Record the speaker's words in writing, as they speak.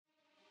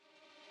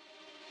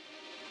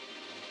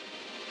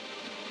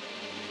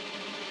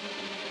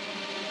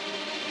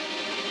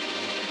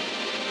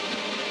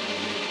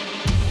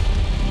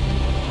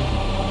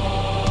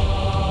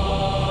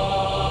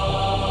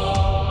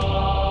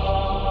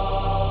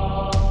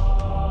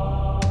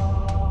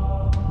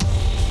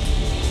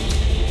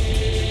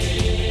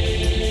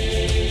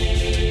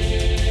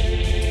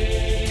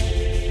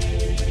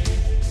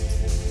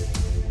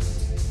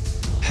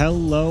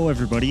Hello,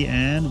 everybody,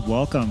 and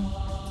welcome.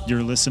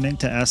 You're listening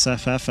to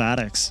SFF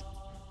Addicts,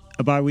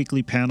 a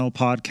bi-weekly panel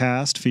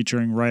podcast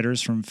featuring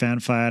writers from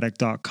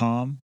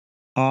fanfiaddict.com,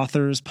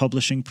 authors,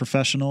 publishing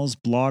professionals,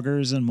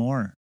 bloggers, and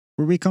more,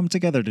 where we come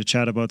together to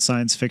chat about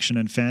science fiction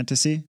and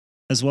fantasy,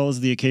 as well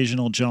as the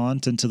occasional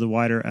jaunt into the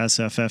wider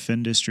SFF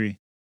industry.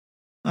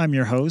 I'm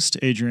your host,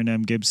 Adrian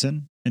M.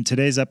 Gibson, and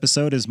today's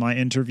episode is my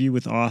interview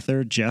with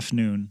author Jeff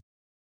Noon.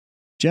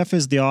 Jeff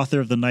is the author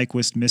of the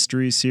Nyquist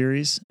Mysteries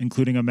series,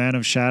 including A Man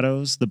of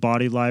Shadows, The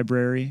Body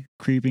Library,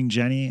 Creeping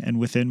Jenny, and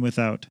Within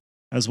Without,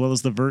 as well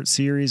as the Vert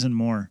series and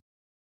more.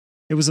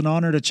 It was an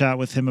honor to chat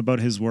with him about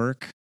his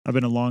work. I've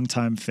been a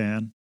longtime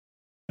fan.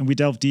 And we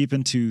delved deep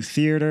into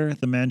theater,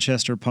 the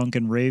Manchester punk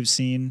and rave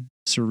scene,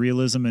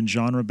 surrealism and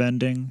genre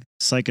bending,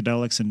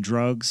 psychedelics and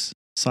drugs,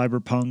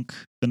 cyberpunk,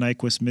 the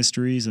Nyquist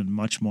Mysteries, and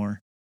much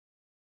more.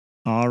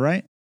 All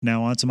right,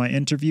 now on to my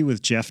interview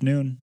with Jeff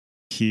Noon.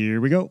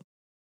 Here we go.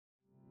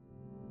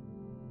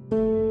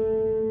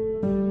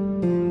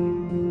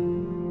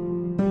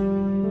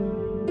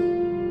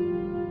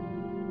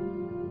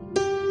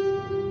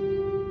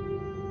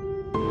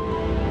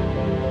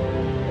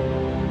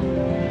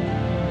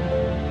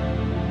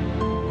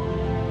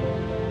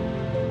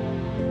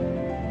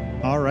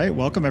 All right,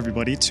 welcome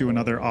everybody to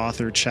another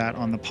author chat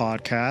on the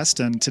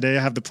podcast. And today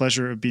I have the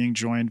pleasure of being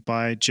joined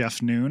by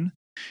Jeff Noon.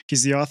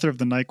 He's the author of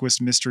the Nyquist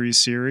Mysteries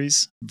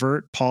series,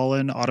 Vert,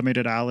 Pollen,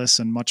 Automated Alice,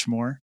 and much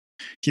more.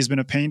 He's been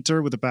a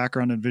painter with a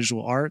background in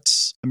visual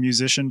arts, a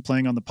musician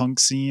playing on the punk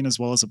scene, as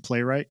well as a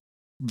playwright.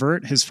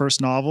 Vert, his first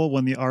novel,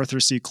 won the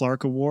Arthur C.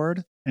 Clarke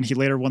Award, and he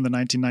later won the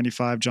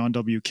 1995 John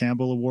W.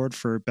 Campbell Award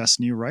for Best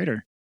New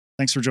Writer.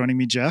 Thanks for joining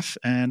me, Jeff,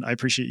 and I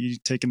appreciate you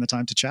taking the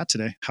time to chat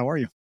today. How are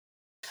you?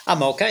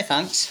 I'm okay,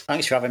 thanks.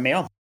 Thanks for having me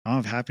on. Oh,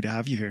 I'm happy to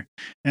have you here.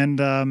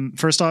 And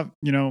first off,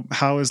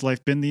 how has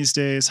life been these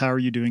days? How are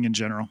you doing in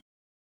general?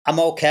 I'm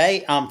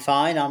okay. I'm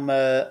fine.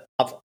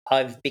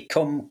 I've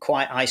become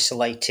quite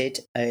isolated,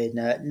 and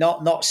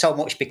not so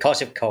much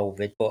because of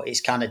COVID, but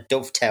it's kind of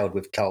dovetailed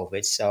with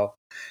COVID. So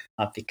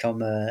I've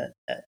become,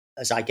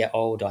 as I get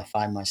older, I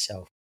find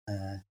myself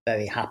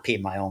very happy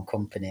in my own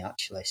company,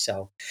 actually.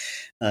 So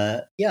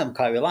I'm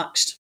quite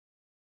relaxed.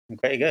 I'm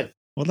pretty good.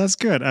 Well, that's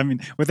good. I mean,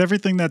 with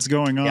everything that's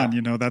going on,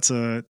 that's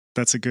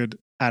a good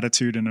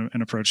attitude and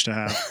an approach to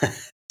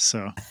have.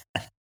 So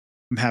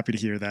I'm happy to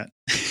hear that.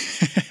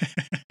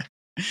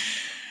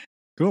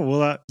 Cool.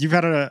 Well, you've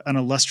had an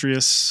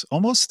illustrious,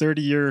 almost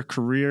 30-year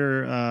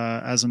career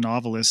as a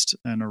novelist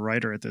and a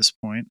writer at this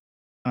point,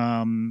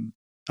 at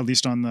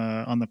least on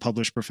the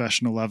published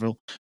professional level.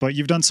 But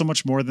you've done so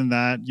much more than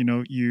that.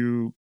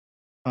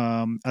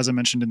 As I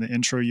mentioned in the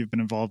intro, you've been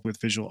involved with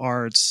visual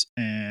arts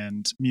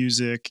and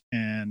music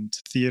and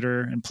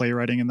theater and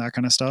playwriting and that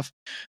kind of stuff.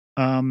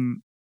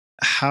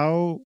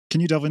 How can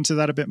you delve into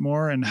that a bit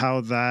more and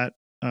how that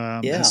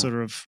has sort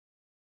of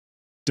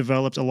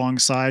developed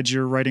alongside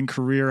your writing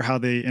career, how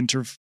they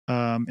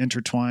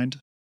intertwined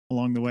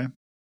along the way?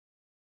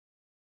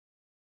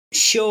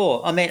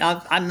 Sure. I mean,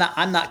 I'm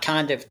that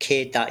kind of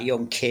kid, that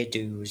young kid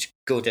who was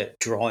good at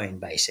drawing.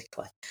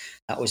 Basically,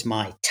 that was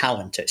my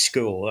talent at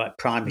school, at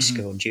primary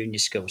school and junior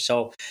school.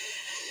 So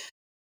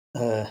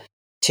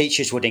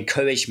teachers would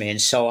encourage me,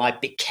 and so I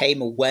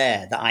became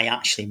aware that I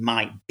actually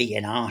might be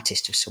an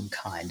artist of some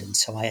kind, and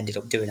so I ended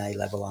up doing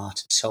A-level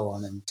art and so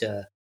on,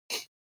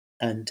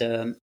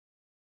 and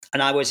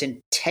I was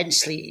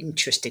intensely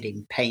interested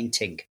in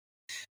painting,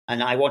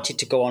 and I wanted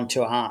to go on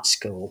to art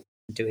school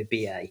and do a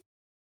BA.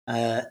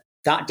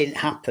 That didn't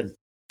happen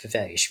for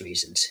various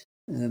reasons.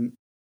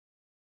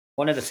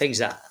 One of the things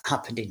that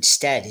happened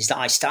instead is that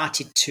I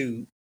started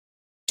to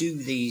do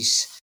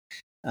these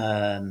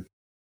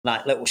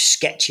like little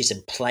sketches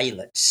and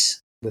playlets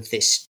with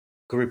this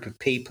group of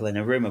people in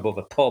a room above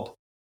a pub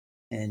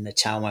in the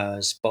town where I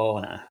was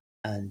born at.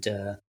 And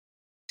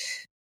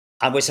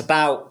I was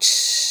about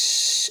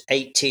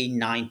 18,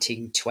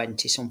 19,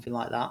 20, something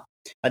like that.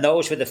 And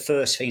those were the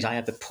first things I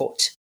ever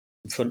put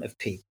in front of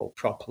people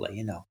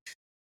properly,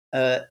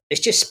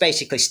 It's just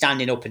basically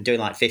standing up and doing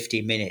like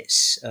 15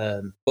 minutes,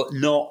 but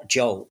not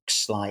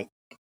jokes, like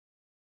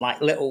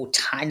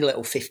tiny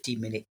little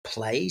 15-minute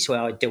plays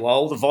where I do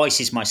all the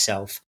voices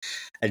myself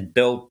and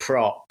build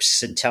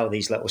props and tell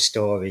these little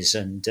stories.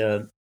 And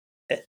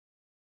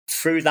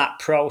through that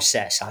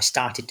process, I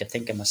started to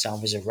think of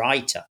myself as a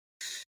writer.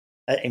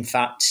 In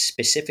fact,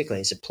 specifically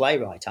as a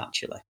playwright,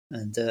 actually.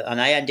 And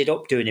I ended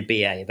up doing a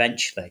BA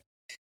eventually,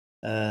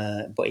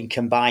 but in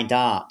combined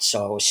art.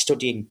 So I was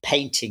studying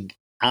painting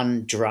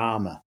and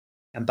drama.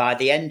 And by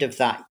the end of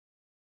that,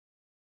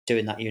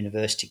 doing that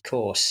university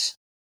course,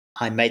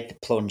 I made the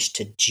plunge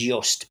to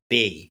just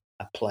be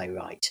a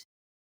playwright.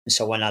 And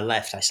so when I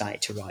left, I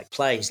started to write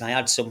plays. And I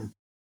had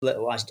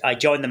I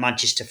joined the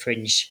Manchester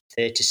Fringe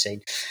theatre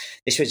scene.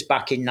 This was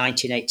back in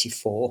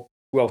 1984.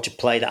 Wrote a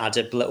play that had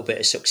a little bit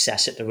of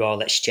success at the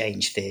Royal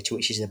Exchange Theatre,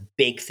 which is a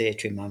big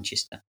theatre in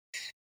Manchester.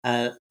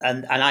 And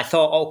I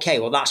thought, okay,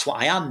 well, that's what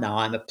I am now.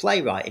 I'm a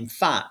playwright. In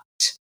fact,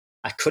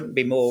 I couldn't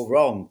be more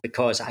wrong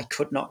because I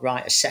could not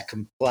write a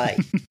second play.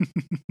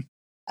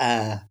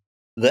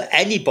 that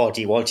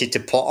anybody wanted to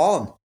put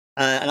on.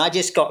 And I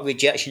just got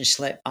rejection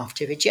slip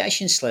after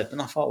rejection slip.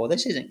 And I thought, well,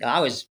 this isn't, I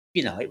was,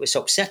 it was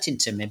upsetting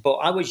to me, but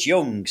I was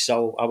young,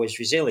 so I was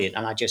resilient,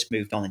 and I just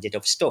moved on and did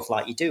other stuff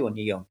like you do when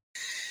you're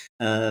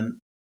young.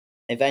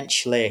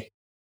 Eventually,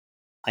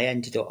 I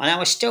ended up, and I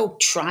was still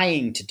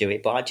trying to do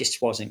it, but I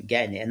just wasn't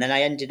getting it. And then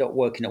I ended up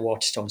working at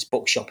Waterstones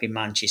bookshop in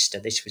Manchester.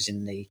 This was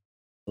in the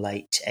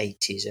late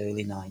 80s,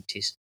 early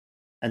 90s.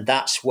 And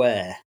that's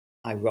where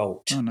I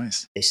wrote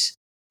this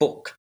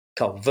book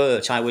called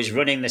Vert. I was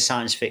running the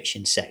science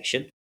fiction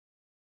section.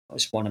 That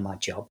was one of my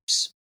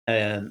jobs.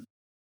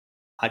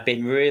 I'd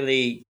been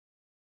really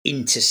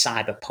into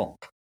cyberpunk.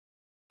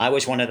 I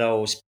was one of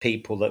those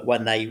people that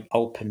when they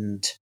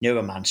opened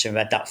Neuromancer and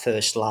read that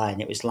first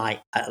line, it was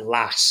like, at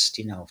last,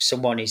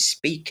 someone is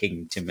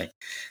speaking to me.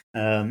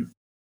 And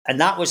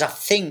that was, I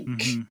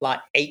think, like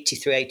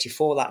 83,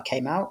 84 that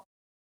came out.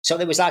 So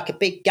there was like a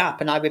big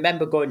gap. And I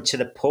remember going to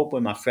the pub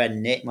with my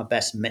friend Nick, my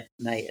best mate at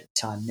the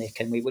time,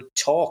 Nick, and we would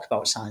talk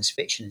about science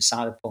fiction and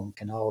cyberpunk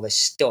and all this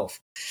stuff.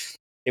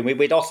 And we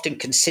would often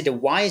consider,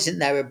 why isn't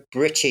there a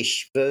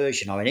British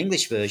version or an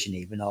English version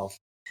even of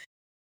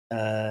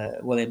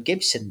William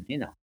Gibson,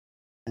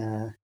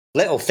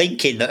 little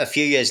thinking that a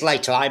few years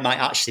later I might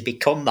actually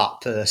become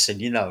that person,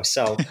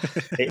 So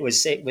it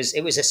was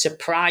a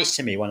surprise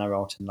to me when I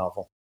wrote a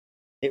novel.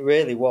 It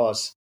really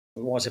was.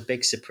 It was a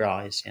big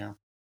surprise, yeah.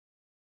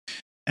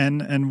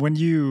 And when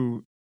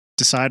you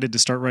decided to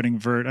start writing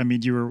Vert, I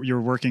mean, you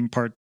were working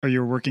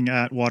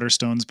at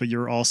Waterstones, but you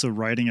were also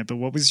writing it. But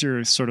what was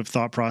your sort of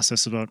thought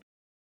process about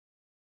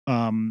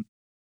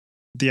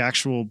the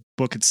actual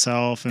book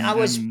itself and I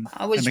was and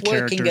the working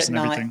characters at and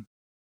night. everything?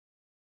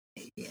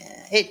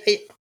 Yeah,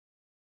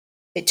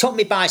 it took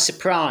me by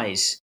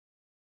surprise.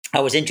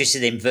 I was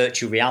interested in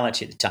virtual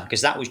reality at the time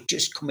because that was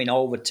just coming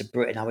over to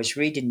Britain. I was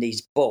reading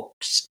these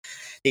books,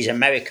 these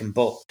American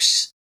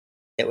books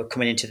that were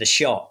coming into the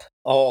shop,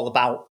 all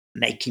about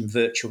making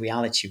virtual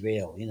reality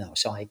real,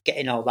 So I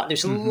getting all that.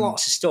 There's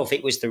lots of stuff.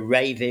 It was the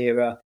rave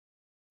era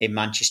in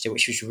Manchester,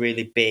 which was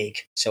really big.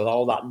 So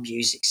all that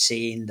music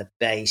scene, the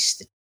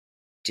bass,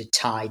 the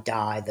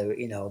tie-dye,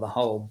 the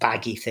whole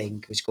baggy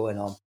thing was going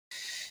on.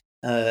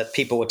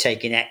 People were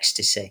taking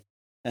ecstasy.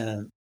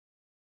 And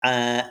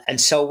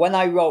so when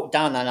I wrote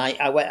down, and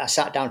I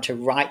sat down to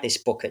write this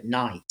book at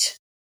night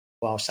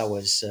whilst I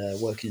was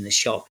working in the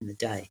shop in the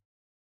day.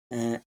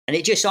 And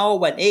it just all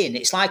went in.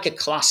 It's like a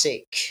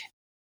classic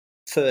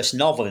first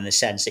novel in the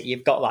sense that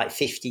you've got like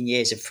 15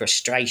 years of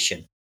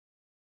frustration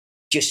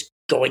just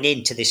going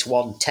into this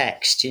one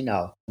text,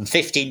 and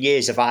 15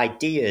 years of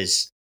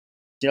ideas.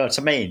 Do you know what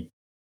I mean?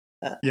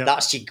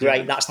 That's the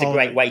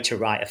great way to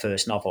write a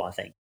first novel, I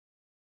think.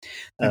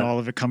 And all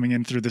of it coming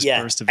in through this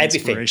burst of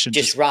inspiration.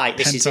 Just right.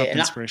 This is it.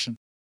 Inspiration.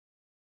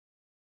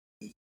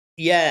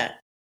 Yeah.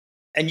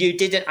 And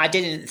I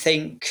didn't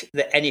think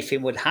that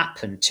anything would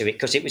happen to it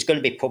because it was going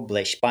to be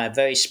published by a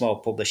very small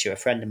publisher. A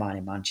friend of mine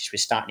in Manchester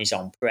was starting his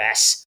own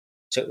press.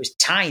 So it was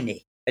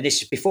tiny. And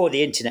this was before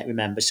the internet,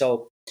 remember.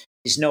 So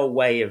there's no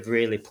way of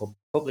really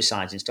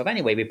publicising stuff.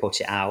 Anyway, we put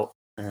it out.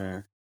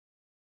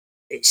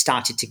 It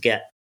started to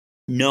get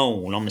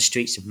known on the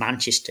streets of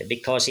Manchester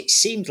because it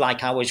seemed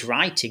like I was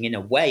writing in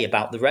a way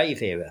about the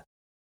rave era,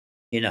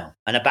 and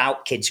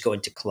about kids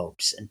going to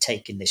clubs and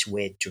taking this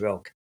weird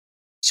drug.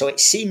 So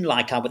it seemed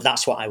like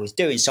that's what I was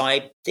doing. So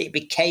it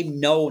became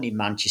known in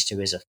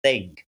Manchester as a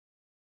thing.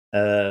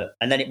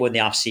 And then it won the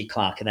Arthur C.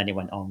 Clarke, and then it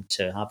went on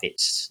to have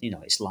its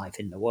life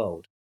in the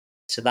world.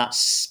 So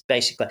that's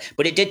basically,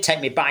 but it did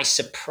take me by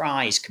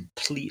surprise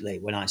completely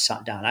when I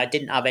sat down. I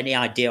didn't have any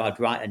idea I'd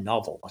write a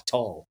novel at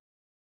all.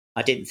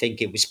 I didn't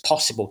think it was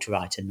possible to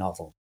write a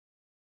novel.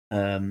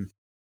 You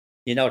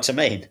know what I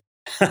mean?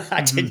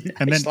 I didn't.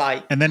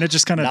 And then it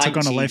just kind of took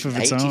on a life of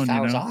its own.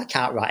 I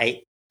can't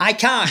write. I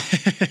can't.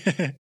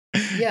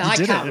 Yeah, I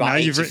can't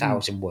write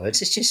 80,000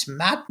 words. It's just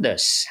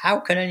madness. How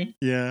can any?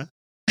 Yeah.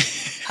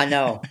 I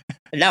know.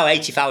 Now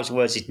 80,000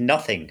 words is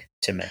nothing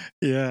to me.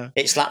 Yeah.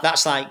 It's like,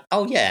 that's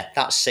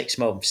 6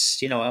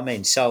 months. You know what I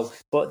mean?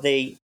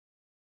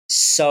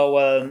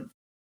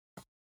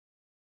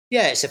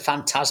 Yeah, it's a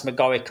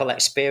phantasmagorical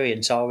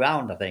experience all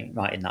around, I think,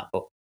 writing that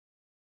book,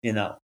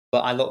 But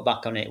I look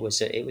back on it, it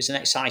was an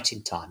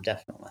exciting time,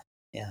 definitely.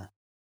 Yeah.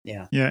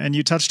 Yeah. Yeah. And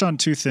you touched on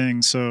two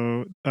things.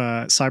 So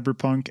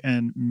cyberpunk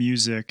and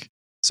music.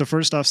 So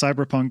first off,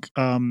 cyberpunk,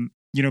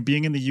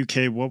 being in the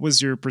UK, what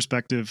was your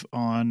perspective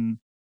on,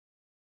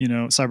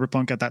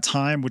 cyberpunk at that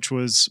time, which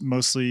was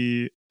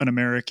mostly an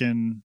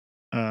American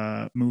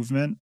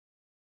movement?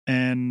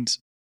 And,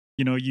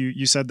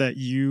 you said that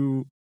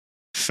you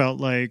felt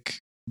like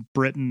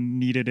Britain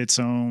needed its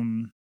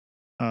own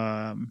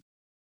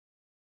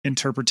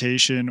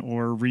interpretation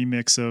or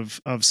remix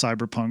of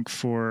cyberpunk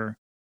for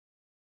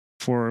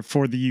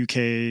the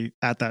UK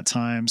at that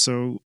time.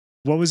 So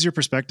what was your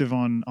perspective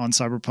on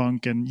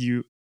cyberpunk? And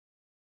you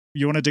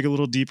want to dig a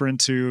little deeper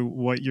into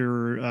what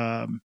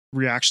your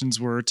reactions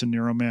were to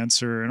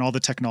Neuromancer and all the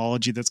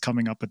technology that's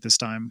coming up at this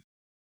time?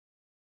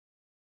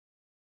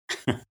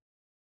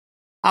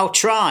 I'll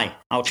try.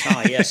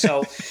 Yeah.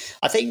 So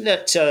I think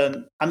that,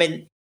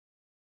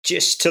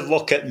 just to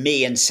look at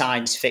me and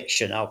science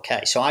fiction.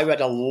 Okay. So I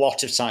read a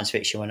lot of science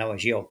fiction when I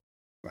was young.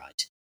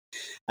 Right.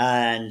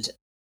 And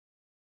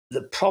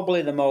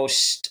probably the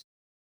most,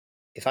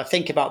 if I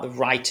think about the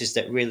writers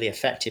that really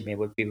affected me,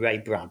 would be Ray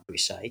Bradbury,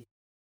 say,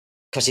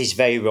 because he's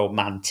very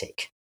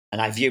romantic.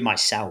 And I view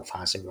myself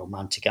as a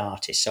romantic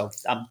artist. So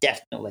I'm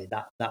definitely,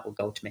 that will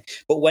go to me.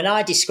 But when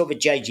I discovered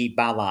J.G.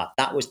 Ballard,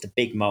 that was the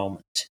big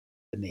moment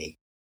for me.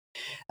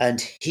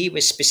 And he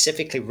was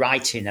specifically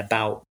writing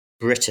about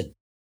Britain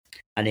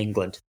and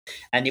England.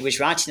 And he was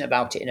writing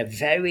about it in a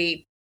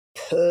very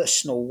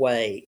personal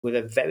way with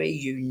a very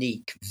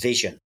unique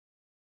vision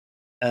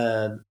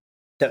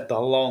that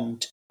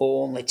belonged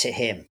only to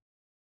him.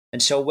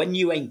 And so when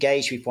you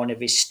engage with one of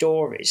his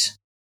stories,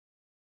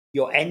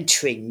 you're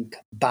entering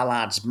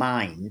Ballard's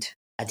mind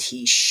and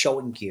he's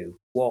showing you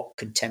what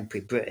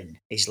contemporary Britain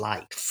is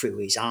like through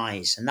his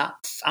eyes. And that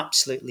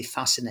absolutely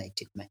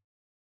fascinated me.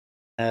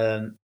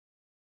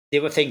 The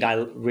other thing I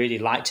really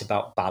liked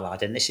about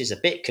Ballard, and this is a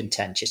bit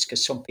contentious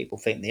because some people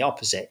think the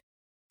opposite,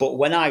 but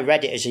when I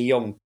read it as a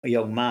young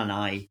man,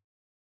 I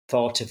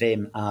thought of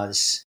him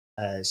as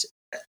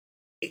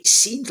it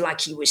seemed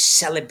like he was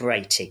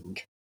celebrating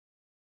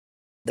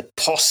the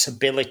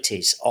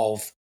possibilities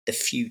of the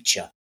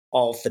future,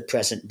 of the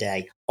present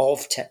day,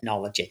 of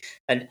technology.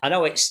 And I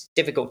know it's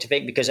difficult to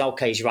think because,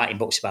 okay, he's writing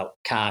books about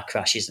car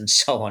crashes and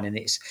so on, and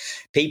it's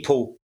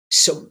people.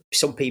 Some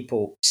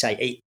people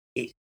say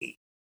it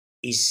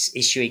is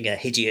issuing a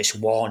hideous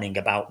warning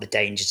about the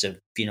dangers of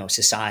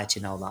society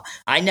and all that.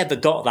 I never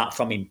got that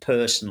from him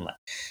personally.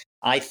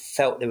 I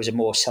felt there was a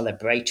more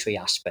celebratory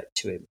aspect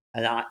to him,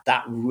 and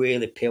that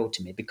really appealed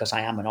to me because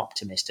I am an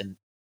optimist, and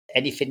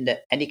any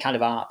kind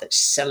of art that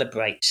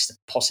celebrates the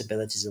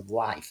possibilities of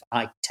life,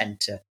 I tend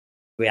to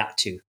react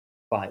to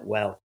quite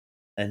well.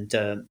 And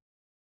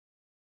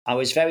I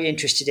was very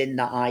interested in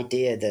that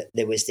idea that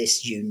there was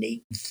this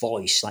unique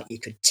voice, like you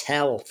could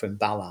tell from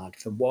Ballard,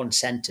 from one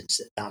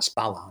sentence, that's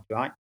Ballard,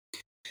 right?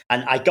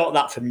 And I got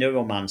that from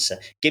Neuromancer.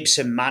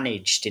 Gibson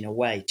managed, in a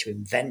way, to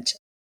invent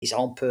his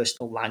own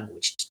personal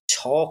language to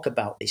talk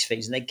about these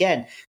things. And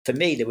again, for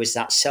me, there was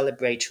that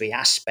celebratory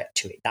aspect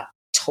to it, that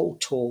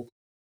total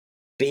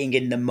being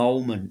in the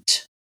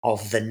moment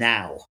of the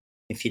now,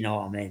 if you know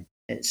what I mean.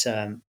 It's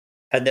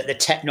and that the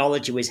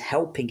technology was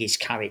helping his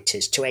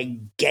characters to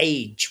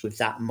engage with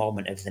that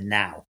moment of the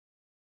now.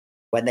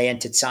 When they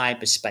entered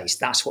cyberspace,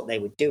 that's what they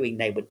were doing.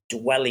 They were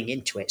dwelling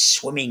into it,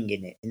 swimming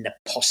in it, in the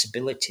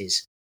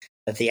possibilities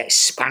of the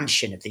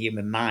expansion of the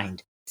human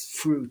mind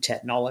through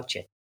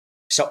technology.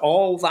 So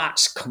all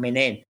that's coming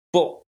in.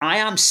 But I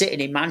am sitting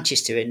in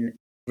Manchester, in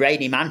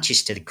rainy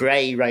Manchester, the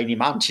grey, rainy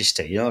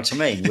Manchester, you know what I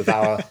mean? With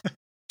our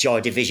Joy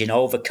Division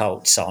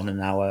overcoats on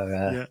and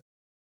our,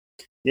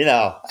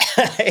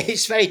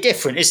 it's very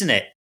different, isn't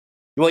it?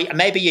 Well,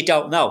 maybe you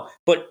don't know.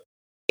 But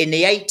in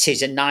the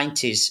 80s and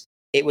 90s,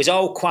 it was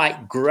all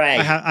quite grey.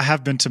 I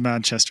have been to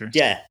Manchester.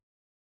 Yeah.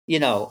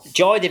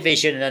 Joy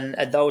Division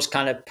and those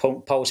kind of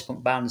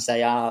post-punk bands,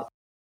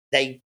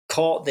 they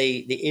caught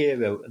the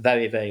era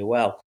very, very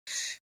well.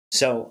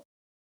 So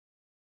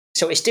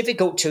it's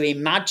difficult to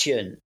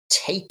imagine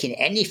taking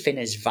anything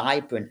as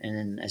vibrant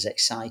and as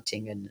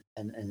exciting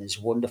and as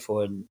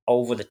wonderful and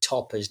over the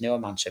top as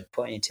Neuromancer and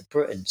putting into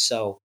Britain.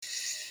 So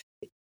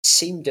it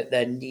seemed that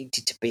there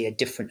needed to be a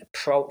different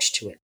approach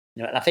to it.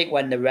 And I think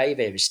when the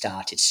rave era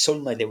started,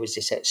 suddenly there was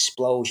this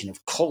explosion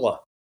of colour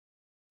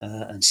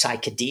and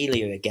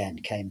psychedelia again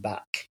came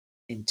back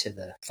into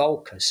the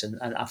focus.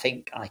 And I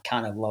think I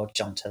kind of lodged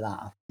onto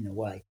that in a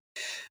way.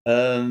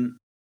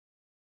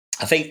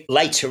 I think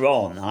later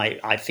on,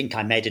 I think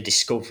I made a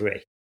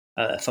discovery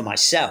for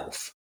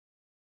myself,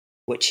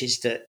 which is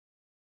that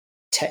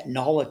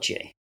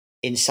technology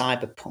in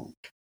cyberpunk,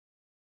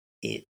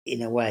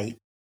 in a way,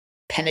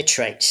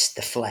 penetrates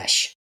the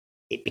flesh.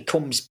 It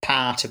becomes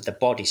part of the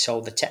body.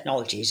 So the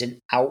technology isn't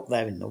out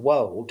there in the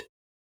world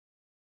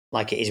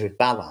like it is with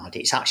Ballard.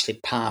 It's actually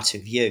part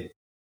of you.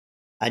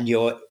 And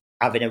you're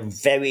having a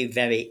very,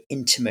 very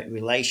intimate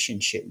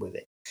relationship with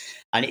it.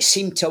 And it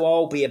seemed to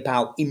all be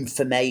about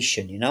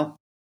information,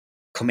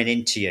 coming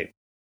into you.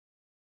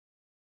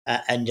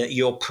 And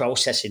you're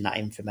processing that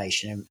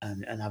information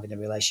and having a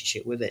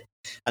relationship with it.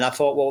 And I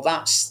thought, well,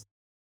 that's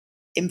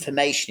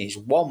information is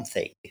one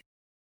thing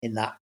in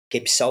that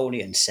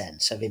Gibsonian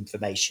sense of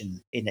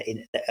information,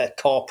 in a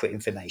corporate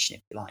information,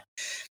 if you like.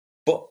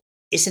 But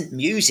isn't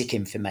music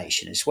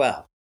information as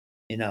well?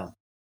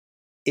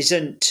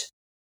 Isn't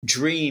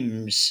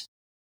dreams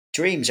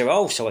are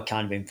also a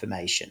kind of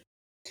information.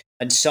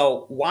 And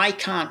so why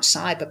can't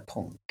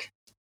cyberpunk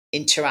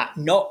interact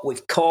not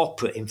with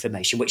corporate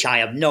information, which I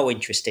have no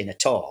interest in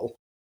at all,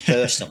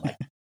 personally,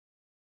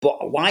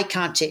 but why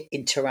can't it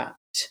interact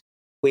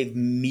with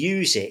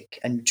music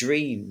and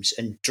dreams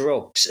and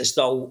drugs as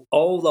though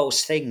all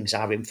those things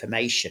are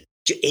information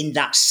in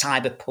that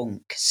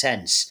cyberpunk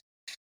sense?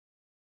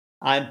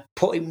 I'm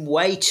putting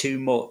way too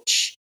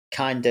much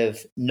kind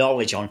of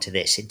knowledge onto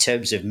this in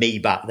terms of me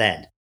back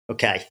then.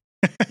 Okay.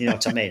 You know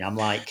what I mean? I'm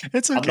like,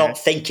 It's okay. I'm not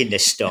thinking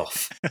this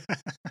stuff.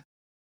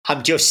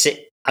 I'm just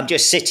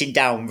sitting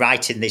down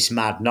writing this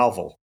mad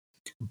novel,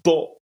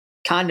 but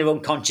kind of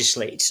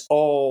unconsciously, it's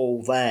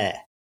all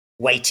there,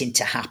 waiting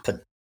to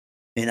happen.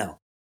 You know,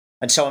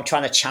 and so I'm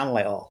trying to channel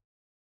it all,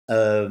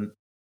 and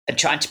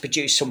trying to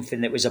produce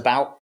something that was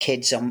about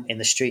kids in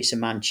the streets of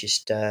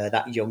Manchester,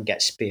 that young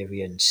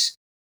experience.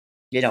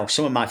 You know,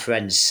 some of my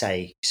friends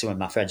who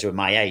are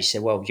my age say,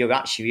 "Well, you're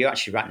actually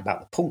writing about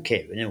the punk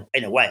era."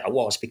 In a way, I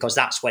was, because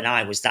that's when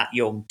I was that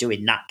young,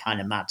 doing that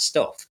kind of mad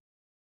stuff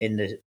in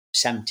the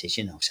 70s.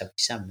 You know,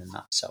 77 and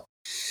that. So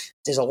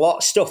there's a lot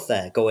of stuff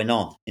there going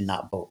on in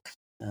that book.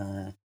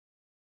 A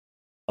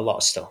lot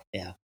of stuff,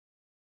 yeah.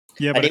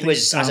 Yeah, And but it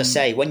was, as I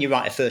say, when you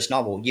write a first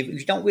novel,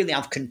 you don't really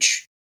have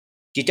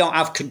you don't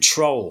have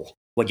control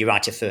when you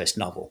write a first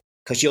novel,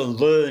 because you're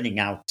learning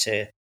how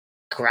to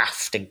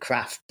craft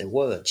the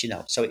words, you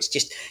know. So it's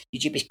just,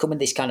 you becoming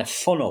this kind of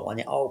funnel, and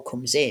it all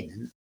comes in.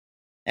 And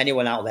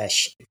anyone out there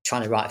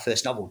trying to write a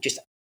first novel, just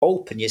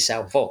open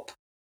yourself up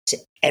to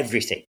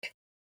everything,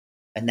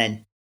 and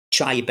then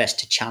try your best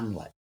to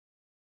channel it.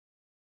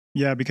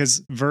 Yeah,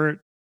 because Vert,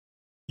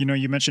 you know,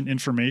 you mentioned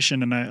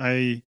information, and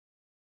I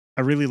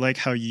really like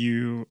how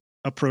you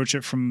approach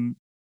it from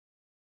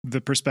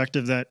the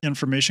perspective that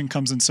information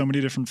comes in so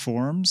many different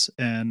forms,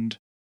 and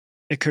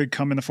it could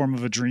come in the form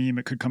of a dream,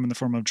 it could come in the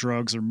form of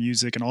drugs or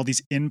music, and all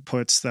these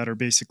inputs that are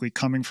basically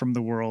coming from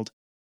the world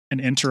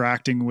and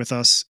interacting with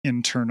us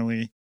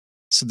internally.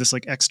 So this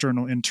like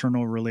external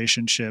internal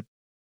relationship.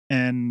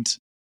 And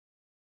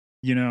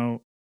you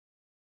know,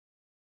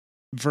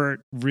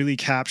 Vert really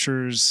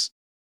captures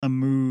a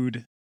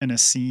mood and a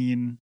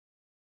scene,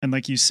 and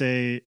like you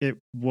say, it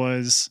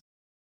was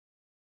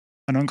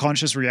an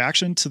unconscious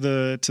reaction to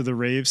the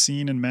rave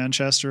scene in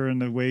Manchester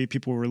and the way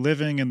people were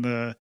living, and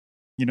the,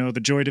 you know,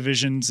 the Joy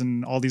Divisions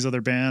and all these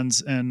other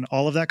bands, and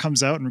all of that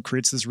comes out and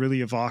creates this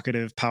really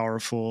evocative,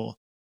 powerful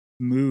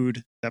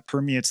mood that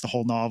permeates the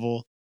whole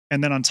novel.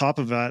 And then on top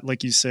of that,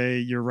 like you say,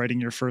 you're writing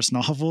your first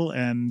novel,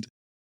 and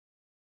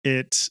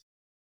it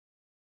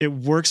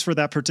works for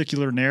that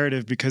particular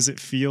narrative because it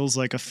feels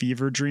like a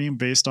fever dream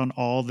based on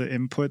all the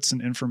inputs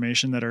and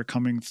information that are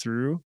coming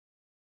through.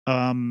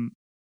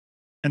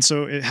 And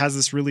so it has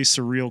this really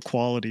surreal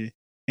quality,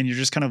 and you're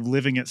just kind of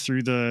living it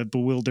through the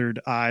bewildered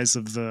eyes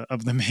of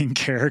the main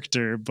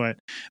character. But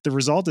the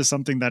result is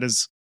something that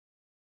is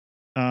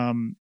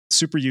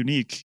super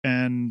unique.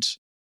 And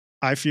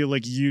I feel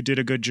like you did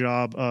a good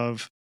job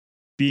of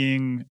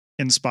being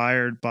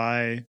inspired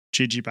by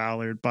J.G.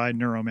 Ballard, by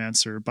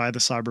Neuromancer, by the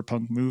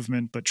cyberpunk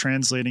movement, but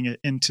translating it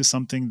into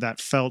something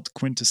that felt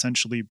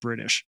quintessentially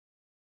British.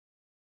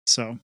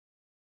 So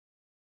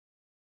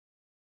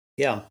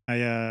Yeah,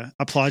 I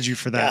applaud you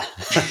for that.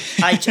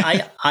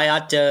 Yeah. I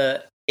had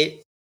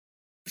it.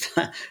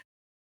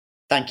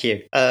 Thank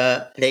you.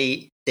 I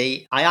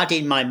had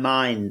in my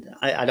mind,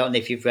 I don't know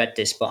if you've read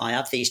this, but I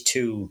have these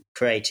two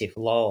creative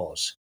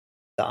laws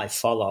that I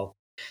follow.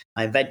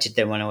 I invented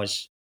them when I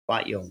was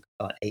quite young,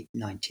 about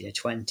 19 or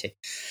 20.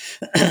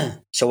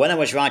 So when I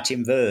was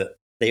writing Vert,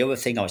 the other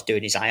thing I was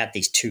doing is I had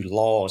these two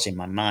laws in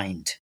my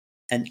mind.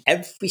 And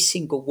every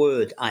single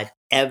word I've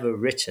ever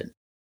written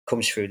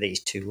comes through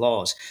these two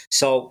laws.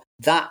 So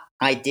that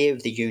idea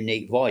of the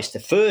unique voice, the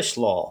first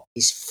law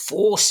is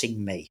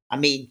forcing me, I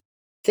mean,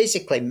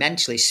 physically,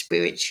 mentally,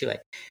 spiritually,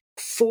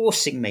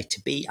 forcing me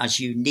to be as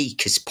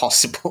unique as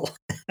possible.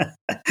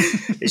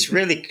 It's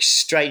really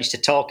strange to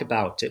talk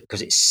about it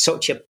because it's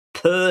such a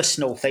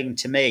personal thing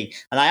to me.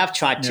 And I have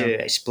tried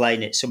to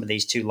explain it, some of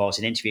these two laws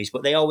in interviews,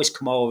 but they always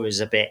come over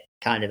as a bit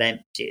kind of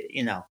empty.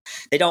 You know,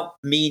 they don't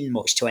mean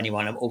much to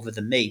anyone other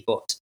than me,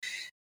 but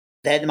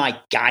they're my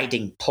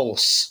guiding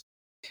pulse.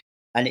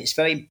 And it's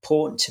very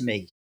important to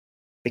me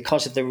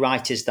because of the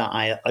writers that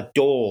I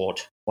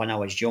adored when I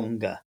was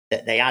younger,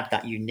 that they had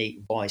that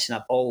unique voice. And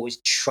I've always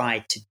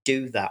tried to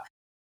do that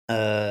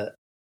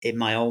in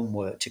my own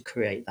work, to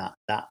create that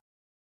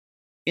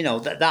you know,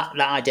 that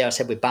idea I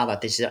said with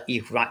Ballard is that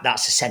you write,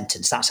 that's a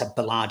sentence, that's a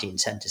Ballardian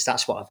sentence.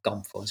 That's what I've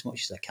gone for as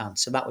much as I can.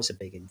 So that was a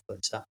big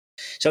influence. That.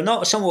 So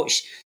not so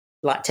much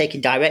like taking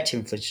direct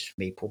influence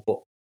from people, but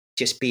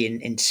just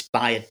being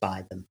inspired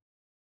by them.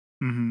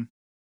 Mm-hmm.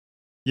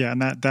 Yeah,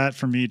 and that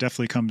for me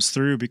definitely comes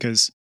through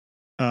because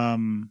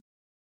the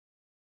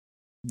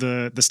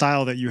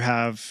style that you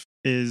have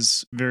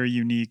is very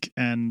unique,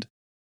 and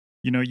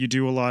you know, you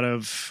do a lot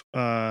of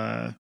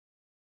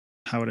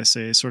how would I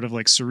say, sort of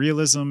like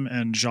surrealism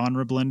and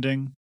genre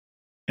blending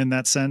in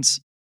that sense.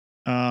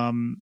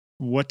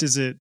 What does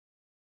it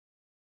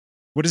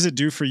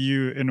do for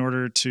you in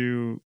order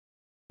to,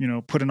 you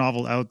know, put a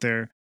novel out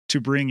there, to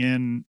bring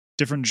in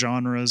different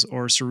genres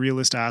or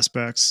surrealist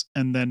aspects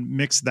and then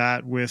mix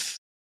that with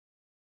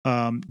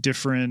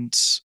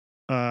different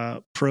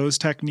prose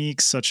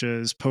techniques such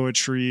as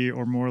poetry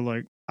or more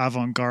like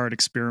avant-garde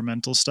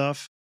experimental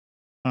stuff?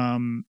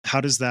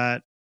 How does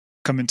that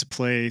come into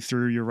play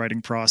through your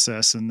writing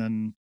process, and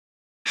then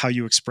how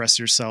you express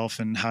yourself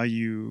and how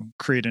you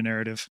create a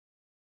narrative?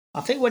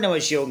 I think when I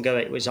was younger,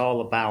 it was all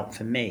about,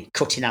 for me,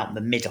 cutting out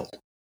the middle.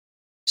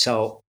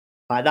 So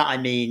by that I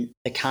mean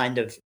the kind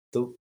of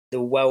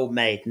the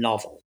well-made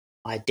novel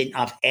I didn't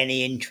have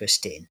any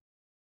interest in,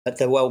 but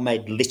the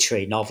well-made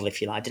literary novel,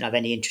 if you like, I didn't have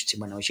any interest in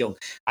when I was young.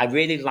 I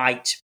really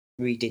liked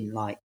reading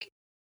like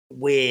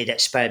weird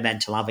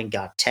experimental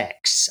avant-garde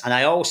texts, and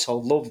I also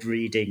loved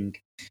reading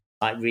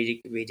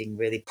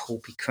really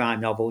pulpy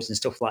crime novels and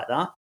stuff like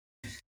that.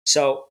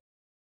 So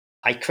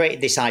I created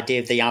this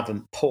idea of the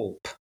avant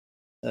pulp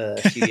a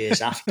few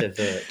years after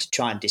to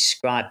try and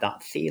describe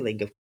that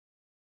feeling of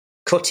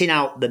cutting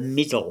out the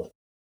middle,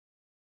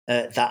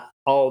 that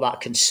all that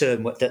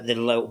concern that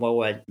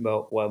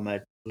the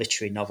well-made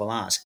literary novel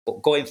has,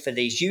 but going for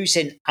these,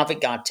 using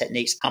avant-garde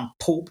techniques and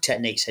pulp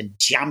techniques and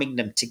jamming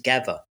them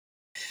together.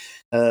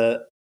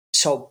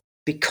 So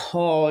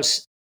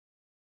because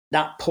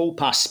that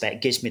pulp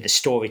aspect gives me the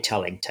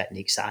storytelling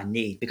techniques that I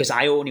need, because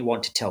I only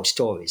want to tell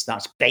stories.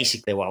 That's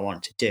basically what I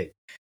want to do.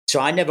 So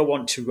I never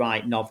want to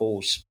write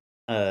novels.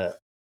 I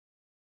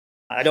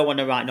don't want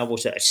to write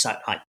novels that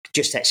are like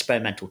just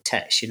experimental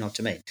text, you know what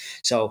I mean?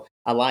 So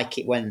I like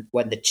it when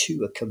the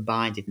two are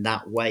combined in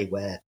that way,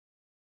 where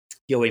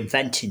you're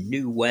inventing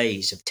new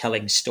ways of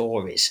telling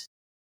stories,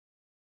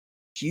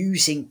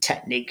 using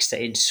techniques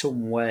that in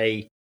some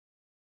way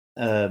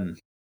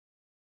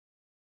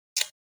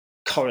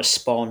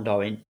correspond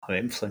or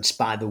influenced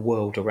by the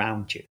world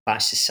around you, by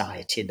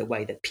society, and the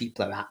way that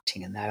people are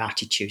acting and their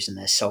attitudes and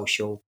their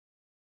social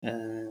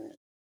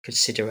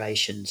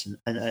considerations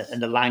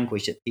and the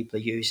language that people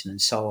are using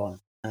and so on.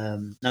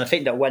 And I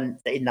think that when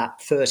in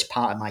that first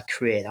part of my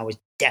career, I was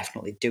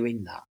definitely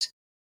doing that.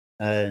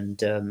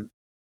 And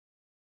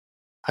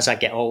as I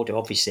get older,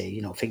 obviously,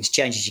 you know, things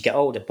change as you get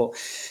older, but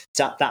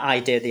that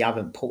idea they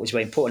haven't put was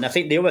very important. I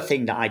think the other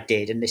thing that I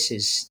did, and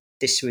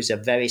this was a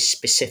very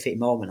specific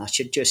moment. I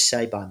should just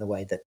say, by the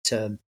way, that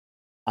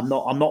I'm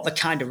not the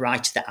kind of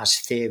writer that has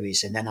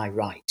theories and then I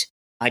write.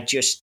 I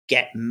just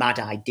get mad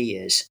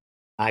ideas,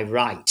 I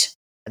write,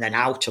 and then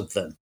out of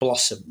them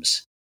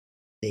blossoms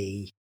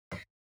the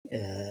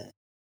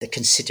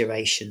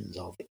considerations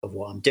of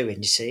what I'm doing.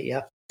 You see,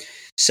 yeah.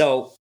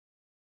 So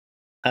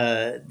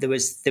there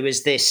was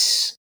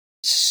this.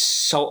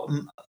 So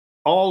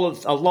a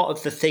lot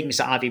of the things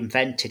that I've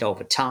invented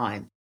over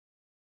time,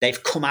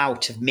 they've come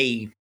out of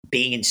me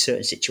being in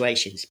certain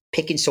situations,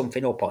 picking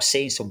something up or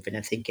seeing something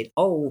and thinking,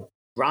 oh,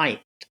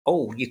 right,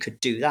 oh, you could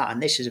do that.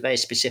 And this is a very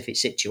specific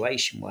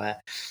situation where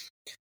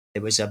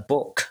there was a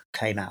book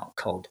came out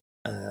called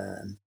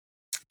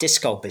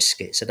Disco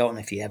Biscuits. I don't know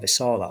if you ever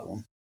saw that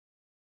one.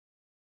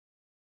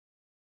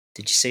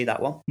 Did you see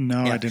that one?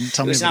 No, yeah. I didn't.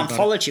 Tell me about it. It was an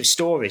anthology of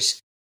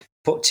stories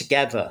put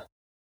together.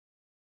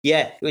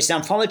 Yeah, it was an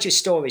anthology of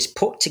stories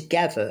put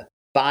together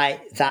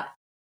by that,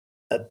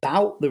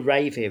 about the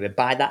rave era,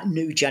 by that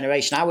new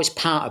generation. I was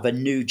part of a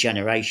new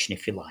generation,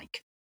 if you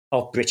like,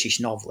 of British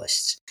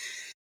novelists.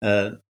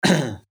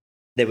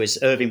 There was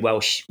Irving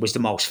Welsh was the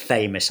most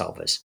famous of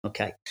us,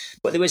 okay,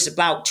 but there was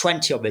about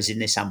 20 of us in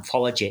this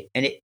anthology,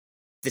 and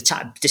the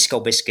type Disco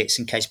Biscuits,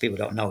 in case people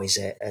don't know, is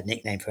a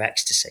nickname for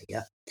ecstasy.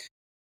 Yeah,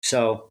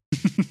 so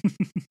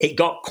it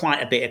got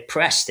quite a bit of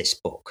press, this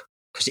book,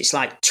 because it's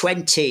like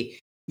 20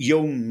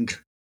 young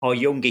or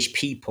youngish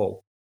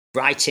people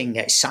writing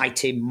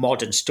exciting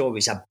modern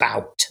stories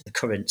about the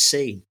current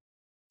scene.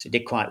 So it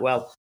did quite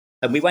well.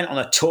 And we went on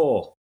a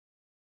tour,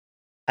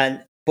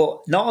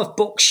 but not of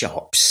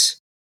bookshops,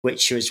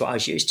 which was what I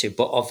was used to,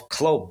 but of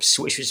clubs,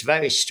 which was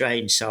very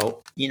strange.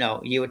 So, you know,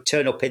 you would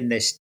turn up in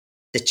the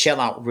chill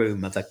out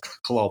room of a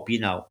club, you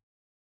know,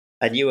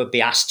 and you would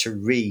be asked to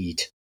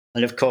read.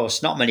 And of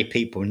course, not many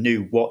people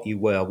knew what you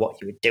were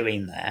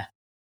doing there,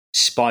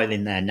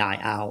 spoiling their night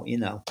out, you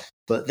know.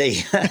 But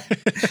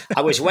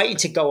I was waiting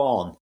to go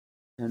on,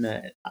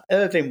 and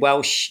Irving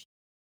Welsh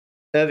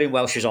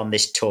was on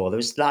this tour. There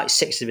was like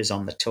 6 of us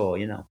on the tour,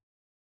 you know.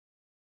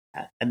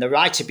 And the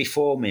writer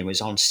before me was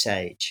on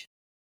stage,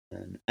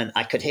 and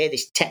I could hear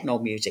this techno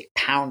music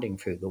pounding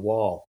through the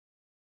wall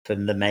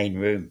from the main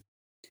room,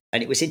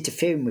 and it was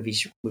interfering with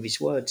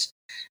his words.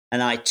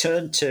 And I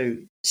turned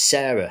to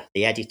Sarah,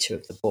 the editor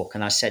of the book,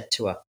 and I said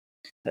to her,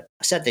 I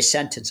said this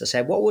sentence. I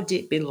said, "What would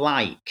it be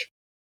like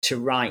to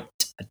write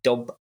a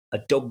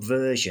dub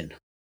version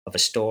of a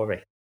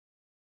story?"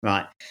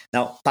 Right.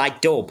 Now, by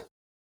dub,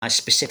 I'm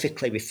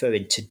specifically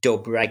referring to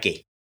dub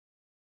reggae,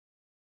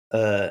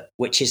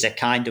 which is a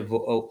kind of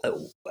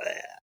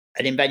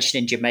an invention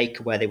in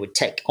Jamaica where they would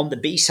take, on the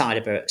B-side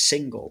of a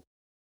single,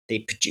 the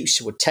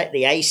producer would take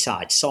the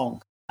A-side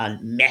song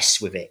and mess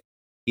with it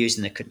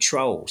using the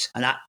controls.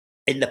 And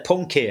in the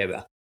punk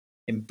era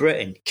in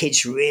Britain,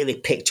 kids really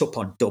picked up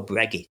on dub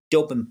reggae.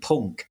 Dub and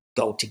punk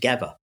go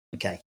together,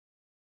 okay?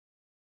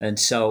 And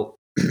so,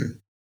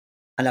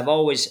 and I've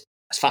always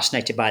was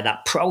fascinated by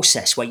that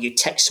process where you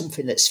take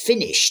something that's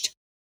finished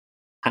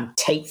and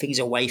take things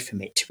away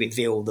from it to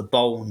reveal the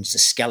bones, the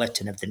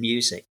skeleton of the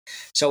music.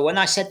 So when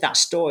I said that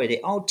story,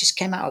 it all just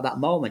came out of that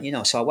moment, you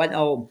know. So I went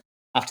home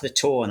after the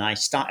tour and I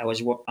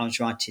was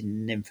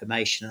writing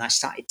information, and I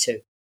started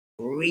to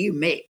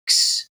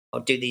remix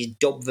or do these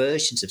dub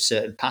versions of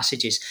certain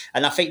passages.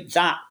 And I think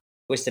that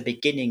was the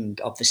beginning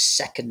of the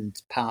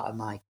second part of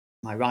my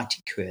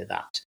writing career.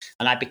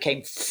 And I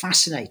became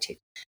fascinated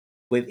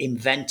with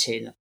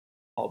inventing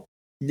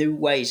new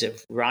ways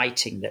of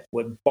writing that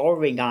were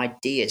borrowing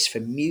ideas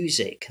from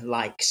music,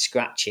 like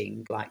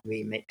scratching, like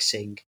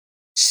remixing,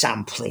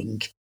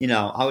 sampling.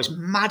 I was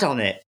mad on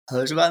it.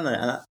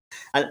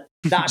 And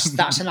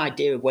that's an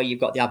idea of where you've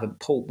got the avant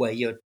pulp, where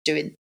you're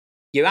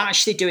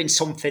actually doing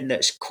something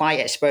that's quite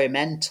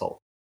experimental.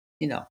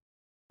 A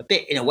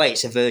bit, in a way,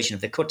 it's a version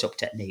of the cut-up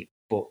technique,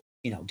 but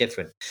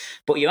different.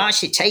 But you're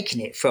actually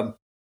taking it from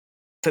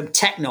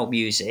techno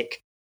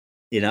music,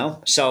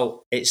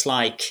 So it's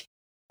like,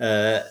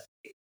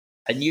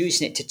 and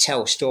using it to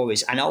tell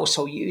stories, and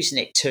also using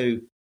it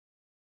to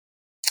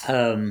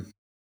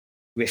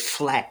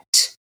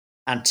reflect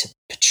and to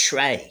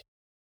portray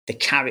the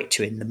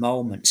character in the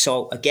moment.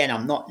 So again,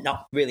 I'm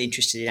not really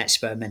interested in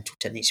experimental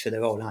techniques for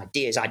their own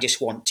ideas. I just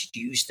want to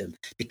use them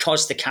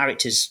because the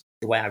characters,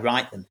 the way I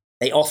write them,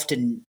 they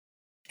often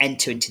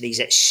enter into these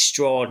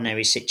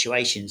extraordinary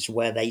situations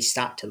where they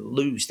start to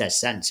lose their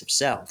sense of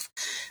self.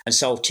 And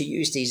so to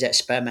use these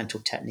experimental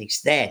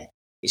techniques then,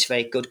 it's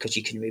very good because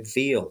you can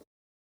reveal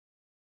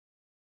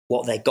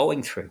what they're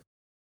going through,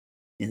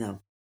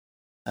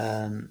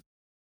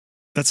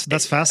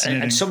 That's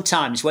fascinating. And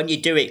sometimes when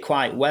you do it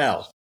quite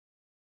well,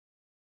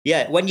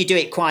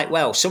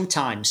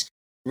 sometimes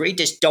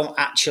readers don't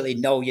actually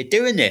know you're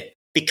doing it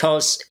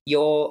because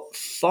you're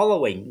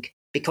following,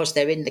 because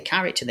they're in the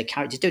character and the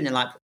character's doing it.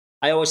 Like,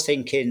 I always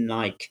think in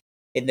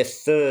the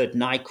third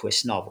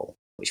Nyquist novel,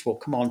 which we'll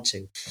come on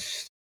to,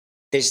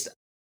 there's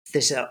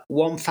a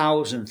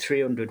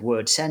 1,300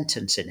 word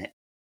sentence in it.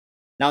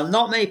 Now,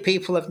 not many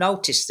people have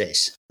noticed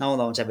this. No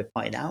one's ever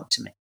pointed it out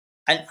to me.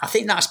 And I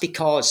think that's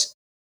because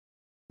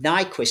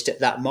Nyquist at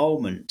that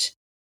moment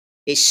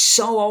is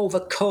so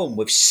overcome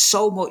with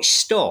so much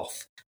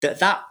stuff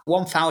that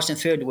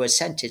 1,300 word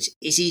sentence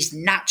is his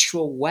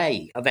natural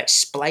way of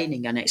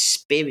explaining and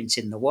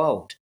experiencing the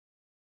world,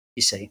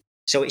 you see.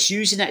 So it's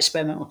using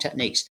experimental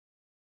techniques,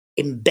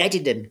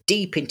 embedding them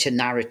deep into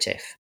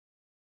narrative,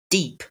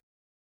 deep.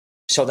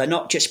 So they're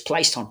not just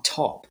placed on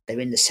top, they're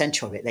in the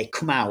center of it. They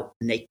come out,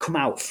 and they come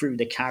out through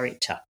the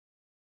character.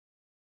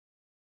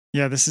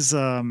 Yeah, this is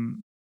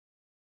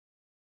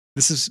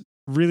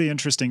really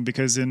interesting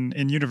because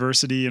in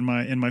university, in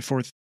my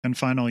fourth and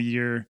final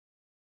year,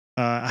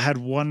 I had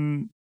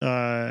one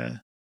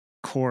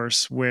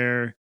course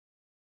where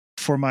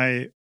for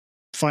my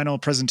final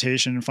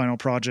presentation and final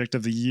project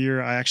of the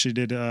year, I actually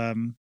did a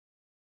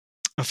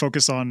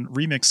focus on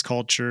remix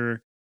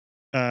culture,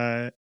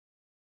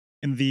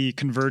 in the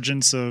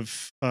convergence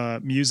of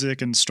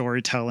music and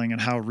storytelling,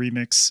 and how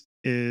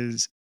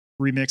remixes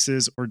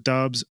or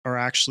dubs are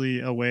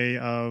actually a way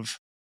of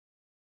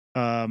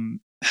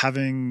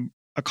having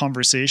a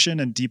conversation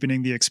and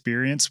deepening the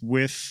experience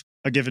with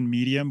a given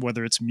medium,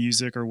 whether it's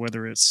music or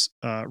whether it's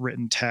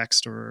written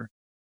text or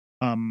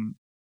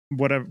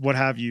what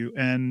have you.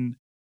 And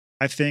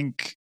I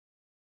think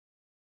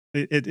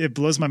it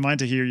blows my mind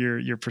to hear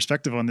your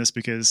perspective on this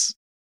because,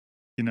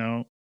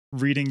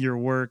 reading your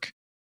work,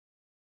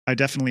 I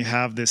definitely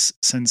have this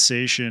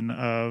sensation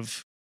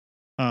of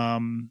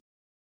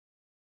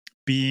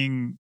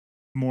being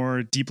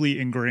more deeply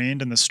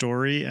ingrained in the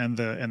story and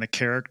the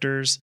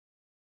characters,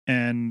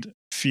 and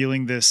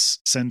feeling this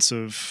sense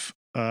of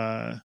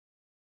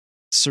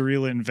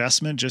surreal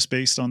investment just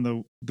based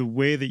on the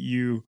way that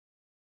you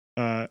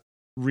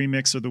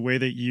remix, or the way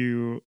that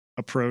you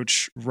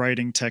approach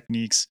writing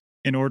techniques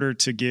in order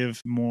to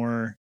give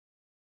more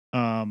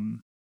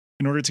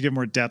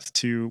depth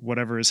to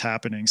whatever is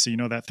happening. So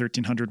that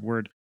 1,300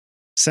 word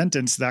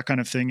sentence, that kind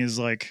of thing is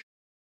like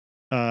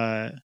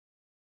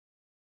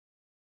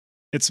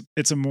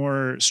it's a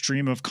more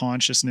stream of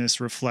consciousness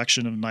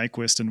reflection of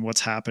Nyquist and what's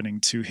happening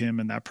to him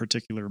in that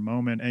particular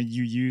moment, and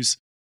you use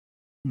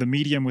the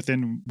medium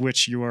within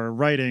which you are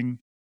writing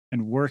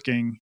and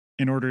working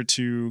in order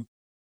to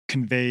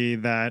convey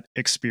that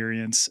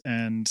experience,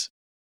 and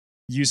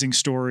using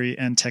story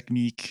and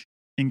technique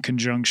in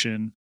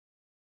conjunction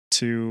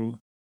to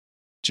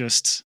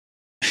just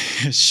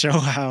show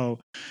how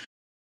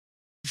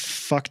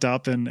fucked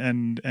up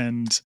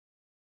and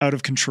out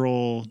of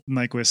control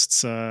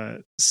Nyquist's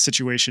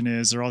situation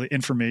is, or all the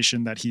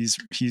information that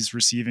he's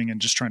receiving and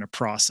just trying to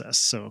process.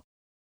 So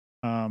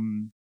I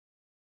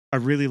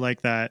really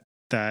like that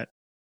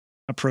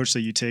approach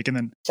that you take. And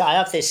then so I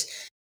have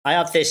this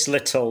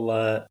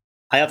little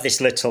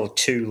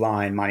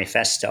 2-line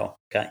manifesto.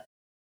 Okay,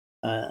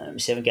 let me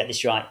see if I can get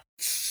this right.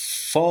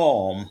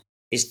 Form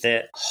is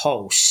the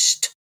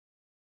host,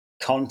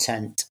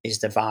 content is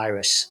the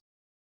virus.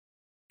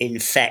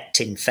 Infect.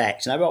 And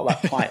I wrote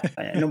that quite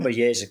a number of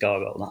years ago. I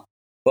wrote that,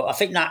 but I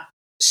think that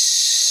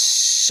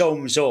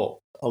sums up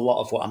a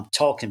lot of what I'm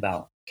talking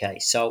about. Okay,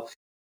 so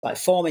like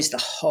form is the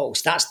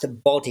host. That's the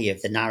body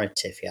of the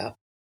narrative. Yeah,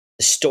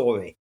 the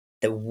story,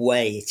 the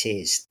way it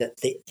is,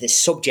 the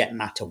subject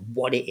matter,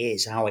 what it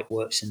is, how it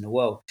works in the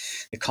world.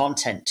 The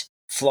content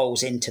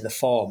flows into the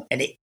form,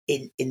 and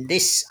in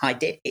this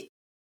idea, it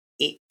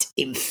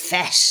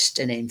infests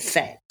and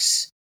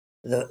infects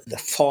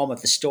the form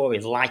of the story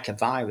like a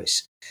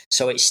virus.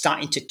 So it's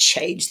starting to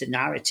change the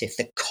narrative.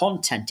 The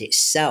content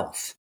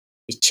itself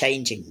is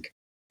changing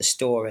the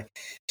story.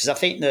 Because I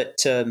think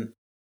that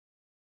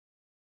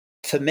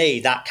for me,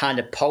 that kind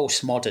of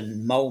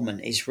postmodern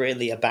moment is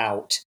really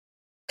about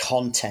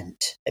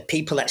content,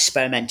 people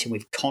experimenting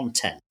with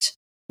content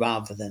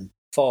rather than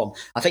form.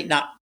 I think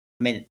that,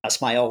 I mean,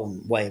 that's my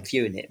own way of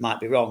viewing it. It might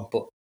be wrong,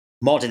 but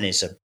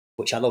modernism,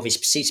 which I love,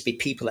 seems to be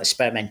people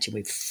experimenting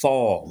with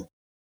form.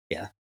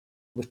 Yeah.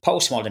 With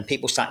postmodern,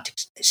 people start to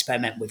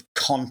experiment with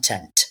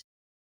content.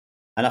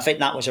 And I think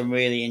that was a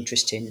really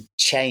interesting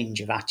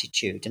change of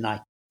attitude. And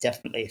I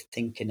definitely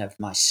thinking of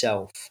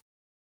myself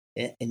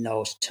in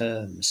those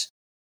terms.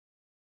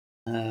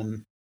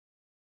 And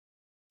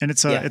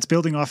it's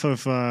building off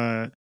of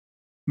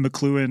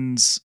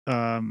McLuhan's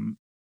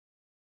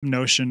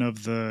notion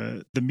of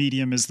the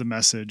medium is the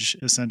message,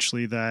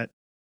 essentially, that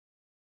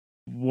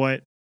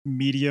what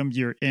medium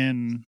you're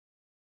in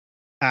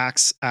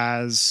acts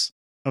as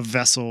a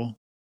vessel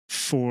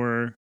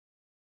for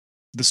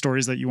the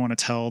stories that you want to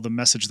tell, the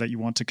message that you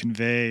want to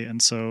convey.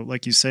 And so,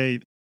 like you say,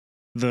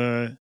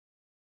 the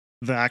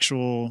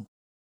actual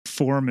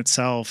form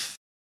itself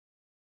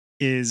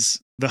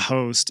is the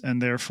host,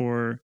 and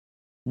therefore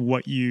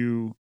what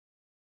you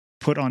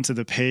put onto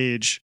the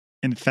page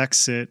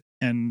infects it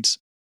and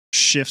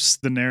shifts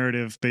the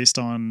narrative based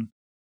on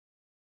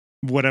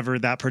whatever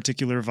that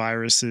particular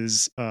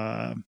virus's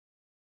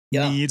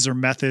needs or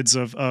methods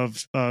of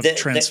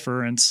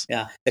transference.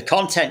 The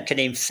content can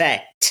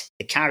infect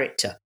the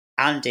character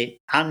and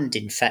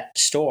infect the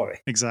story.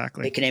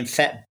 Exactly. It can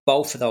infect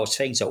both of those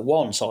things at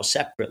once or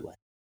separately.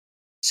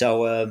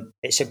 So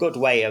it's a good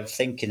way of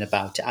thinking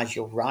about it as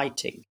you're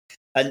writing.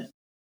 And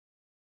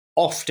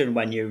often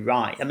when you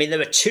write, I mean,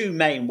 there are two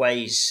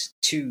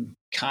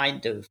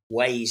kind of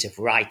ways of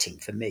writing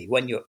for me.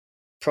 When you're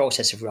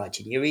process of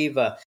writing, you're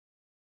either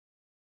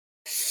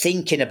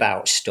thinking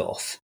about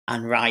stuff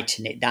and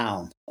writing it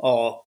down,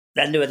 or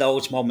then there are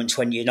those moments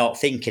when you're not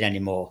thinking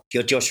anymore.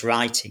 You're just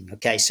writing.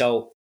 Okay,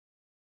 so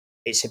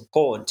it's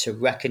important to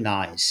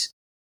recognize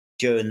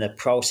during the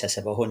process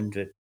of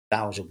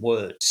 100,000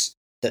 words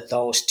that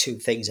those two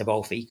things are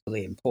both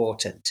equally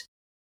important.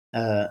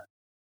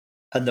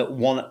 And that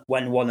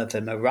when one of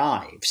them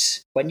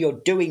arrives, when you're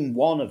doing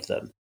one of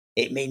them,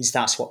 it means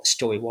that's what the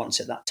story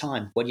wants at that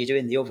time. When you're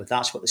doing the other,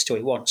 that's what the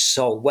story wants.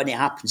 So when it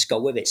happens, go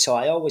with it. So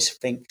I always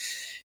think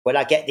when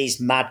I get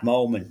these mad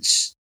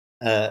moments,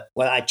 when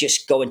I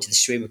just go into the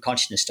stream of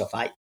consciousness stuff,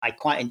 I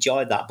quite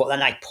enjoy that. But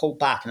then I pull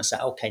back and I say,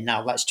 okay,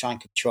 now let's try and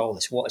control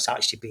this. What is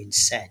actually being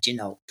said? You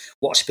know,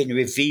 what's been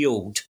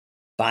revealed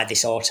by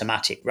this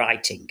automatic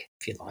writing,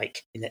 if you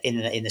like, in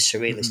the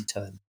surrealist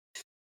term.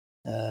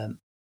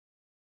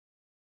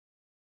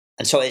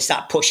 And so it's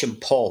that push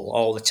and pull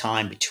all the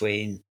time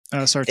between.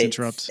 Sorry to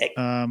interrupt.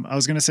 I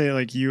was going to say,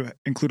 like, you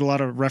include a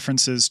lot of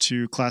references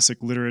to classic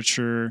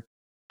literature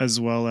as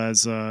well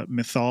as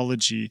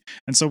mythology.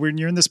 And so when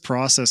you're in this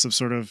process of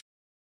sort of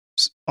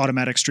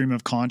automatic stream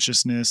of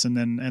consciousness and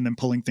then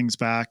pulling things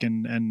back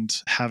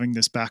and having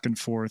this back and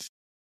forth,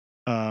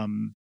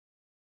 not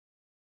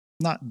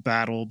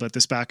battle, but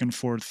this back and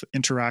forth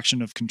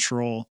interaction of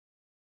control,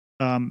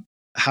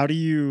 how do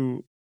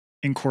you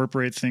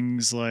incorporate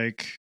things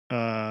like,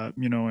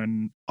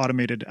 in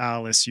Automated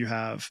Alice, you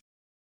have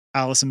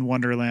Alice in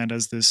Wonderland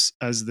as this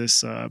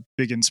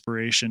big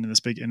inspiration and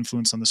this big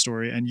influence on the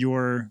story, and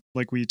you're,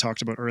 like we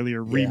talked about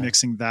earlier,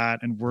 remixing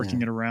that and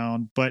working it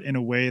around, but in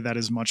a way that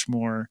is much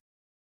more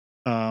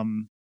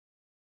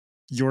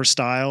your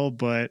style,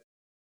 but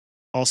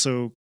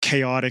also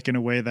chaotic in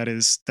a way that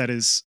is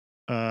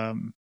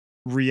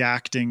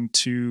reacting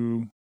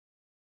to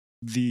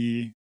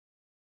the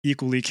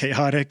equally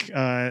chaotic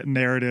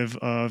narrative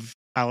of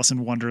Alice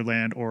in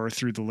Wonderland or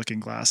Through the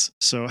Looking Glass.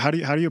 So how do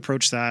you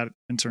approach that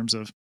in terms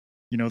of,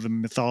 the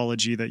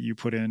mythology that you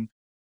put in,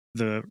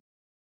 the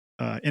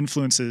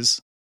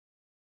influences,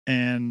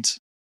 and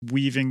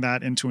weaving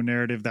that into a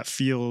narrative that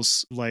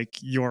feels like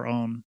your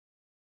own?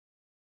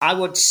 I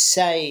would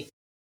say,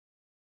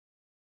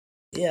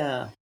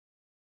 I'm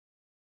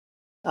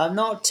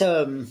not.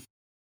 I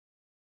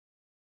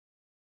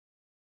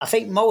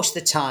think most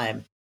of the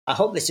time, I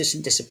hope this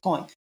doesn't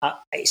disappoint.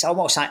 It's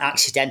almost like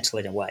accidental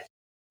in a way.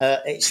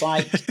 It's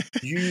like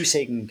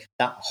using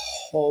that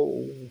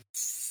whole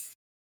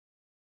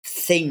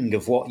thing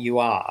of what you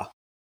are,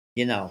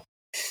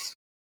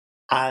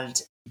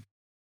 and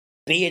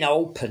being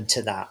open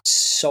to that,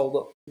 so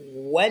that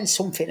when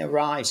something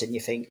arrives and you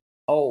think,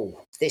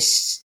 oh,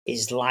 this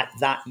is like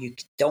that, you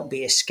don't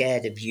be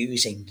scared of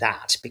using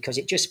that, because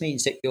it just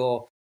means that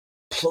you're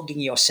plugging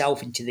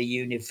yourself into the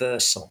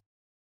universal,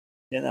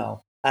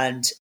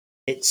 and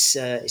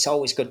it's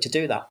always good to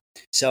do that.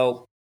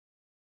 So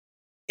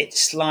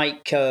it's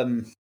like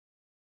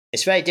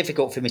it's very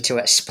difficult for me to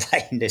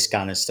explain this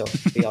kind of stuff,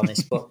 to be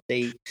honest. But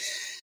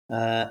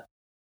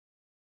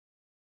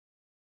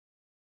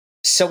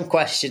some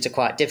questions are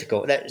quite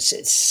difficult.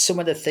 It's some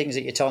of the things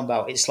that you're talking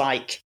about. It's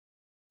like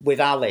with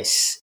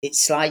Alice.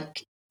 It's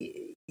like,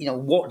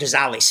 what does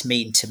Alice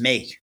mean to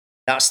me?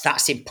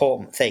 That's the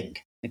important thing.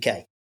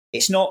 Okay.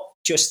 It's not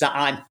just that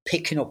I'm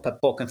picking up a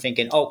book and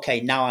thinking,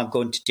 okay, now I'm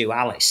going to do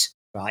Alice,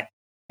 right?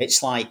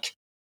 It's like,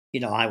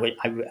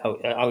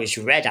 I always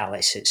read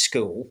Alice at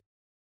school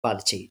by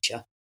the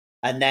teacher.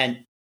 And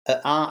then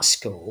at art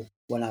school,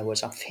 when I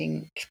was, I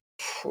think,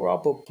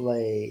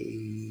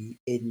 probably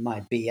in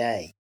my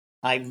BA,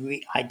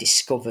 I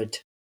discovered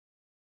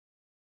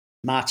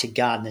Martin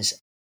Gardner's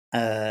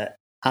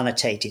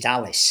annotated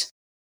Alice,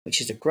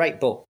 which is a great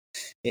book.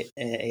 It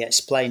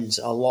explains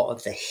a lot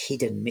of the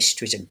hidden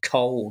mysteries and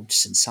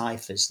codes and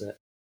ciphers that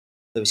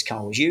Lewis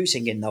Carroll was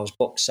using in those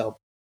books. So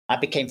I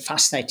became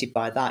fascinated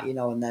by that,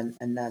 and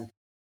then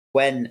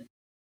when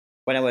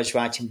I was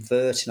writing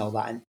Vert and all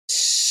that, and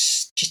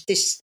just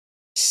this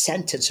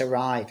sentence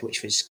arrived,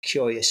 which was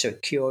curiouser,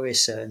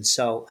 and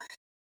so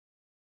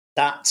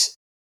that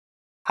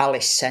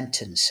Alice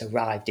sentence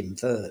arrived in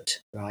Vert,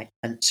 right?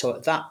 And so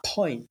at that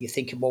point, you're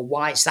thinking, well,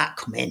 why has that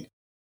come in?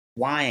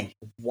 Why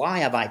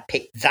have I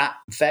picked that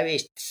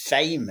very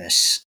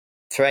famous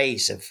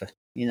phrase of,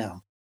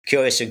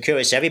 curious and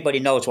curious?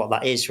 Everybody knows what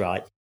that is,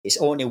 right? It's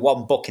only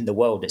one book in the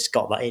world that's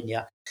got that in,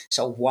 yeah.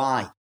 So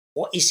why?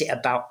 What is it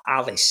about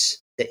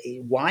Alice?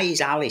 Why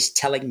is Alice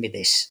telling me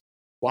this?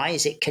 Why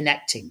is it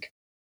connecting?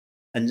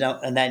 And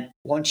then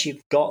once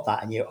you've got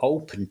that and you're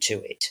open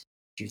to it,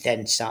 you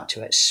then start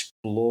to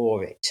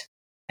explore it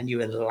and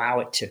you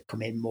allow it to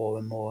come in more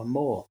and more and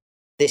more.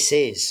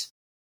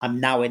 I'm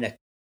now in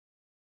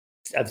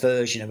a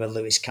version of a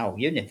Lewis Carroll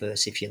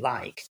universe, if you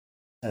like,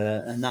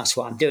 and that's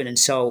what I'm doing. And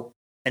so,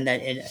 and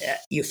then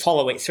you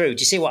follow it through.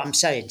 Do you see what I'm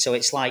saying? So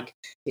it's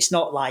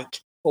not like,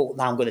 oh,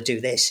 now I'm going to do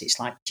this. It's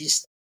like,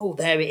 just, oh,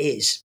 there it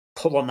is.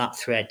 Pull on that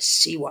thread,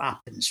 see what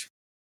happens.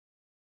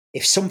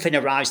 If something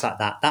arrives like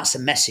that, that's a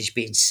message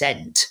being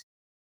sent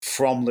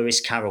from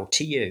Lewis Carroll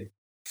to you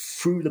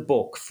through the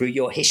book, through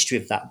your history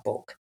of that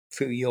book,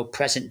 through your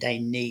present day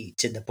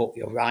needs in the book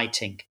you're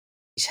writing.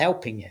 He's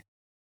helping you.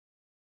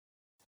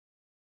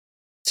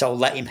 So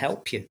let him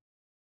help you.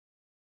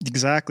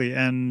 Exactly.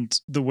 And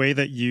the way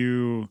that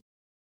you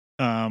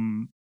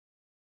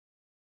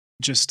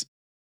just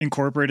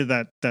incorporated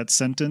that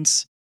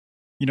sentence,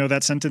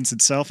 that sentence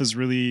itself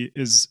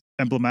is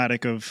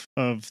emblematic of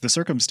the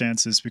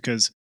circumstances,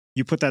 because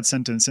you put that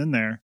sentence in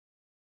there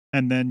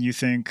and then you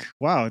think,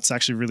 wow, it's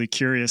actually really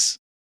curious,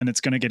 and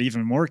it's going to get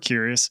even more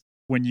curious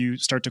when you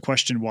start to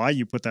question why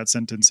you put that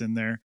sentence in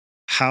there.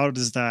 How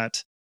does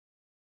that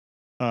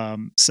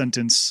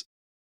sentence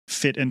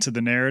fit into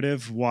the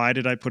narrative? Why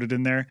did I put it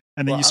in there?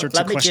 And then you start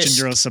to question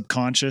your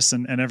subconscious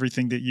and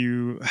everything that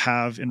you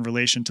have in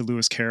relation to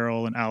Lewis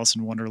Carroll and Alice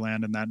in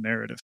Wonderland and that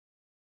narrative.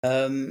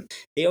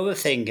 The other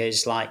thing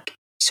is, like,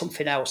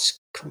 something else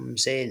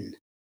comes in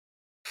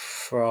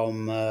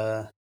from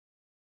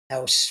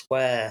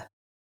elsewhere.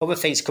 Other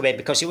things come in,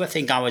 because the other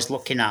thing I was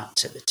looking at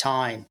the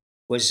time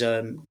was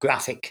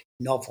graphic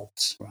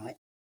novels, right?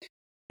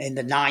 In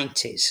the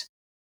 90s,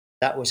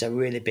 that was a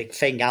really big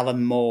thing.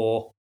 Alan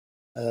Moore,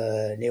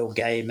 Neil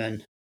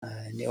Gaiman,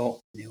 Neil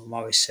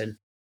Morrison.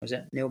 Was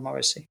it Neil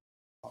Morrissey?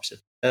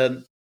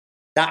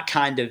 That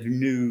kind of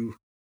new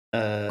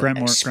Grant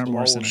Morrison,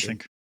 I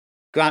think.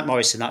 Grant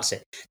Morrison, that's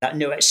it. That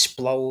new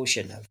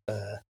explosion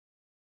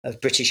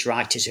of British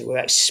writers who were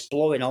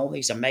exploring all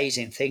these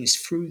amazing things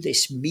through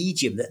this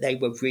medium that they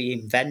were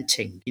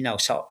reinventing.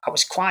 So I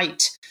was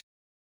quite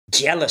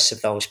jealous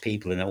of those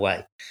people in a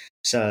way.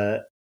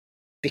 So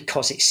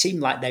because it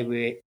seemed like they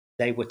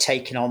were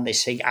taking on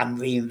this thing and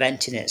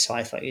reinventing it. So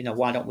I thought,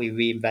 why don't we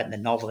reinvent the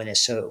novel in a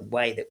certain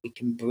way that we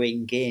can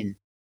bring in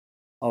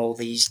all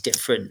these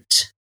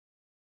different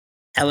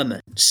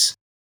elements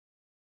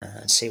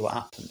and see what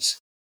happens.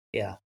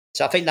 Yeah.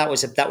 So I think that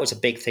was a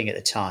big thing at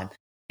the time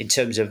in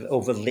terms of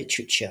other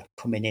literature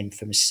coming in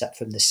from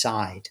the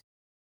side.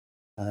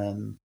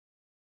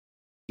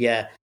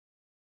 Yeah.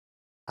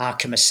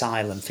 Arkham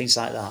Asylum, things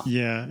like that.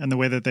 Yeah, and the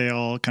way that they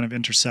all kind of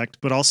intersect.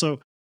 But also,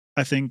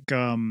 I think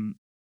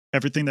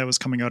everything that was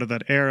coming out of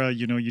that era,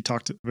 you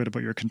talked a bit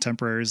about your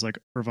contemporaries like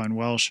Irvine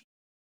Welsh,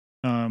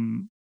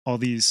 all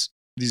these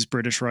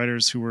British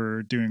writers who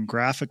were doing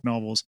graphic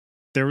novels.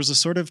 There was a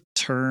sort of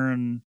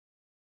turn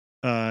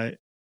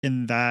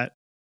in that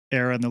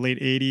era in the late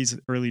 80s,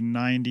 early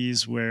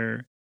 90s,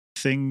 where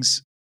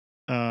things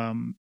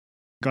got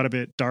a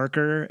bit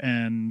darker,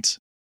 and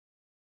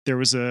there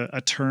was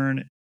a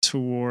turn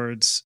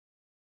towards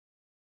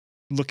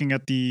looking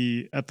at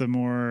the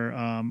more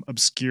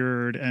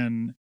obscured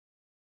and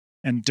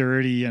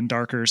dirty and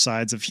darker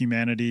sides of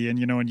humanity. And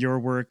in your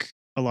work,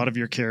 a lot of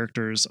your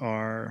characters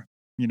are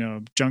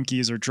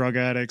junkies or drug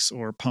addicts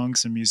or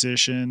punks and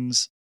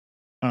musicians,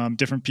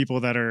 different people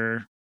that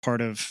are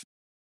part of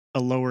a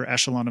lower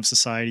echelon of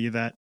society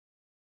that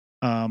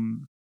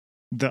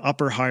the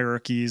upper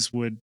hierarchies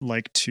would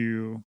like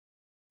to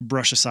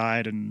brush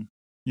aside and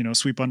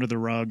sweep under the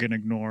rug and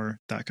ignore,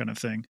 that kind of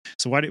thing.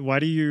 So why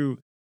did you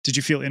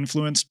feel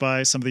influenced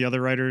by some of the other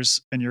writers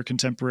and your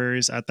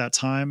contemporaries at that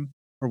time,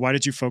 or why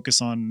did you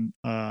focus on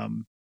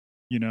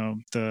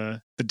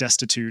the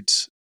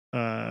destitute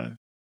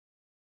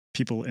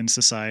people in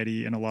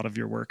society in a lot of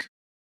your work?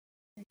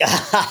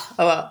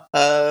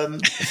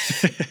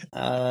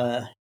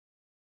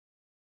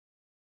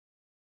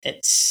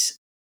 It's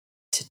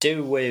to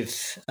do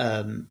with,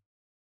 I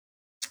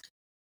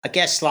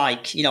guess,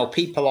 like,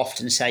 people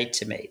often say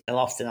to me, they'll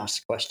often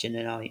ask the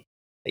question,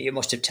 you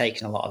must have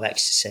taken a lot of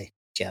ecstasy,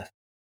 Jeff.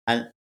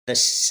 And the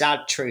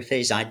sad truth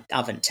is, I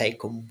haven't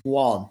taken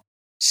one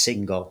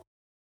single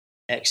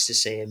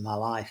ecstasy in my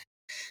life.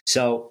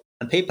 So,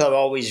 and people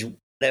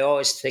they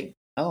always think,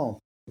 oh,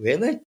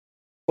 really?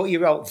 But you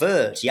wrote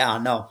verbs. Yeah, I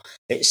know.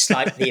 It's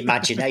like the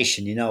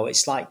imagination,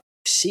 it's like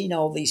seeing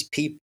these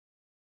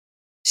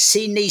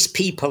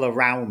people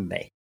around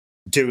me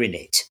doing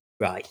it,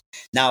 right?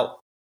 Now,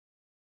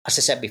 as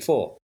I said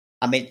before,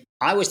 I mean,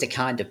 I was the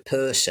kind of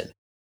person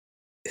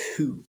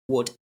who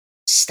would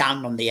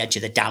stand on the edge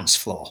of the dance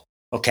floor.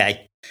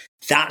 Okay.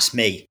 That's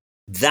me.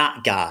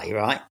 That guy,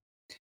 right?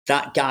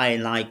 That guy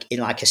in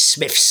like a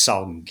Smiths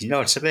song. You know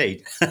what I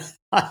mean?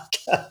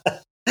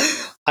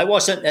 I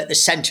wasn't at the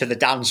center of the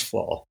dance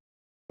floor,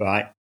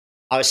 right?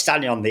 I was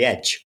standing on the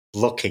edge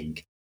looking.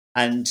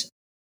 And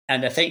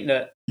I think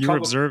that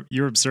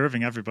you're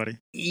observing everybody.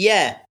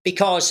 Yeah,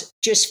 because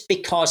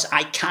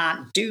I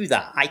can't do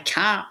that. I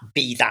can't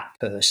be that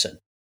person.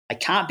 I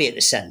can't be at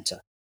the center.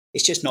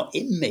 It's just not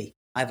in me.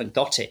 I haven't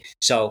got it.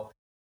 So,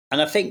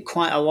 and I think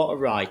quite a lot of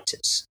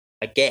writers,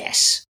 I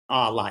guess,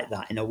 are like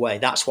that in a way.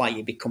 That's why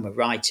you become a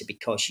writer,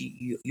 because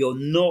you're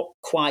not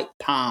quite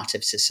part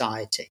of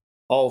society.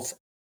 There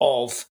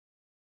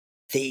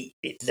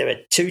are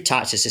two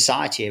types of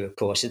society here, of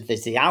course.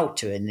 There's the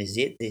outer and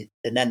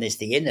then there's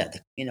the inner.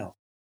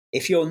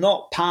 If you're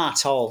not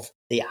part of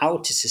the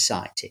outer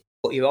society,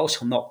 but you're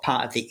also not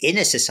part of the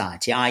inner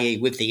society, i.e.,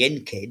 with the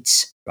in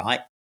kids,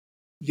 right?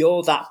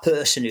 You're that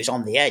person who's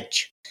on the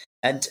edge,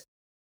 and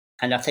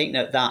I think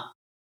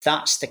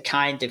that's the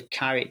kind of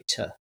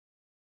character,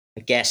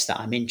 I guess, that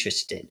I'm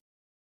interested in.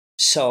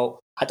 So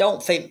I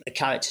don't think the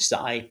characters that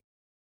I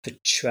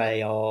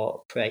portray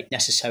or create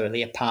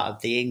necessarily a part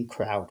of the in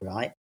crowd,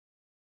 right?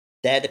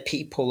 They're the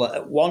people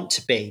that want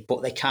to be,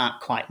 but they can't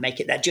quite make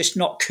it. They're just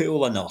not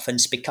cool enough. And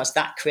it's because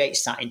that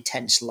creates that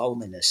intense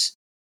loneliness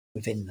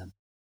within them.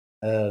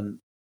 And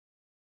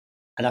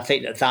I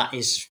think that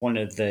is one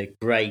of the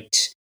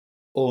great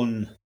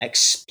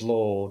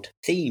unexplored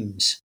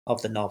themes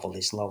of the novel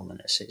is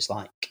loneliness. It's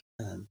like,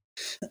 and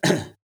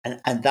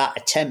that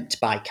attempt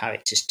by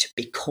characters to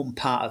become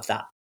part of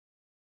that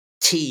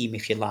team,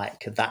 if you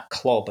like, of that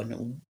club,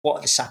 and what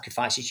are the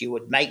sacrifices you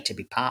would make to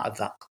be part of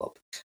that club.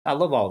 I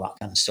love all that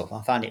kind of stuff.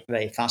 I find it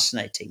very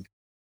fascinating.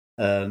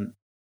 But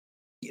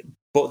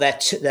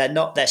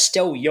they're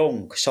still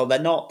young, so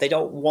they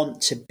don't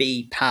want to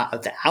be part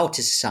of the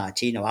outer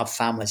society, have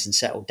families and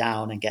settle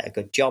down and get a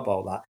good job,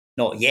 all that.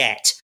 Not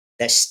yet.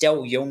 They're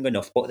still young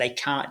enough, but they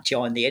can't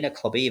join the inner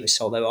club either,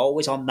 so they're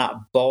always on that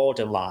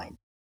borderline.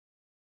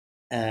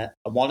 And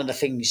one of the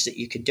things that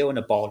you can do on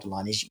a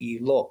borderline is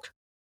you look,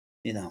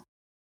 you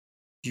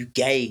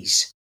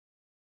gaze,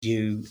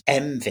 you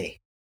envy,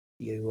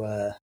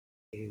 and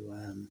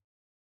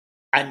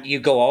you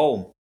go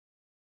home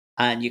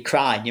and you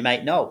cry and you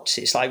make notes.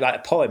 It's like write a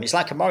poem. It's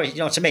like a Morris, you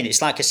know what I mean?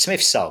 It's like a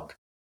Smith song.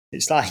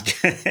 It's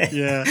like,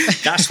 yeah,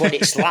 that's what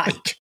it's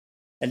like.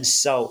 And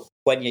so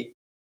when you're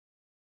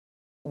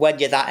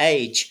that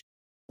age,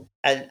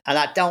 and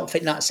I don't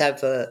think that's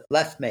ever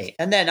left me.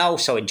 And then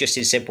also in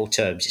simple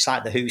terms, it's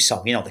like the Who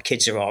song, the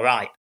kids are all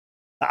right.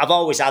 I've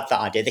always had that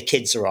idea, the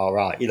kids are all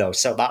right,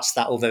 so that's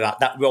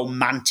that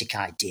romantic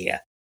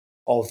idea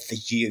of the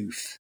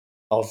youth,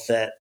 of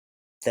the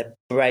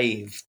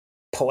brave,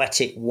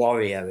 poetic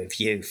warrior of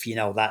youth,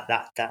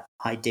 that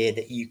idea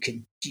that you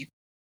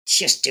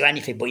just do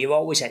anything, but you're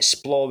always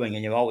exploring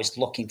and you're always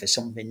looking for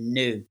something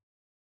new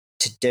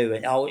to do.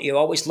 And you're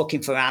always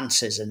looking for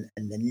answers and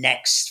the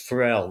next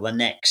thrill, the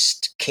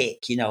next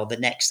kick, the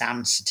next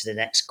answer to the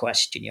next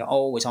question. You're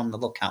always on the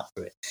lookout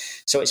for it.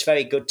 So it's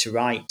very good to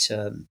write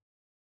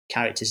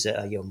characters that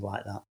are young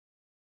like that.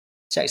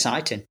 It's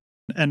exciting.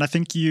 And I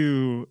think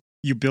you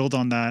build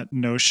on that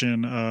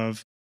notion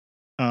of,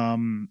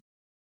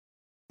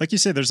 like you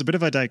say, there's a bit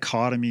of a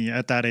dichotomy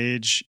at that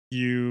age.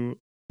 You're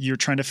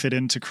trying to fit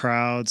into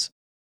crowds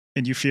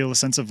and you feel a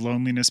sense of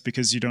loneliness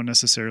because you don't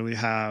necessarily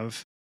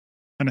have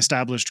an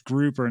established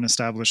group or an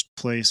established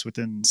place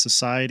within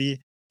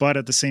society. But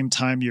at the same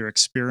time, you're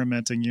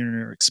experimenting,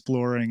 you're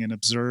exploring and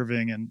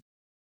observing and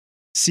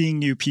seeing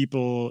new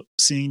people,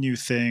 seeing new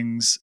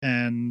things.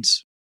 And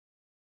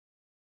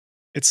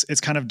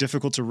it's kind of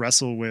difficult to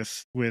wrestle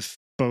with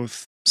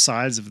both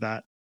sides of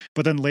that.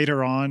 But then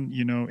later on,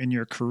 in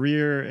your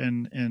career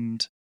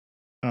and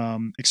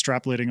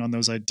extrapolating on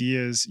those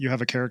ideas, you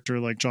have a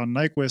character like John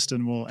Nyquist,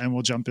 and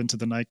we'll jump into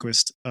the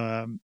Nyquist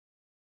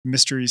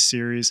mysteries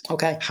series.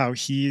 Okay. How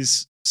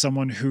he's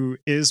someone who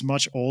is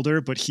much older,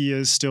 but he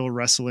is still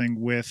wrestling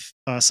with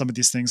some of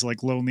these things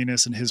like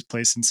loneliness and his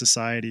place in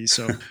society.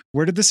 So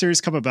where did the series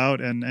come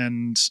about,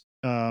 and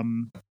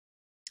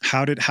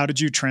how did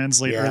you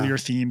translate earlier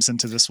themes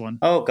into this one?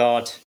 Oh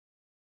God,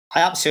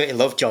 I absolutely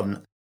love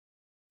John.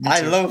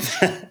 I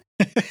love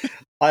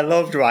I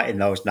loved writing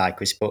those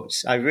Nyquist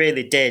books. I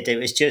really did.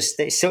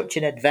 It's such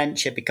an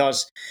adventure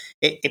because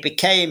it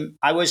became,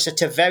 I was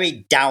at a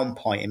very down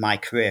point in my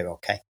career,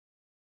 okay?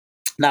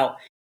 Now,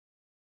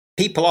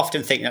 people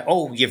often think that,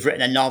 oh, you've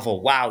written a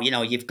novel. Wow,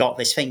 you've got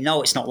this thing.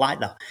 No, it's not like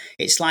that.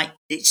 It's like,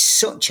 it's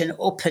such an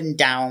up and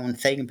down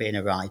thing being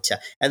a writer.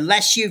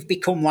 Unless you've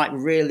become like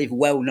really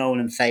well known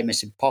and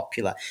famous and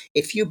popular,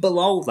 if you're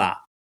below that,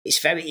 it's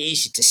very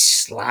easy to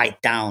slide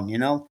down,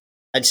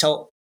 And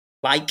so,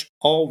 like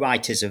all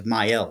writers of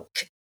my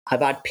ilk,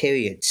 I've had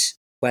periods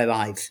where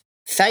I've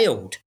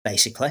failed,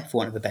 basically, for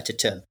want of a better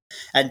term.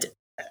 And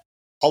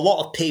a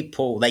lot of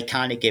people, they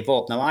kind of give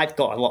up. Now, I've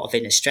got a lot of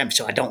inner strength,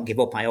 so I don't give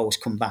up. I always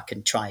come back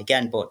and try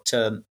again. But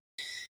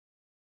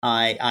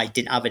I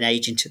didn't have an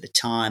agent at the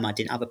time. I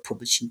didn't have a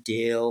publishing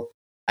deal.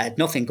 I had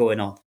nothing going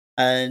on.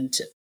 And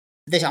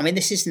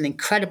this is an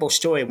incredible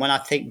story. When I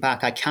think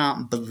back, I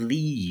can't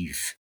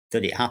believe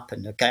that it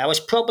happened. Okay, I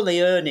was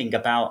probably earning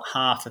about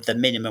half of the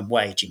minimum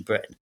wage in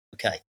Britain.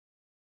 Okay,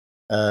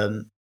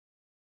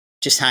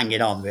 just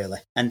hanging on, really.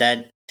 And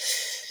then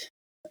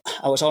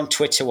I was on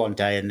Twitter one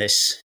day, and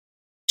this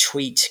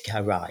tweet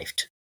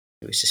arrived.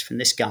 It was just from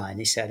this guy, and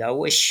he said, I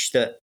wish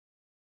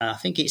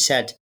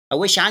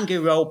Angry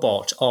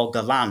Robot or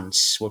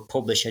Galance would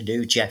publish a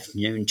new Jeff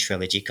Noon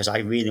trilogy because I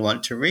really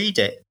want to read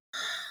it.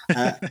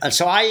 And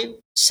so I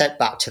said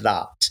back to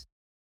that,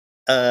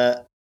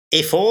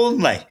 if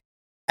only, !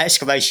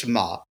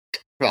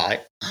 Right.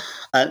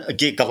 And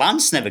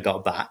Galance never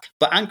got back,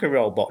 but Angry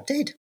Robot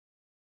did.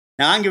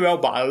 Now, Angry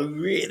Robot are a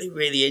really,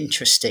 really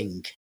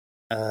interesting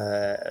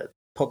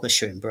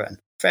publisher in Britain.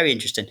 Very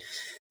interesting.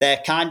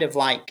 They're kind of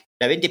like,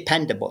 they're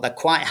independent, but they're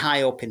quite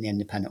high up in the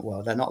independent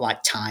world. They're not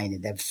like tiny.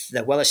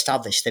 They're well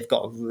established. They've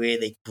got a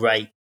really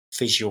great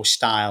visual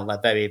style.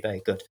 They're very,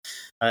 very good.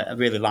 I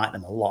really like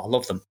them a lot. I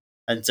love them.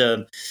 And,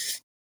 the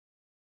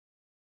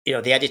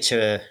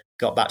editor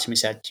got back to me and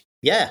said,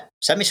 yeah,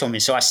 send me something.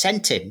 So I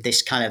sent him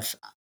this kind of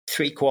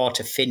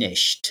 3/4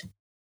 finished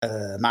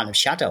Man of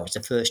Shadows,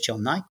 the first John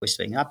Nyquist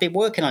thing. And I've been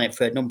working on it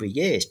for a number of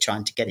years,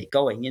 trying to get it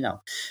going,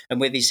 And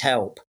with his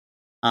help,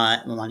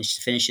 I managed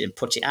to finish it and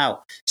put it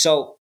out.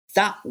 So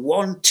that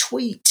one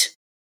tweet,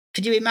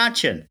 could you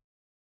imagine?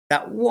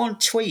 That one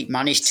tweet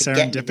managed to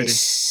get me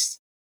this,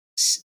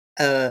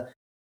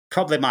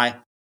 probably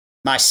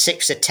my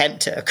sixth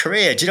attempt at a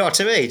career. Do you know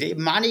what I mean? It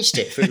managed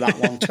it through that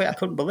one tweet. I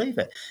couldn't believe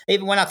it.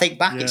 Even when I think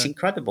back, It's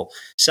incredible.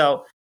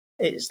 So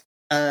it's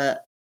the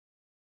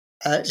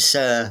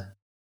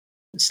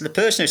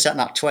person who sent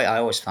that tweet. I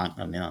always thank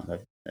them.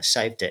 They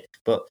saved it.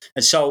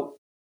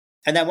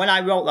 And then when I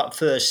wrote that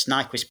first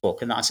Nyquist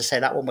book, and as I say,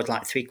 that one was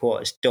like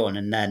 3/4 done,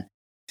 and then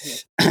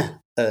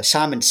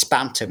Simon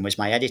Spanton was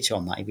my editor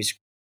on that. He was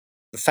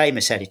a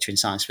famous editor in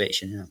science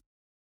fiction,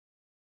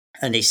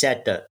 And he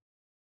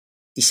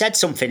said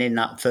something in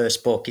that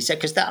first book. He said,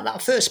 because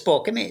that first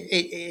book,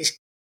 it's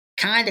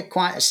kind of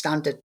quite a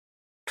standard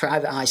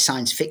private eye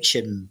science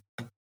fiction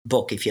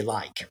book, if you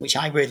like, which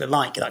I really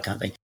like, that kind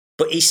of thing.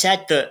 But he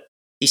said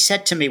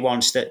to me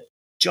once that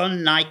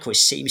John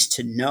Nyquist seems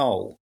to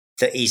know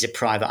that he's a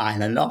private eye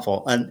in a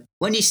novel. And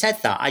when he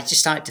said that, I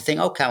just started to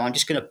think, okay, well, I'm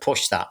just going to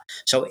push that.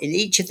 So in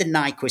each of the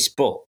Nyquist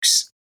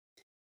books,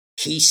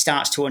 he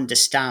starts to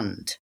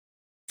understand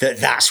that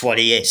that's what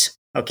he is.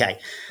 Okay.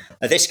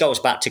 This goes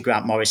back to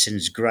Grant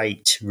Morrison's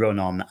great run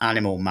on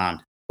Animal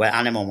Man, where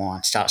Animal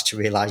Man starts to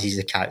realise he's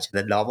a character in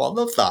the novel. I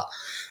love that.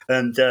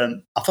 And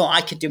I thought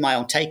I could do my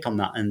own take on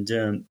that.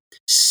 And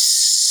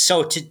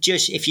so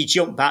if you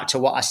jump back to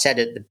what I said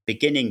at the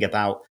beginning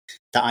about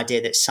the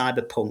idea that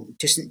cyberpunk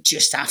doesn't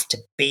just have to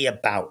be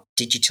about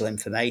digital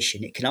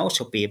information. It can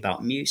also be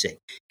about music.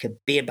 It can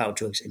be about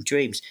drugs and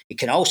dreams. It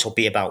can also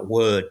be about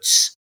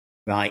words,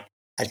 right?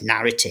 As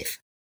narrative,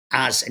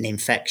 as an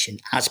infection,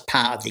 as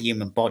part of the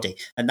human body.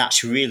 And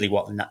that's really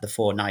what the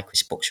 4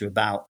 Nyquist books are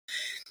about.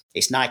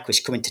 It's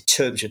Nyquist coming to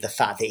terms with the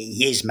fact that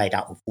he is made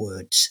out of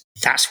words.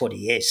 That's what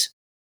he is.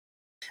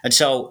 And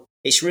so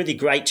it's really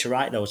great to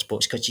write those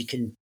books because you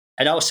can,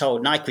 and also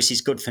Nyquist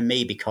is good for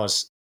me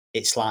because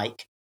it's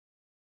like,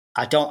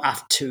 I don't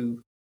have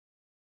to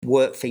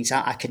work things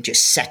out. I can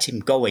just set him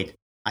going.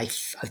 I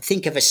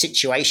think of a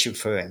situation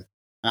for him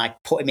and I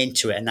put him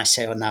into it and I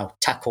say, oh, now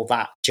tackle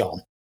that,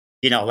 John.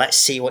 Let's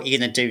see what you're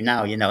going to do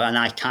now, and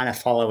I kind of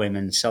follow him.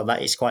 And so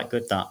that is quite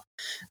good, that.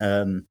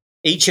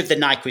 Each of the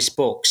Nyquist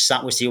books,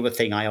 that was the other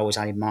thing I always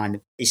had in mind,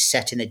 is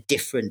set in a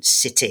different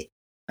city,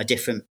 a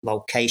different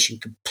location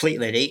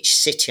completely. And each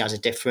city has a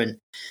different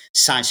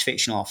science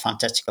fiction or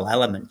fantastical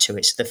element to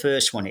it. So the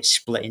first one, it's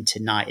split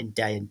into night and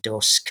day and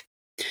dusk.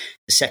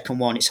 The second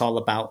one, it's all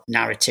about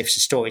narratives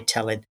and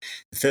storytelling.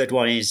 The third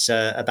one is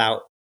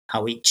about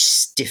how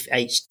each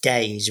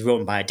day is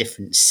run by a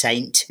different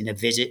saint in a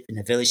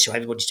village, so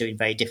everybody's doing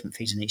very different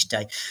things in each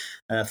day.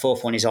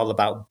 Fourth one is all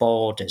about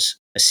borders,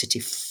 a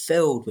city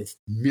filled with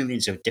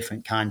millions of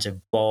different kinds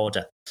of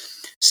border.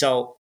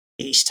 So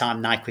each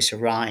time Nyquist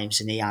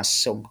arrives and he has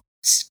some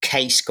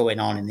case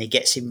going on and he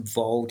gets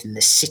involved in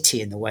the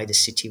city and the way the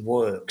city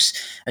works.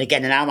 And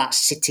again, and how that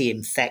city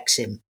infects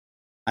him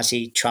as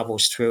he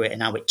travels through it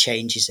and how it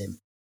changes him.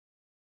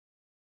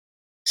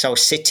 So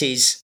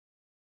cities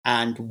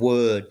and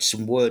words,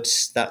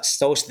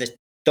 those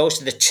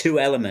are the two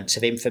elements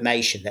of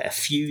information that are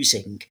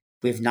fusing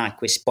with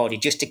Nyquist's body,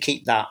 just to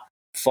keep that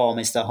form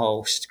is the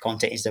host,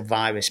 content is the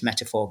virus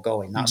metaphor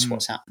going. That's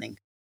what's happening.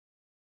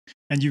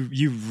 And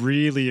you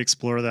really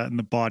explore that in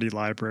the Body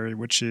Library,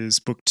 which is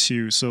book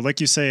 2. So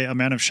like you say, A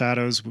Man of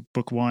Shadows,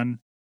 book 1,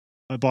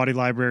 A Body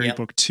Library,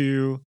 book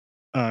 2,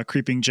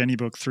 Creeping Jenny,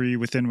 book 3,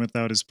 Within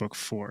Without is book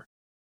 4.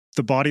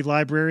 The Body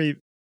Library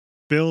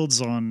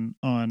builds on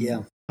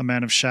A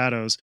Man of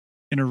Shadows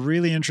in a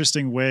really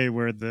interesting way,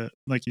 where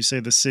like you say,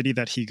 the city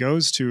that he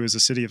goes to is a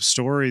city of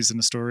stories and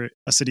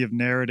a city of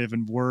narrative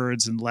and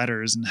words and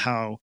letters, and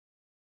how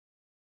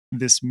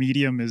this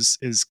medium is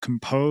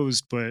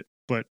composed, but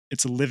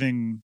it's a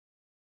living,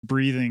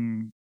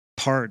 breathing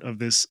part of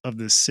this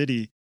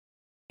city.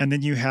 And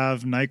then you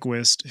have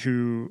Nyquist,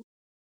 who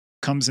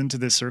comes into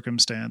this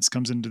circumstance,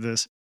 comes into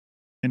this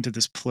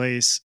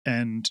place,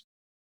 and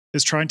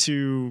is trying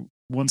to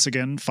once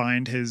again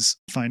find his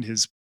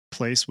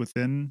place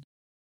within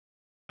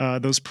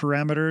those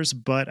parameters,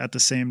 but at the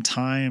same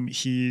time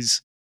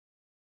he's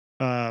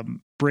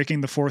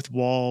breaking the fourth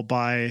wall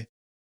by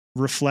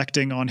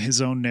reflecting on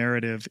his own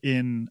narrative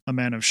in A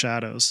Man of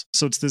Shadows.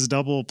 So it's this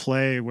double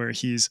play where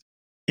he's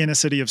in a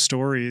city of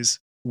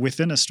stories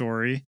within a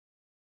story,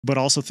 but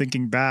also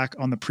thinking back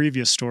on the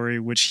previous story,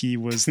 which he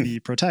was the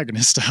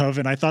protagonist of.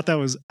 And I thought that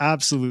was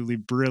absolutely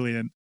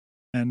brilliant.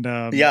 And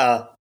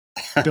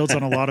builds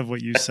on a lot of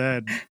what you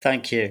said.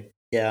 Thank you.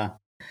 Yeah.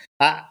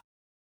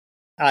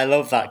 I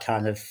love that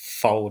kind of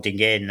folding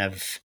in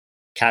of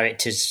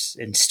characters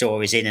and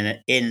stories in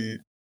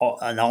and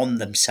on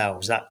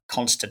themselves, that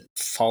constant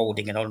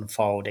folding and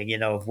unfolding,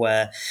 of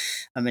where,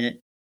 I mean,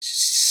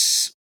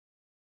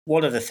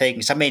 one of the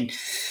things that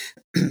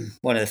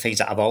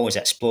I've always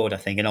explored, I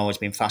think, and always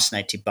been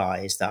fascinated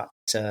by is that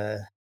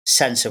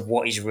sense of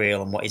what is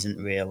real and what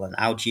isn't real, and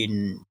how do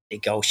you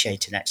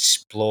negotiate and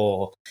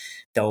explore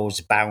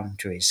those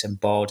boundaries and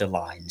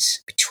borderlines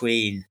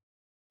between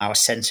our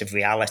sense of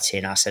reality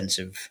and our sense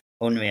of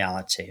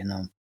unreality,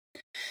 And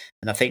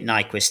I think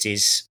Nyquist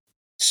is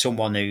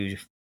someone who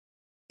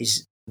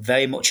is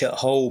very much at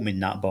home in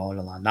that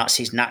borderland. That's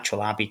his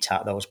natural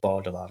habitat, those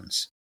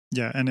borderlands.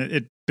 Yeah, and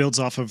it builds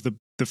off of the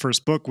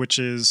first book, which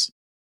is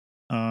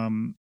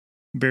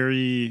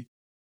very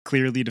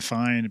clearly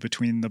defined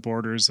between the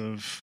borders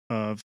of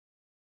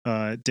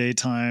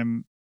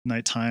daytime,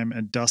 nighttime,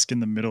 and dusk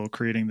in the middle,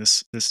 creating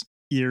this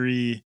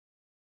eerie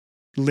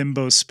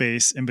limbo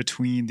space in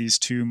between these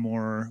two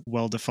more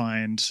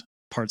well-defined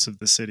parts of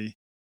the city.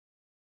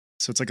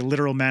 So it's like a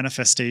literal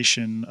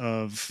manifestation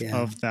of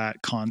that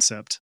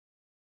concept.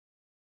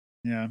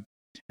 Yeah.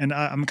 And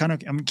I'm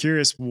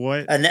curious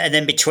what... And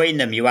then between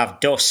them, you have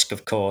dusk,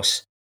 of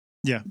course.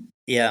 Yeah.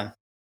 Yeah.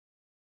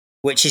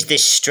 Which is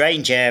this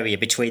strange area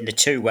between the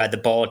two where the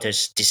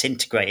borders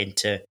disintegrate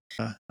into...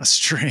 a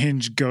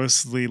strange,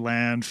 ghostly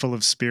land full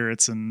of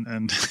spirits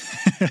and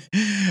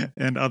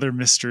and other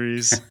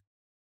mysteries.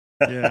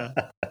 Yeah.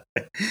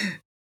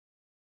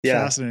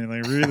 Yeah. Fascinating.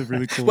 Like, really,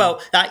 really cool.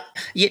 Well, I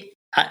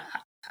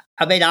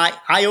mean,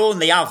 I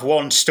only have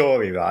one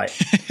story, right?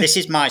 This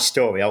is my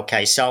story.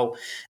 Okay. So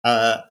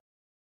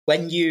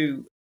when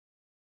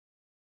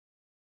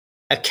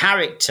a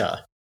character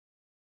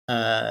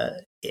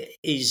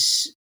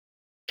is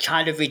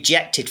kind of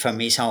rejected from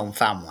his own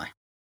family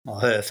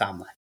or her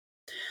family,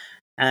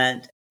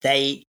 and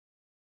they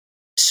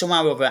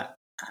somehow or other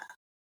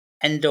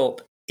end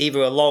up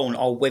either alone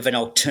or with an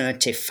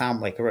alternative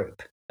family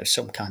group of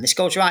some kind. This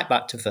goes right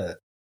back to Vert.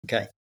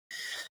 Okay.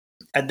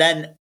 And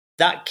then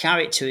that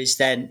character is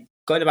then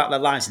going about their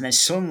lives, and then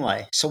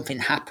suddenly something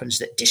happens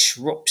that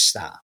disrupts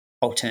that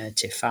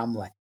alternative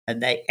family,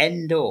 and they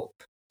end up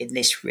in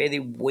this really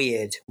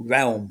weird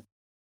realm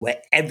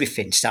where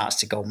everything starts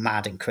to go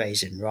mad and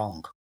crazy and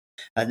wrong.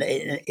 And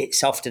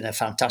it's often a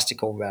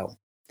fantastical realm.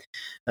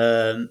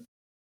 In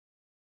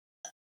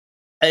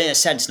a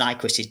sense,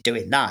 Nyquist is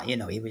doing that.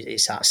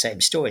 It's that same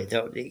story.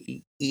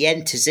 He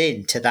enters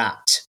into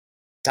that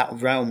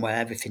realm where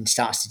everything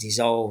starts to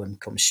dissolve and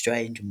become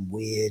strange and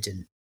weird.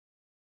 And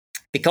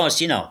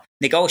because,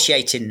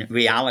 negotiating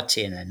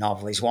reality in a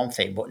novel is one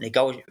thing, but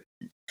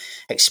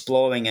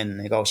exploring and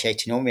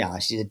negotiating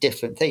unreality is a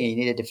different thing. You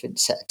need a different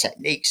set of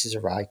techniques as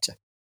a writer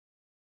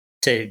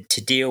to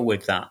deal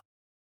with that.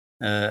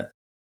 And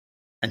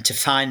to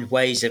find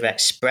ways of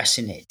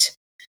expressing it.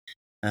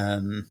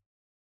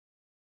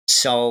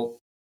 So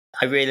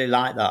I really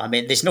like that. I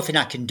mean, there's nothing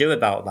I can do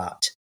about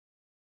that.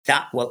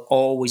 That will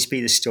always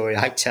be the story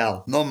I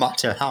tell. No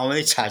matter how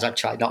many times I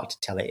try not to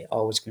tell it, it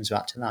always comes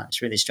back to that.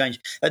 It's really strange.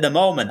 At the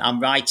moment, I'm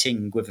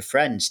writing with a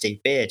friend,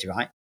 Steve Beard,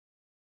 right?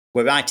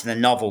 We're writing the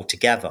novel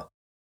together.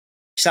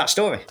 It's that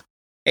story.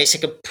 It's a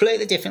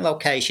completely different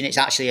location. It's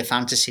actually a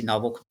fantasy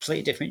novel,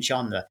 completely different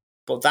genre.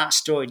 But that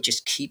story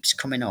just keeps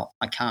coming up.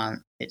 I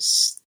can't.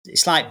 It's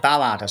like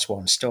Ballard as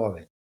one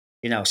story.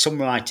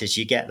 Some writers,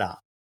 you get that.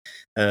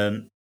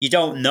 You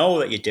don't know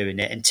that you're doing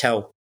it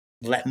until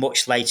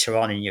much later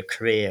on in your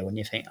career when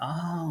you think,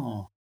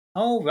 oh,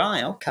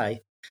 right,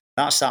 okay.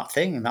 that's that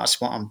thing, and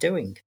that's what I'm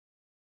doing.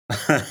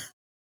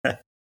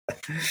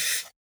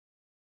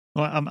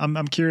 Well,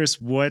 I'm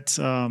curious what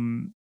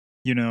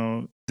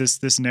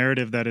this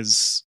narrative that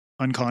is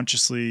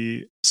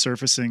unconsciously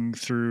surfacing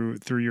through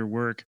your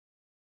work,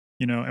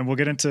 and we'll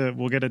get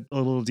a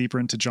little deeper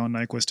into John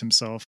Nyquist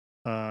himself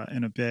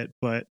in a bit,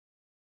 but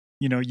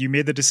you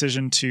made the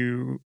decision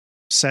to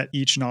set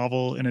each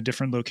novel in a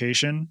different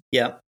location.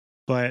 Yeah.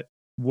 But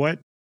what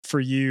for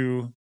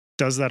you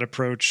does that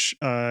approach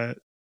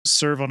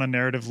serve on a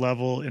narrative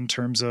level in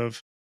terms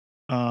of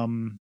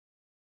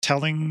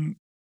telling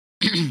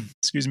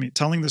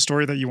telling the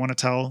story that you want to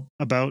tell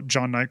about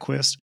John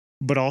Nyquist,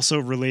 but also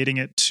relating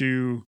it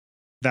to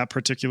that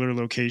particular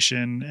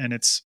location and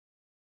its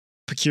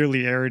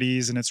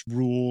peculiarities and its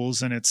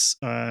rules and its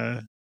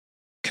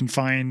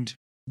confined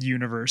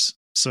universe?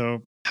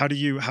 So how did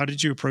you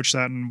approach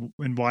that,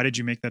 and why did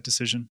you make that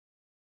decision?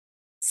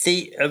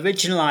 The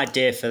original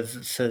idea for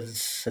the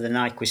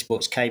Nyquist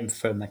books came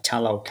from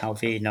Italo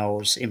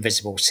Calvino's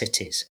Invisible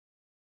Cities.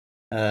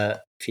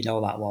 If you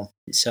know that one,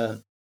 it's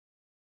a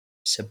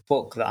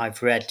book that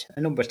I've read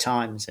a number of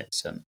times.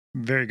 It's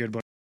very good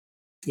book.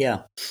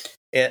 Yeah,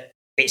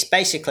 it's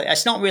basically,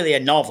 it's not really a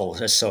novel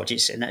as such.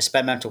 It's an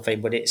experimental thing,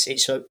 but it's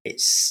of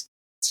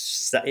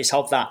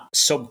that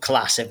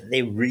subclass of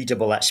the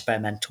readable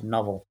experimental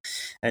novel,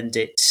 and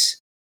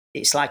it's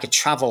like a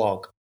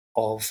travelogue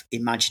of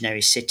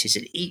imaginary cities,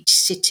 and each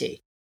city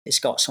has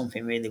got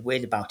something really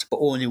weird about it, but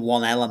only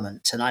one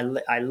element, and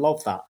I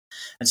love that.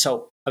 And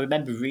so I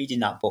remember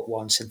reading that book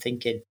once and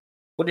thinking,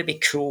 wouldn't it be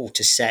cool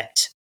to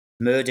set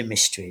murder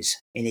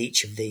mysteries in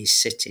each of these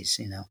cities?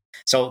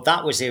 So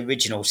that was the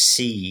original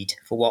seed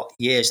for what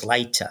years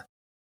later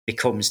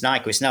becomes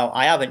Nyquist. Now,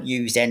 I haven't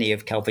used any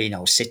of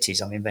Calvino's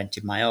cities; I've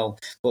invented my own,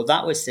 but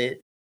that was the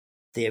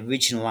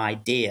original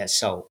idea.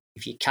 So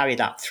if you carry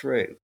that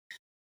through,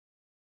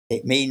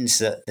 it means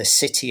that the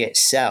city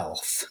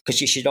itself, because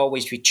you should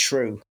always be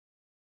true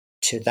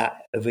to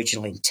that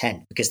original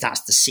intent, because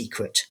that's the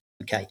secret.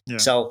 Okay. Yeah.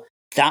 So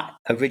that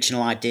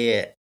original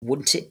idea,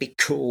 wouldn't it be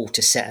cool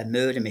to set a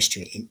murder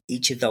mystery in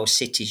each of those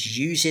cities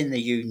using the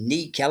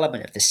unique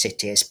element of the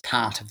city as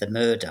part of the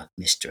murder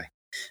mystery?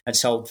 And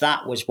so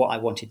that was what I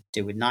wanted to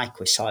do with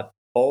Nyquist. So I've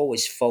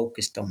always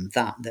focused on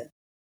that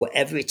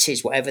whatever it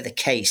is, whatever the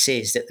case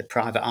is that the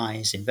private eye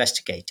is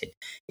investigating,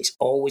 it's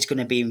always going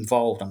to be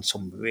involved on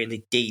some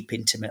really deep,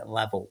 intimate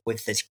level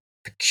with the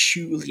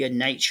peculiar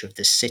nature of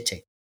the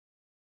city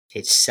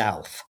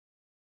itself.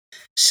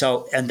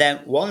 So, and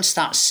then once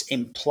that's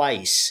in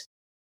place,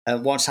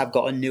 once I've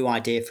got a new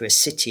idea for a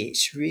city,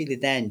 it's really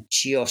then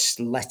just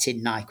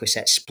letting Nyquist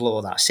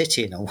explore that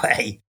city in a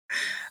way.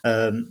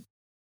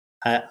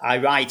 I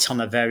write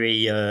on a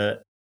very,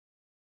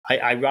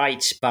 I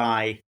write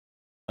on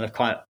a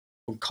quite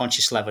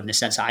unconscious level, in the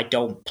sense that I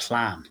don't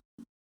plan.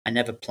 I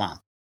never plan.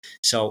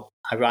 So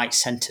I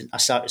write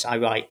I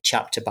write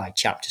chapter by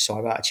chapter. So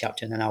I write a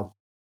chapter and then I'll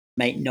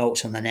make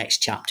notes on the next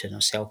chapter and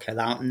I'll say, okay,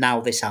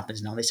 now this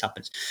happens, now this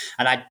happens.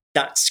 And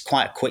that's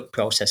quite a quick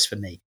process for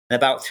me. And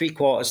about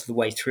 3/4 of the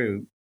way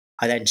through,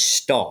 I then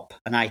stop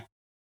and I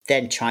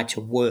then try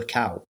to work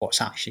out what's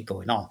actually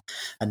going on.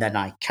 And then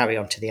I carry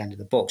on to the end of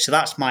the book. So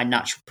that's my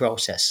natural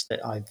process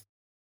that I've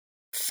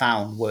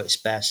found works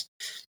best.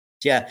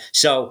 Yeah.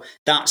 So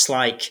that's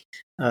like,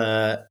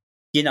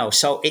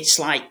 so it's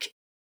like,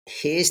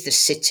 here's the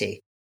city.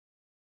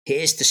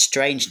 Here's the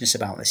strangeness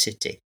about the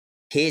city.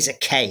 Here's a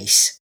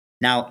case.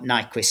 Now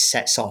Nyquist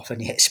sets off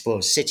and he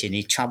explores the city and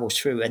he travels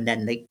through, and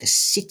then the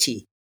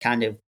city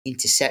kind of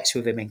intersects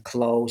with him and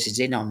closes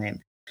in on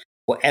him,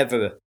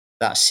 whatever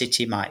that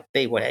city might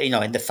be.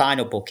 In the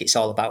final book, it's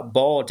all about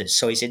borders.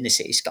 So he's in the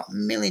city. He's got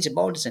millions of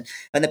borders, and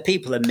the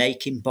people are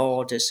making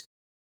borders.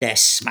 They're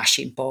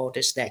smashing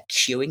borders. They're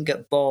queuing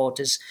at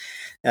borders.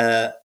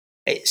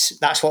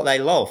 That's what they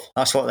love.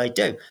 That's what they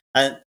do.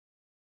 And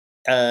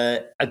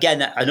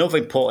again, another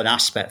important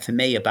aspect for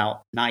me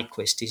about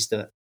Nyquist is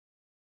that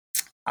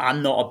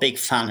I'm not a big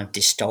fan of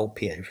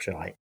dystopias,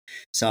 right?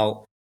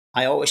 So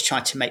I always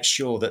try to make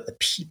sure that the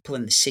people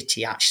in the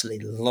city actually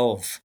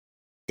love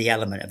the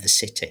element of the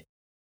city.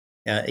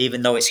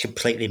 Even though it's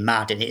completely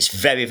mad and it's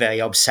very, very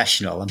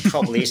obsessional and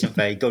probably isn't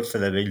very good for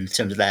them in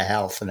terms of their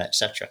health and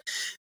etc.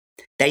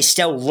 They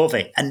still love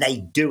it and they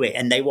do it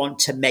and they want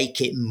to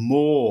make it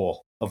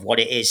more of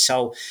what it is.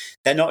 So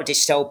they're not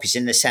dystopias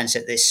in the sense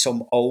that there's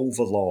some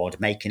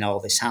overlord making all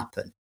this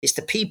happen. It's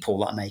the people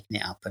that are making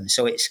it happen.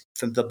 So it's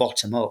from the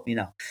bottom up,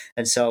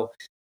 And so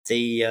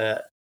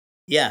and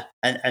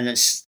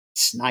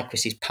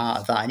Nyquist is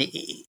part of that. And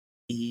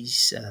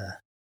he's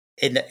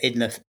in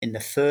the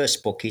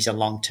first book, he's a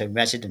long-term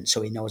resident,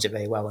 so he knows it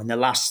very well. In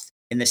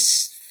the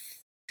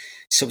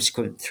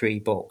subsequent 3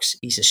 books,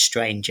 he's a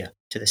stranger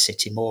to the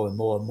city, more and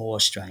more and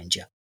more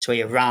stranger. So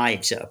he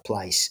arrives at a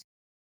place,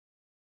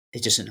 he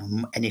doesn't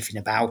know anything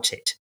about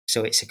it.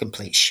 So it's a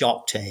complete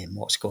shock to him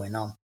what's going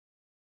on.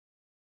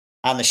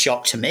 And the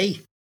shock to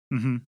me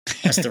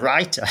as the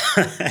writer.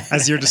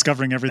 As you're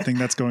discovering everything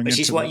that's going on. Which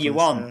is what you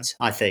want,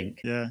 I think.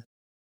 Yeah.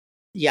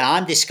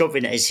 I'm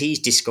discovering it as he's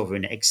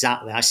discovering it.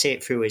 Exactly. I see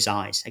it through his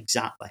eyes.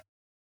 Exactly.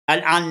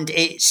 And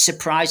it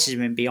surprises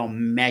me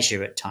beyond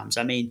measure at times.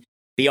 I mean,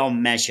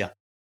 beyond measure.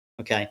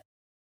 Okay.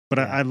 But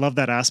I love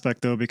that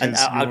aspect though, because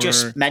I'll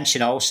just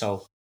mention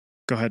also.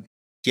 Go ahead.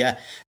 Yeah.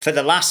 For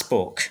the last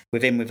book,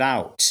 Within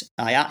Without,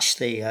 I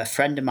actually, a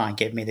friend of mine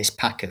gave me this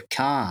pack of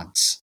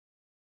cards.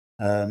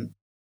 I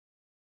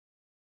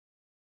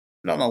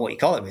don't know what you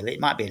call it really. It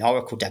might be an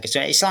oracle deck.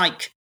 It's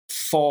like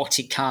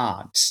 40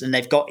 cards and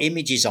they've got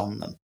images on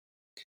them.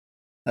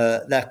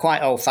 They're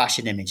quite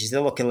old-fashioned images. They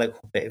look a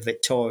little bit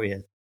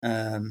Victorian.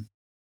 They're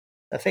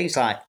things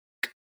like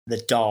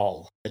the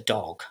doll, the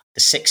dog,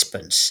 the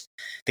sixpence,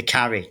 the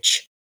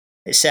carriage,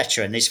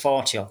 etc. And there's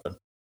 40 of them.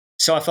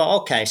 So I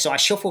thought, okay. So I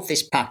shuffled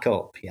this pack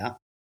up, yeah,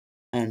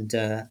 and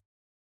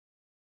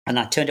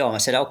I turned it on. I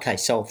said, okay.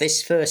 So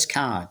this first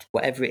card,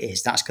 whatever it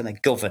is, that's going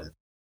to govern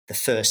the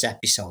first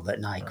episode that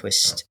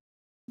Nyquist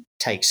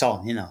takes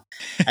on, you know.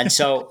 And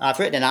so I've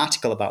written an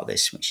article about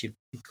this, which you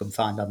can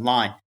find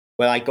online,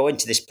 where I go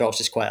into this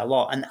process quite a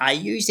lot. And I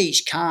used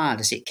each card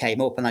as it came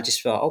up, and I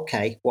just thought,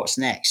 okay, what's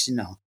next? You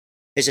know,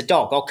 there's a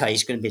dog. Okay,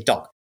 it's going to be a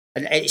dog.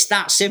 And it's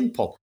that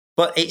simple.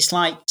 But it's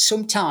like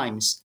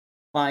sometimes,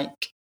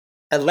 like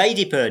a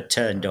ladybird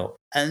turned up,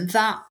 and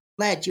that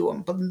led, you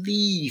wouldn't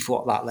believe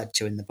what that led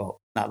to in the book,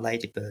 that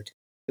ladybird.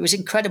 It was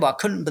incredible. I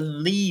couldn't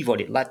believe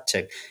what it led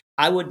to.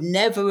 I would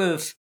never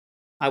have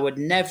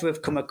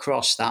come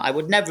across that. I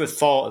would never have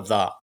thought of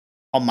that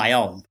on my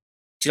own.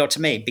 Do you know what I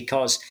mean?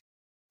 Because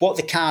what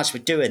the cards were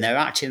doing, they're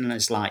acting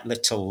as like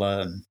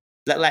little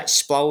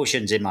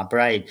explosions in my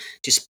brain,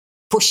 just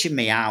pushing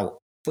me out,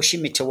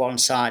 pushing me to one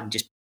side, and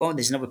just, oh,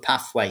 there's another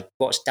pathway.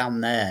 What's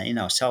down there? You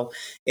know. So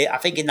I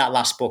think in that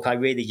last book, I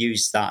really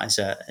used that as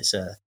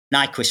a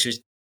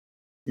Nyquist.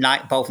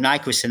 Both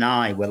Nyquist and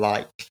I were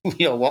like,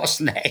 you know, what's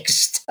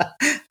next?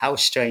 How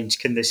strange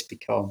can this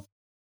become?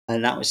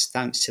 And that was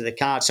thanks to the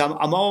cards. So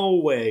I'm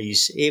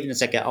always, even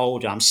as I get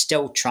older, I'm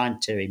still trying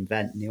to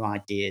invent new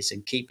ideas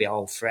and keep it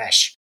all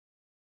fresh.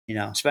 You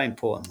know, it's very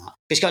important that,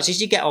 because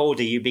as you get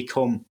older, you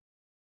become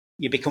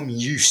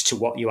used to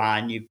what you are,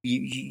 and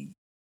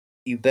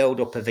you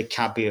build up a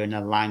vocabulary and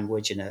a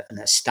language and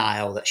a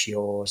style that's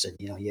yours, and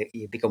you know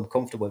you become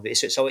comfortable with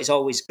it. So it's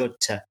always good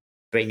to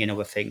bring in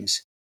other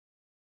things.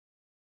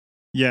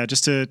 Yeah,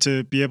 just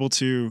to be able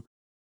to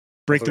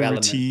break the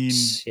routine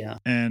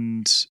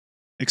and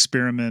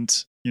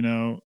experiment, you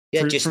know,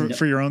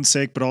 for your own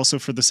sake, but also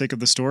for the sake of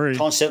the story.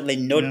 Constantly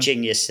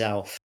nudging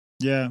yourself.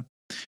 Yeah,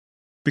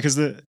 because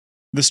the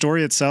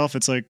story itself,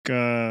 it's like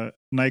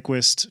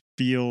Nyquist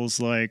feels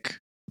like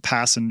a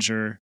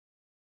passenger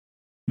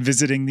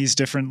visiting these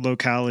different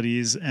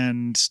localities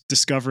and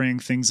discovering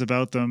things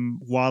about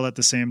them, while at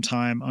the same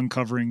time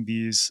uncovering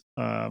these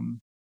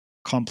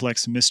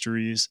complex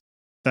mysteries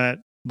that,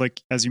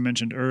 like as you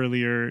mentioned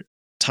earlier,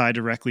 tie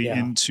directly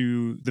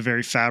into the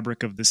very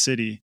fabric of the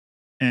city.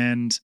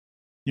 And,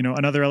 you know,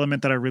 another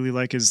element that I really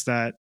like is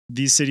that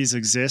these cities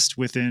exist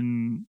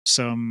within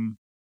some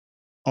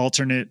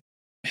alternate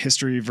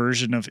history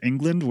version of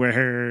England,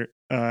 where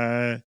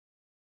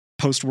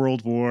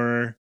post-World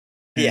War,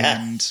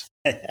 and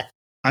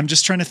I'm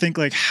just trying to think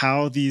like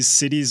how these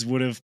cities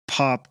would have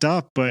popped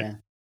up, but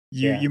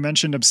you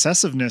mentioned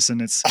obsessiveness,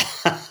 and it's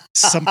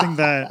something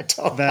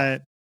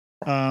that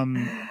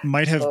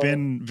might have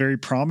been very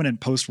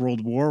prominent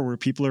post-World War, where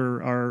people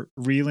are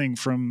reeling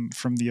from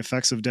the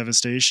effects of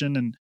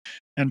devastation,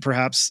 and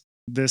perhaps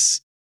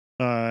this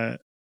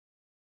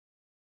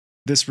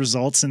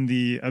results in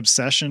the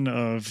obsession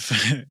of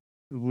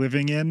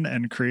living in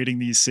and creating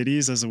these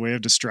cities as a way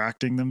of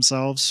distracting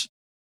themselves.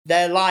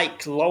 They're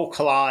like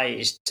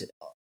localized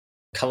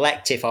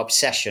collective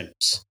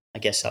obsessions. I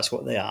guess that's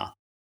what they are.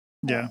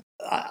 Yeah.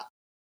 I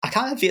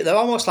kind of feel they're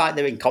almost like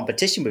they're in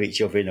competition with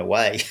each other in a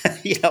way.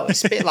 You know,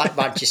 it's a bit like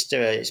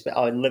Manchester,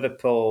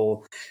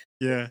 Liverpool.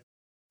 Yeah.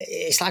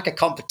 It's like a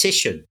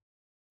competition,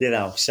 you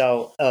know.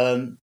 So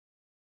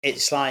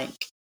it's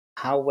like,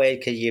 how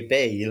weird can you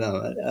be, you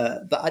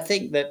know? But I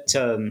think that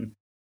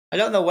I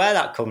don't know where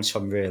that comes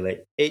from, really.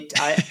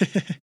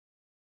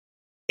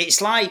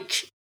 It's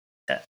like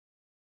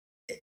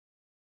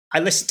I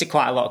listen to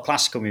quite a lot of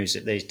classical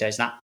music these days.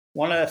 That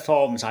one of the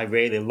forms I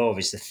really love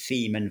is the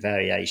theme and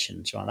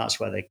variations. Right, that's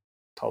where the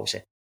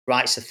composer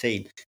writes a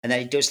theme, and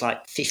then he does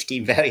like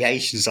 15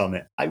 variations on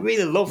it. I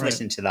really love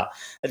listening to that.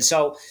 And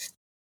so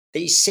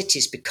these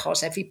cities,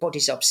 because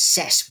everybody's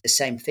obsessed with the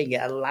same thing,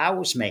 it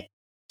allows me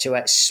to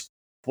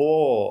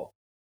explore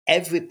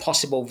every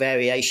possible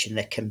variation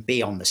there can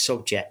be on the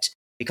subject,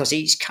 because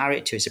each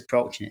character is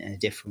approaching it in a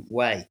different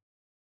way.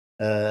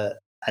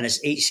 And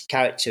as each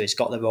character has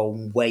got their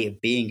own way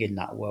of being in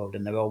that world,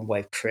 and their own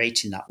way of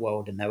creating that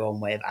world, and their own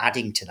way of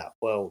adding to that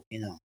world, you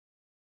know.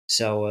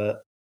 So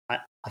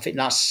I think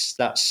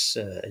that's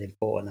an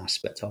important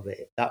aspect of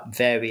it. That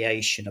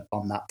variation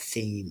upon that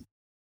theme.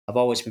 I've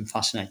always been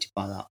fascinated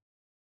by that.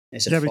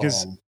 It's a form.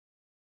 Because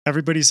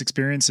everybody's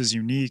experience is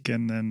unique,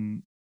 and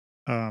then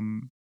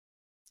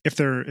if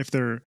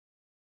they're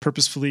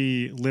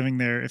purposefully living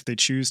there if they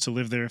choose to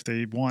live there, if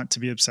they want to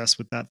be obsessed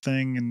with that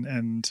thing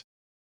and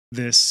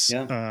this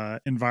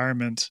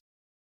environment.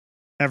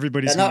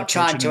 Everybody's They're not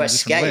trying to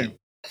escape.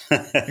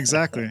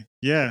 Exactly.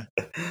 Yeah.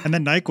 And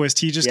then Nyquist,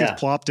 he just gets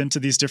plopped into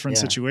these different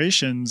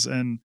situations.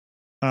 And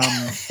I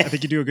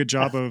think you do a good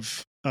job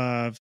of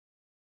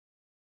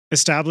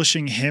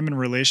establishing him in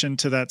relation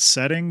to that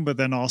setting, but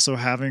then also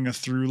having a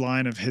through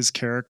line of his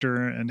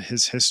character and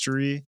his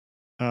history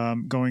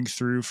going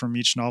through from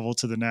each novel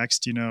to the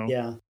next,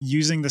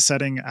 using the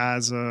setting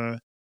as a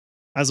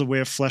way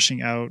of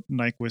fleshing out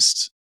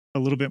Nyquist a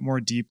little bit more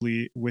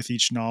deeply with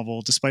each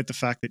novel, despite the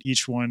fact that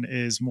each one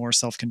is more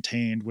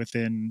self-contained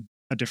within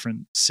a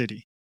different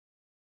city.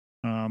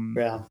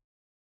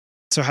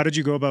 So how did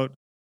you go about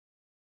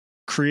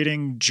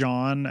creating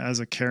John as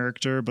a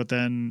character, but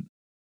then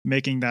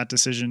making that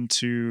decision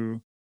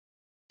to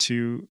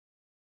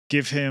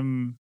give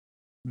him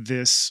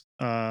this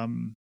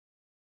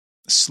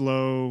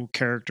slow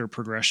character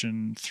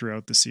progression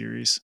throughout the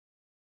series?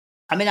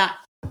 I mean,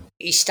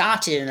 he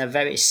started in a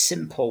very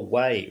simple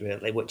way,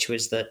 really, which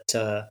was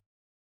that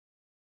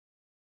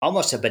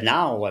almost a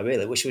banal way,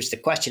 really, which was the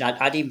question.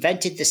 I'd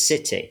invented the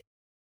city,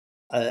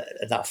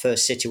 that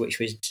first city, which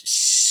was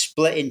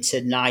split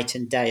into night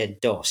and day and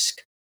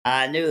dusk.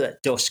 I knew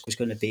that dusk was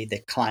going to be the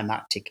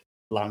climactic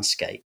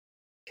landscape.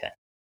 Okay,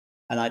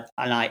 and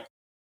I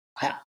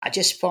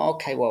just thought,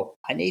 okay, well,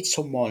 I need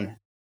someone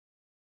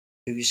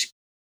who's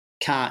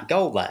can't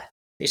go there.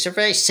 It's a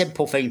very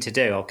simple thing to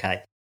do.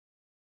 Okay,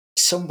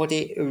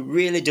 somebody who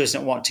really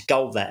doesn't want to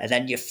go there, and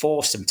then you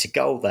force them to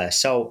go there.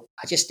 So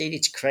I just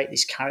needed to create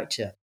this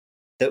character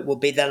that would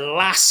be the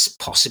last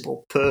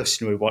possible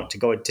person who would want to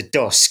go into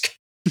dusk,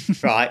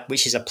 right?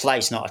 Which is a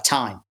place, not a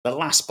time. The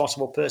last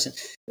possible person.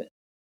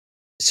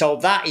 So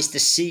that is the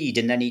seed,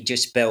 and then he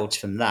just builds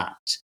from that,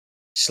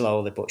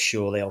 slowly but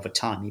surely over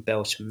time. He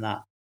builds from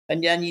that,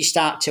 and then you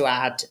start to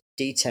add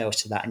details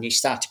to that, and you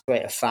start to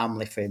create a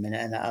family for him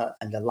and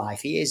a life.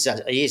 He is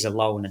a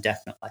loner,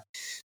 definitely,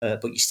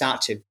 but he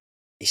starts to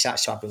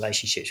have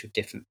relationships with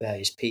different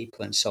various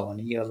people and so on,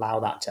 and you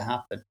allow that to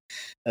happen.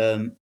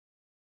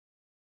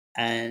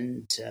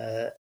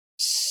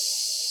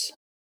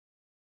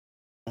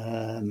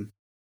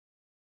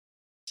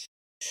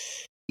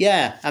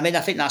 Yeah, I mean,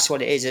 I think that's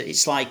what it is.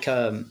 It's like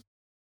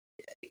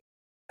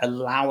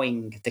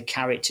allowing the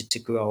character to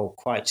grow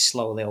quite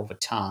slowly over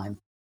time,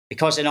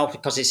 because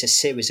it's a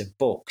series of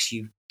books.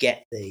 You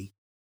get you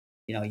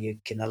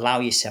can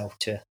allow yourself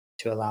to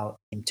allow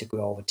him to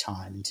grow over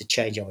time and to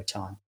change over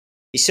time.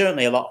 He's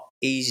certainly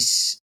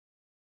he's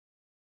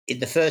in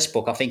the first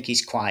book. I think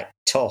he's quite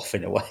tough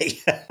in a way.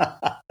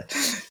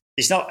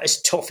 He's not as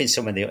tough in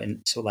some of the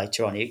until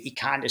later on. He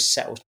kind of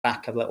settles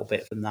back a little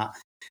bit from that.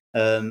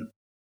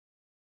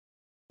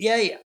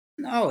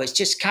 It's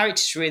just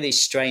character's really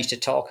strange to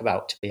talk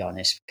about, to be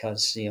honest,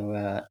 because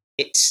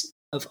it's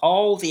of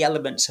all the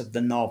elements of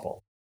the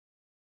novel,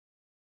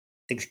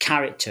 the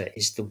character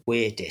is the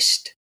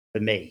weirdest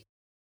for me,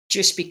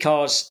 just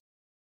because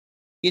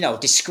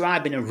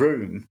describing a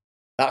room.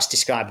 That's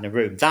describing a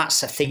room.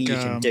 That's a thing you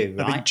can do,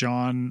 right? I think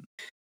John.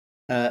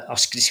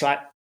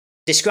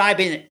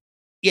 Describing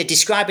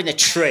a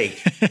tree.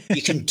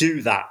 You can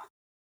do that.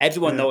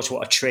 Everyone knows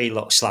what a tree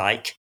looks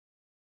like.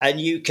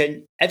 And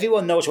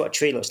everyone knows what a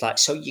tree looks like.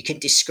 So you can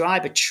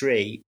describe a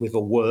tree with a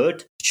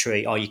word,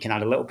 tree, or you can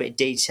add a little bit of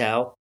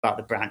detail about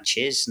the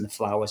branches and the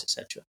flowers,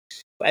 etc.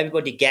 But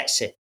everybody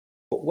gets it.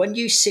 But when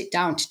you sit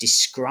down to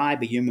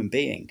describe a human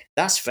being,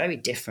 that's very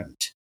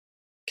different.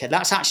 Okay,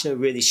 that's actually a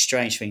really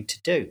strange thing to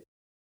do.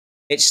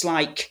 It's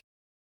like,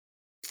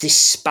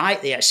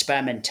 despite the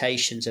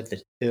experimentations of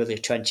the early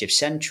 20th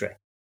century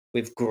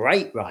with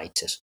great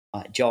writers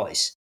like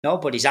Joyce,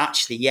 nobody's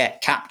actually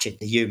yet captured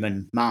the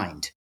human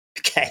mind,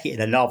 okay,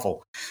 in a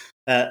novel.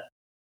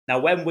 Now,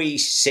 when we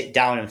sit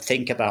down and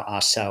think about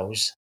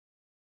ourselves,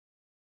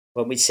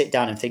 when we sit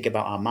down and think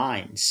about our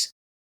minds,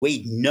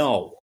 we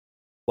know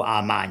what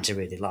our minds are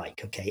really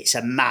like, okay? It's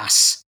a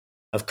mass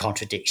of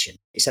contradiction.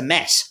 It's a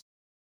mess.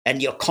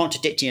 And you're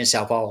contradicting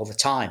yourself all the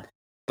time.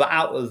 But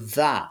out of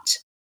that,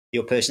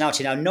 your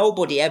personality. Now,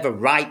 nobody ever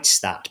writes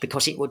that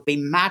because it would be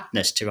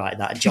madness to write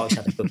that. And Joyce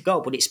had a good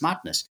go, but it's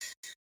madness.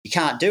 You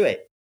can't do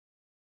it.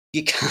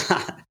 You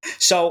can't.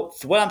 So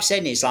what I'm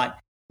saying is, like,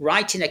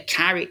 writing a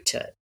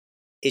character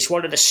is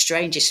one of the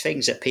strangest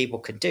things that people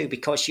can do,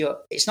 because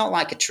it's not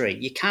like a tree.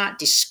 You can't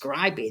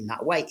describe it in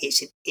that way.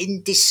 It's an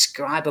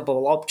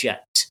indescribable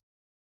object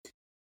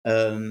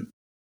in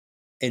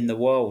the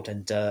world.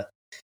 And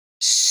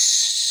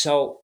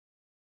so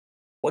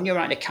when you're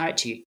writing a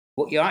character,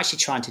 what you're actually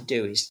trying to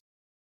do is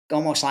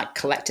almost like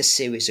collect a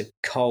series of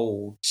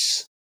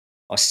codes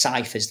or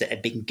ciphers that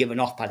have been given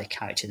off by the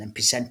character and then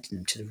presenting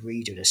them to the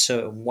reader in a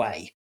certain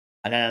way,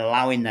 and then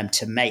allowing them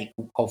to make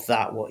of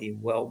that what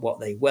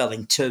they will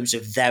in terms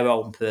of their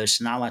own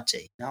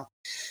personality.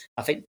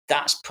 I think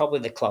that's probably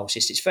the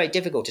closest. It's very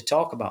difficult to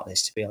talk about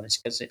this, to be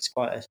honest, because it's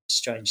quite a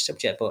strange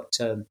subject. But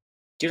do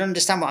you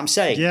understand what I'm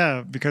saying?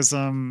 Yeah, because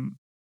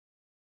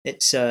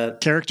it's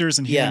characters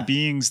and human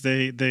beings.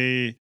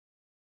 They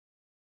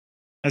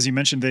as you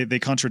mentioned, they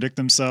contradict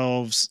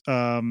themselves.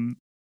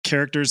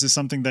 Characters is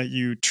something that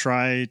you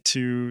try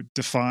to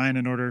define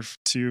in order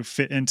to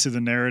fit into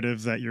the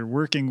narrative that you're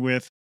working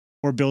with,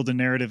 or build a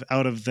narrative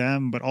out of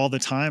them. But all the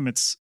time,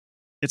 it's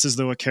as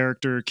though a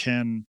character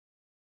can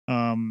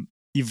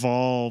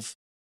evolve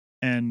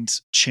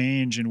and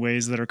change in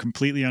ways that are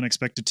completely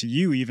unexpected to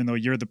you, even though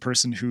you're the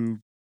person who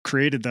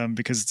created them,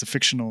 because it's a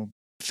fictional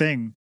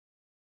thing.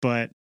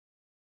 But,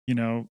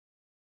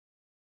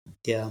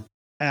 yeah,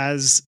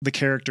 as the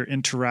character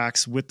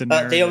interacts with the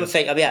narrative, the other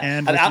thing,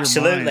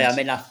 absolutely.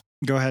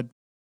 Go ahead.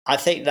 I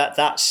think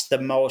that's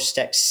the most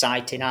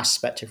exciting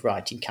aspect of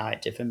writing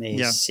character for me,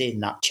 is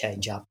seeing that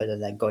change happen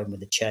and then going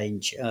with the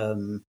change.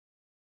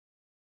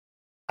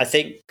 I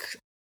think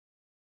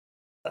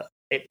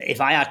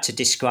if I had to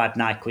describe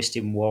Nyquist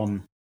in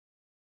one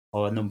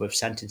or a number of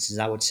sentences,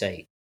 I would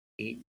say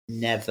he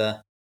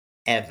never,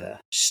 ever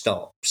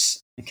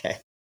stops. Okay.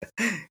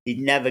 He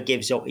never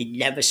gives up. He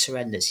never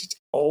surrenders. He's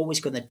always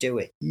going to do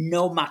it.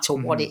 No matter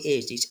what it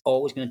is, he's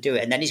always going to do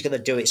it. And then he's going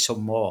to do it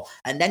some more.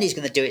 And then he's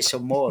going to do it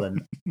some more.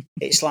 And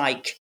it's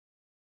like,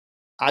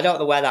 I don't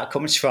know where that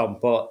comes from,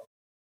 but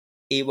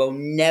he will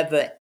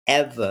never,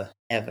 ever,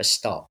 ever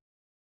stop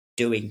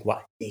doing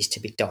what needs to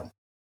be done,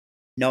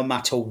 no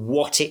matter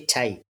what it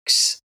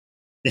takes.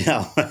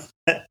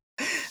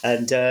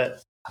 And I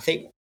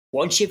think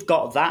once you've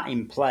got that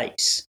in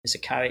place as a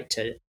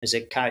character, as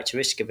a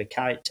characteristic of a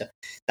character,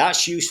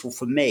 that's useful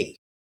for me,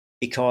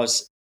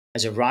 because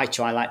as a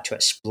writer, I like to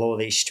explore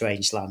these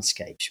strange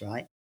landscapes,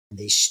 right? And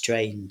these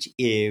strange,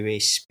 eerie,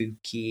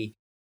 spooky,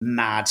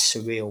 mad,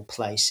 surreal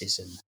places.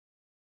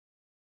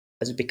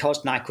 And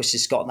because Nyquist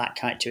has got that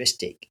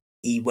characteristic,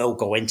 he will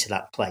go into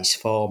that place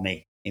for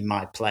me, in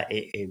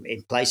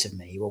place of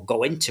me. He will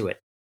go into it.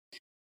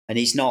 And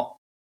he's not,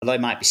 although he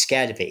might be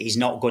scared of it, he's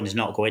not going to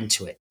not go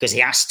into it, because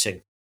he has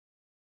to.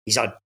 He's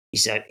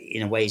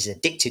in a way, he's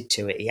addicted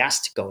to it. He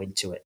has to go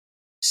into it.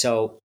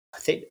 So I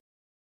think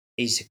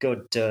he's a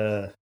good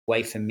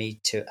way for me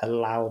to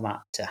allow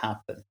that to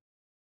happen.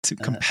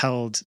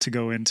 Compelled to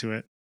go into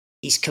it.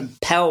 He's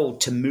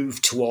compelled to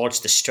move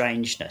towards the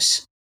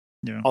strangeness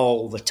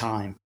all the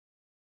time,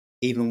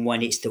 even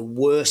when it's the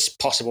worst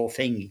possible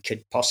thing he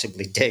could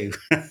possibly do.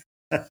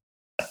 Well,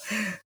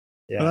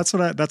 that's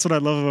what I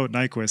love about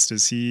Nyquist,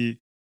 is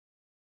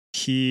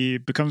he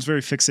becomes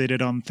very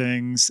fixated on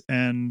things,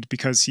 and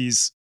because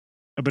he's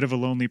a bit of a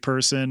lonely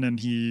person and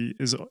he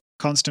is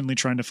constantly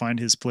trying to find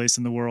his place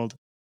in the world,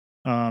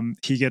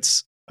 he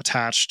gets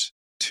attached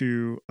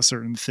to a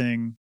certain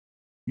thing.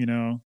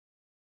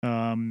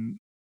 I'm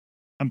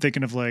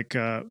thinking of like,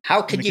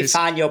 how can you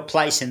find your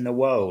place in the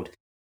world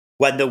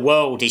when the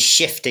world is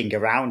shifting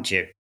around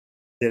you?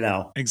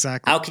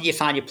 Exactly. How can you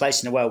find your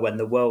place in the world when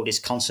the world is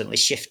constantly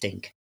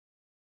shifting?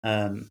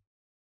 That's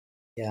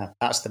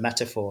the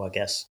metaphor, I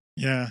guess.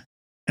 Yeah.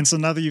 And so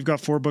now that you've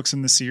got 4 books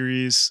in the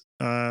series,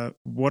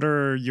 what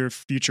are your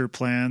future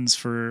plans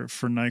for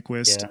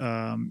Nyquist?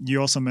 Yeah.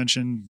 You also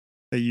mentioned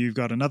that you've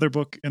got another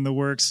book in the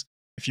works,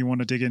 if you want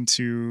to dig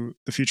into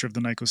the future of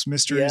the Nyquist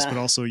mysteries, but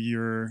also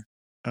your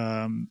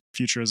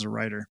future as a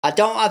writer. I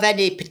don't have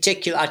any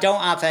particular, I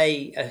don't have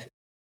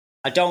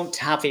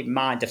in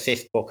mind a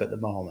 5th book at the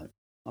moment.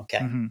 Okay.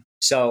 Mm-hmm.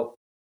 So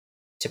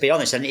to be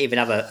honest, I didn't even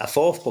have a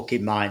 4th book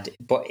in mind.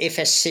 But if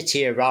a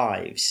city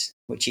arrives,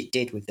 which it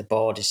did with the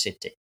Border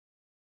City,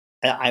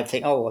 I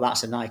think, oh, well,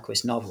 that's a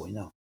Nyquist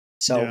novel,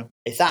 So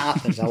if that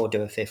happens, I will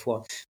do a 5th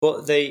one.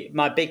 But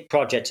my big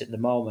project at the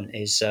moment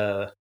is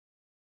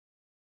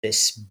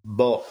this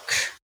book.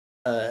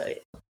 I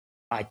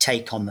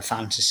take on the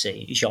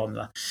fantasy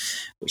genre,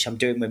 which I'm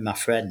doing with my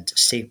friend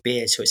Steve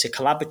Beard. So it's a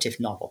collaborative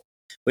novel.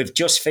 We've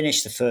just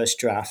finished the first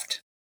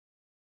draft,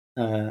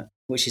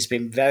 which has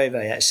been very,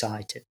 very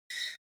exciting.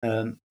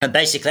 And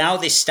basically how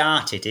this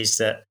started is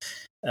that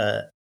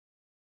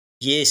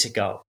years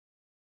ago,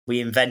 we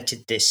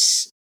invented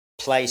this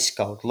place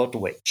called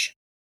Ludwich,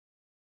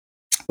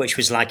 which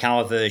was like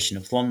our version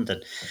of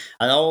London.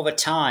 And over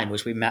time,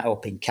 as we met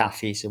up in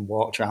cafes and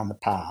walked around the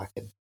park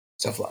and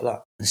stuff like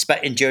that,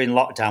 and during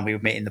lockdown, we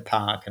would meet in the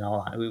park and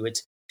all that, we would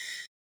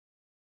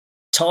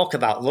talk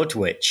about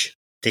Ludwich,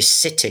 this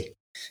city.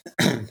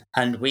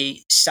 And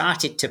we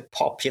started to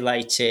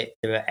populate it.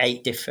 There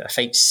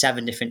are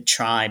 7 different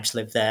tribes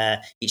live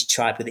there. Each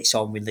tribe with its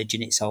own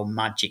religion, its own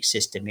magic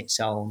system, its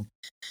own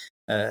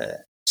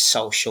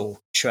social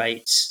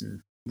traits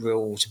and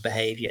rules,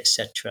 behaviour,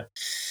 etc.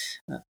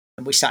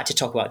 And we started to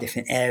talk about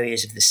different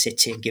areas of the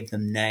city and give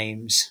them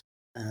names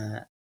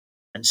and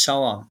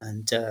so on.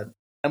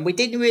 And we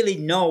didn't really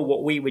know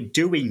what we were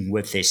doing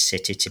with this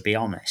city, to be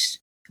honest.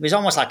 It was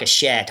almost like a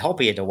shared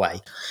hobby in a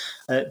way.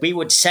 We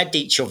would send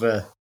each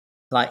other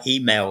like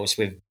emails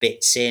with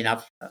bits in.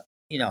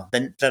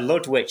 The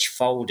Ludwich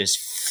folder's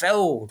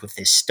filled with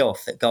this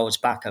stuff that goes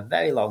back a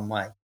very long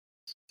way.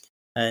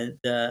 And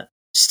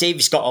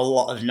Steve's got a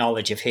lot of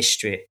knowledge of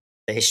history,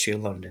 the history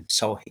of London.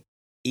 So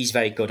he's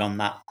very good on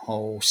that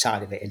whole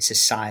side of it, and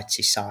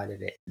society side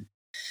of it,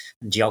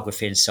 and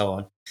geography and so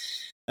on.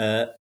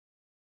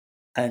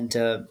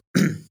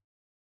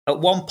 at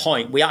one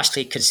point, we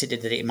actually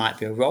considered that it might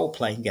be a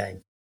role-playing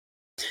game.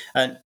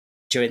 And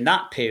during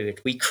that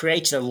period, we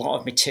created a lot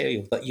of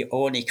material that you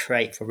only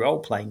create for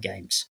role-playing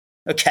games.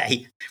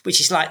 Okay, which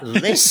is like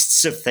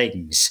lists of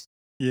things.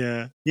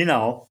 Yeah.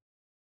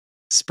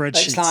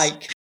 Spreadsheets. It's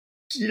like,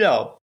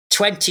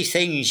 20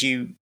 things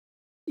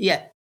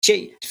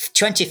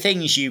 20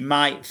 things you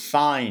might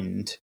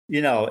find,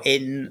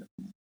 in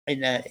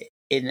a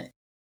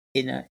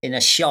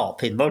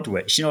shop in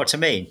Ludwich. You know what I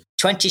mean?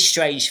 20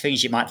 strange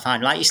things you might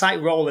find. Like, it's like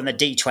rolling a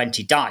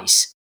D20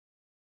 dice.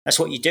 That's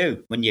what you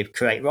do when you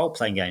create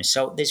role-playing games.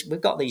 So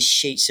we've got these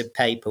sheets of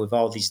paper with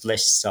all these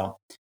lists on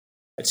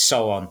and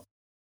so on.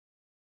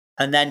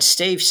 And then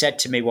Steve said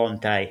to me one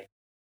day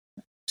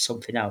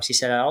something else. He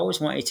said, I always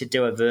wanted to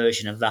do a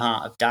version of the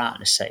Heart of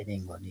Darkness set in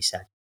England. He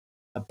said,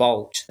 a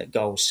boat that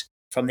goes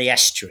from the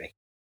estuary,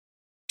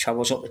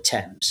 travels up the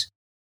Thames,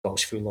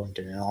 goes through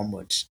London and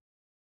onwards.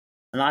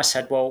 And I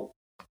said, well,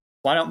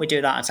 why don't we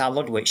do that as our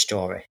Ludwich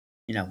story?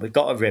 We've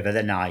got a river,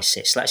 the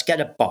nicest. Let's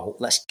get a boat.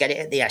 Let's get it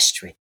at the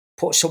estuary.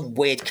 Put some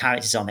weird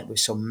characters on it with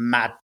some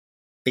mad,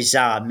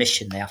 bizarre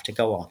mission they have to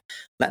go on.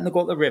 Let them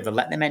go up the river.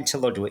 Let them enter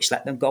Ludwich.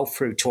 Let them go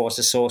through towards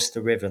the source of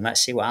the river, and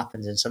let's see what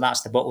happens. And so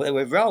that's the book that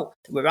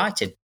we're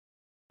writing.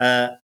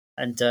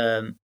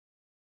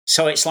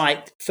 So it's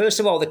like, first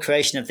of all, the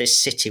creation of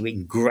this city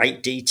in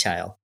great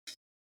detail.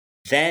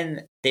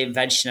 Then the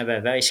invention of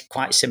a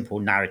quite simple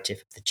narrative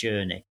of the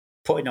journey,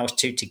 putting those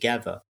two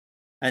together.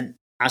 And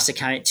as the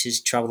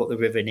characters travel up the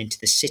river and into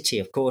the city,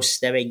 of course,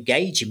 they're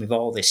engaging with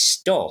all this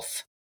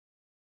stuff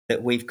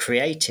that we've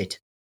created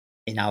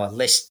in our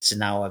lists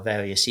and our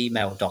various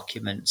email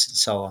documents and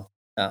so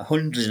on,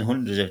 hundreds and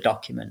hundreds of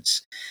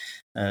documents.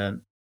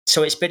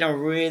 So it's been a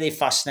really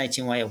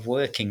fascinating way of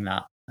working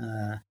that.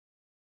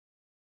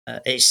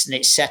 It's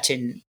set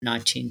in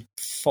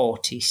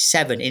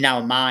 1947 in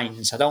our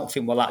minds. I don't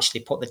think we'll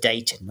actually put the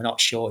date in. We're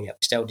not sure yet.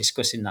 We're still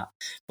discussing that.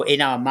 But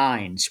in our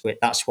minds,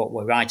 that's what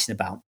we're writing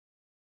about.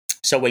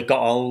 So we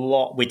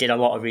did a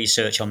lot of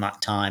research on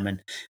that time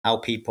and how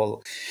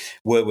people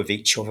were with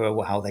each other,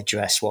 how they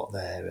dressed, what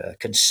their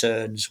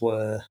concerns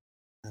were,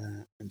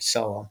 and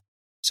so on.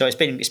 So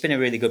it's been a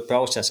really good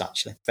process,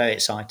 actually. Very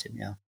exciting,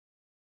 yeah.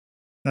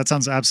 That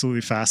sounds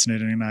absolutely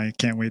fascinating, and I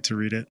can't wait to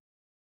read it.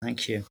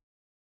 Thank you.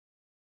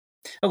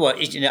 Well,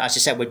 as I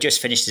said, we've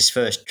just finished this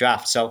first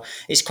draft, so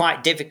it's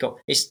quite difficult.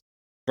 It's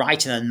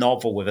writing a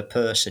novel with a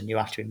person. You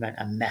have to invent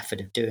a method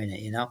of doing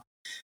it,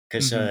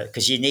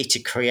 because you need to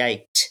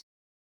create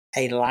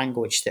a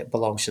language that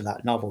belongs to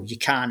that novel. You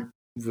can't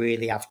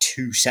really have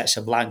two sets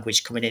of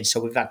language coming in, so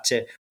we've had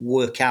to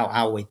work out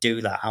how we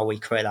do that, how we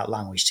create that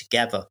language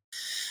together,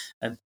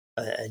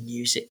 and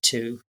use it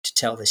to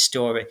tell this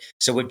story.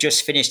 So we've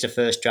just finished the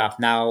first draft.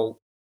 Now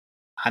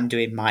I'm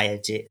doing my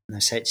edit, and I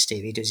said to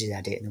Steve, he does his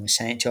edit, and then we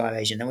send it to our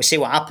agent, and we see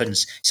what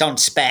happens. It's on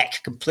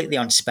spec, completely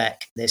on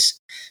spec, this.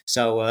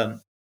 So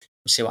we'll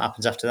see what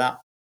happens after that.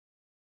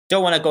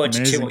 Don't want to go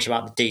into too much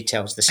about the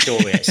details, the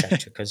story, etc.,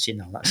 because,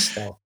 that's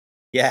still,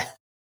 yeah.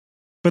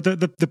 But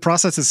the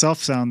process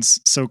itself sounds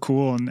so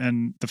cool,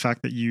 and the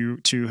fact that you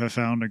two have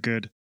found a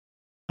good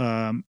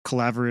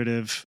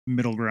collaborative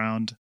middle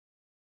ground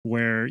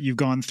where you've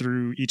gone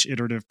through each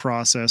iterative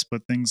process,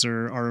 but things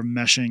are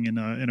meshing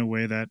in a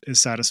way that is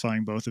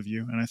satisfying both of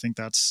you. And I think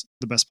that's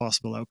the best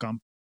possible outcome.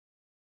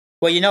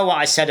 Well, you know what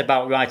I said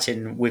about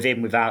writing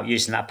without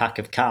using that pack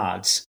of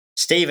cards?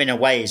 Steve, in a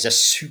way, is a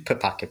super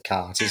pack of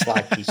cards. He's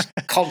like, he's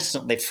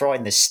constantly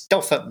throwing this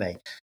stuff at me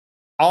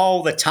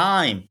all the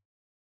time,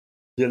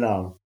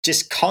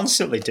 just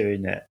constantly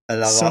doing it.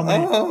 And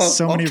I'm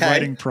many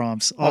writing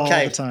prompts all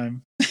the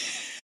time.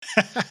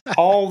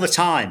 All the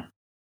time.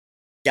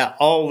 Yeah,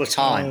 all the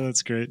time. Oh,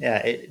 that's great. Yeah,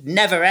 it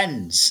never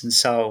ends. And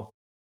so,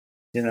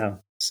 yeah,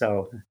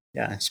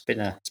 it's been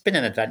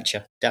an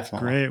adventure,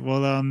 definitely. Great.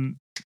 Well,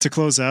 to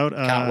close out,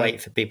 can't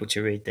wait for people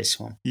to read this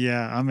one.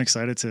 Yeah, I'm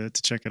excited to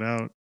check it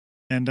out.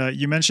 And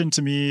you mentioned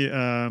to me,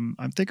 I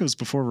think it was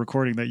before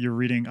recording, that you're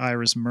reading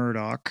Iris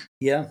Murdoch.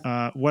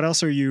 Yeah. What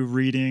else are you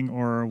reading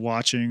or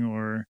watching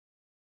or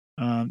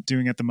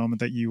doing at the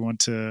moment that you want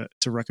to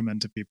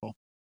recommend to people?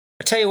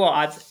 I tell you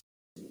what,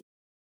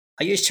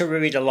 I used to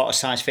read a lot of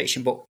science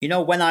fiction, but,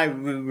 when I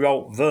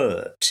wrote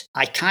Vert,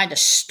 I kind of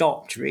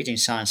stopped reading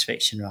science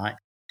fiction, right?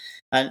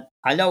 And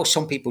I know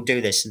some people do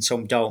this and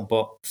some don't,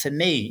 but for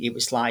me, it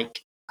was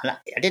like, and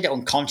I did it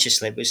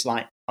unconsciously, it was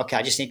like, okay,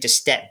 I just need to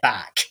step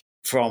back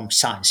from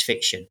science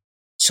fiction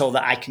so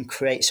that I can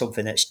create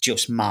something that's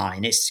just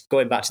mine. It's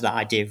going back to that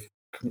idea of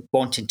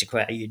wanting to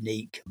create a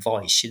unique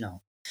voice,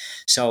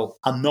 So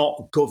I'm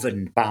not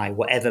governed by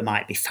whatever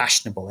might be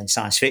fashionable in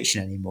science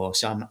fiction anymore.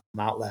 So I'm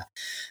out there.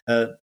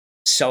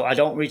 So I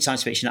don't read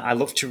science fiction. I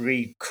love to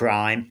read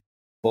crime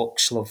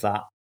books. Love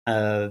that.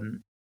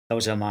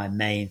 Those are my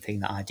main thing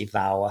that I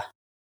devour.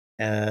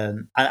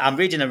 I'm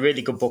reading a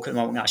really good book at the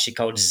moment, actually,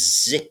 called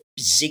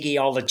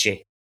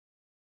Ziggyology,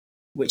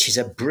 which is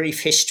a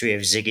brief history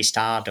of Ziggy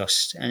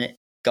Stardust, and it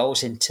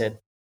goes into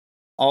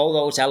all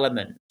those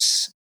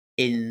elements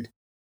in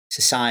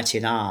society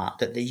and art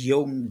that the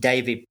young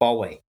David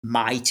Bowie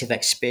might have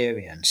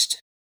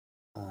experienced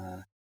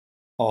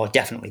or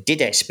definitely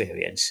did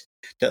experience,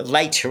 that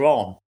later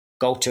on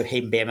go to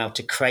him being able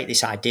to create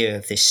this idea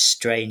of this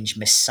strange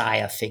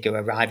messiah figure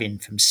arriving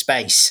from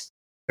space.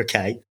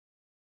 Okay.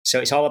 So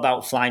it's all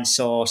about flying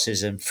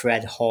saucers and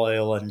Fred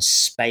Hoyle and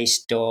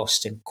space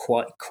dust and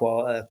Quatermass,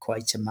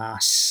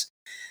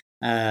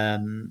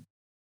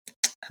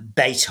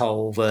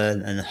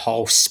 Beethoven and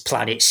Holst's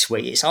Planet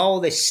Suite. It's all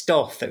this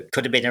stuff that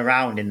could have been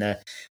around in the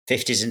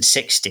 50s and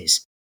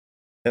 60s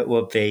that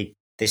would be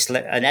this.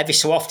 And every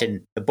so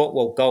often, the book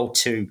will go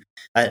to,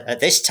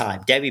 at this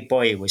time, David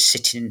Bowie was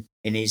sitting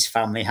in his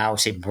family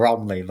house in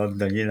Bromley,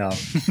 London,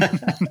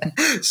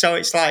 So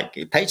it's like,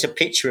 it paints a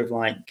picture of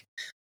like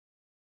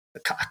a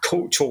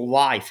cultural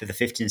life of the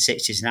 50s and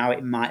 60s and how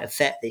it might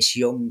affect this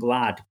young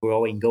lad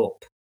growing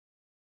up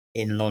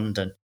in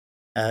London.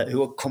 Who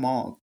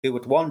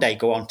would one day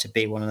go on to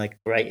be one of the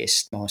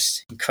greatest,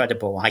 most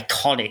incredible,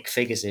 iconic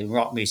figures in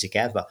rock music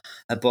ever.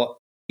 But,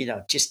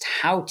 just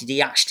how did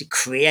he actually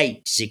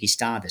create Ziggy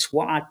Stardust?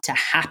 What had to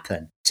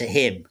happen to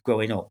him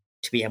growing up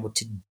to be able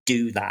to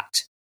do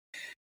that?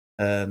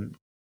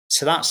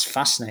 So that's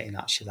fascinating,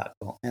 actually, that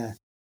book. Yeah,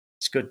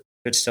 it's good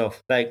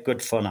stuff. Very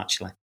good fun,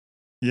 actually.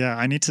 Yeah,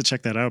 I need to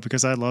check that out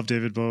because I love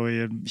David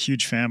Bowie. I'm a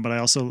huge fan, but I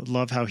also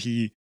love how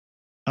he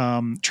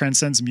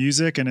transcends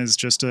music and is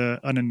just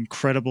an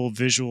incredible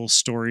visual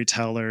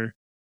storyteller,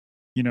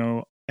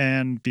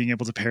 and being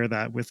able to pair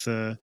that with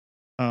the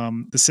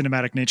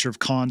cinematic nature of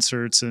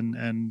concerts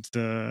and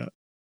the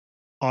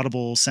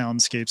audible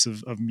soundscapes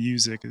of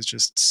music is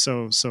just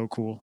so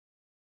cool.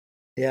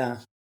 Yeah.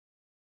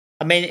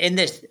 I mean,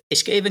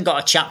 it's even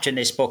got a chapter in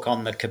this book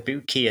on the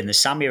kabuki and the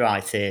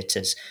samurais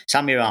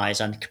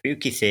and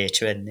kabuki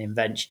theatre and the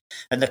invention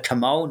and the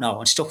kimono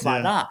and stuff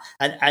like that.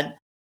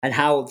 And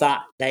how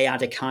that they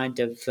had a kind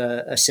of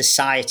a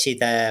society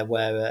there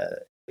where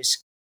it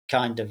was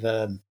kind of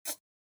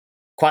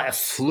quite a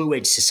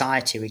fluid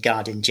society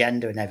regarding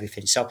gender and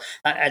everything. So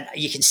and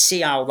you can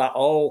see how that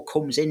all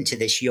comes into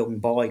this young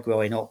boy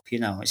growing up.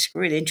 It's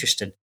really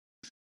interesting.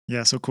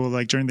 Yeah, so cool.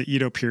 Like during the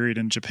Edo period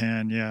in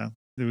Japan,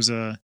 there was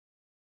a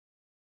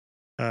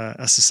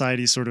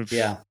society sort of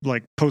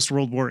like post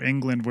World War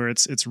England where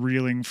it's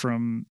reeling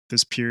from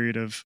this period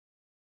of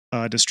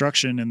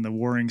destruction in the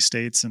warring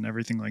states and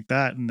everything like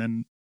that, and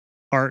then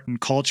art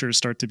and culture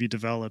start to be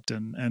developed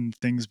and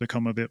things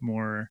become a bit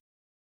more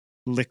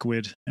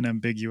liquid and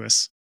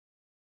ambiguous,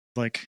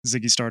 like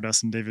Ziggy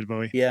Stardust and David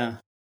Bowie. Yeah.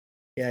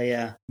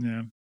 All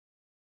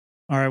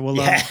right, well,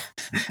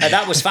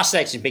 that was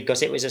fascinating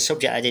because it was a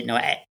subject I didn't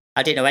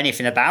know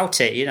anything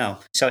about it,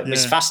 so it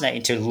was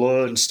fascinating to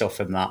learn stuff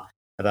from that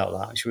about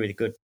that. It's really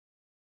good.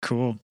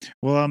 Cool.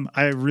 Well,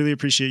 I really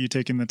appreciate you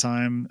taking the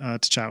time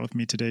to chat with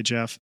me today,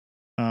 Jeff.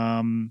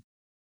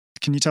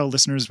 Can you tell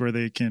listeners where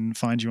they can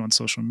find you on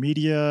social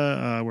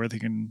media, where they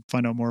can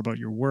find out more about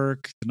your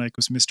work, the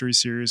Nyquist Mystery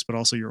Series, but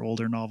also your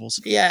older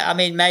novels? Yeah, I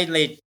mean,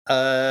 mainly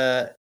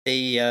the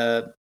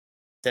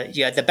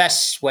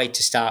best way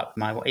to start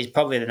is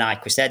probably the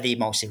Nyquist. They're the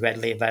most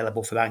readily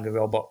available from Angry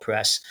Robot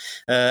Press.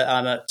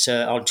 I'm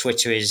on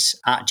Twitter is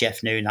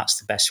 @JeffNoon. That's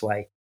the best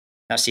way.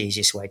 That's the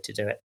easiest way to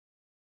do it.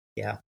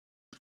 Yeah.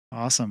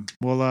 Awesome.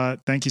 Well,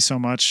 thank you so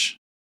much.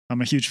 I'm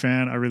a huge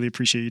fan. I really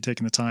appreciate you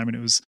taking the time, and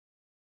it was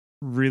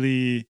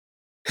really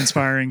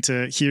inspiring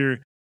to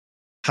hear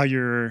how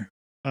your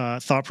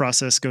thought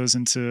process goes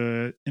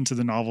into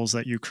the novels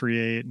that you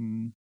create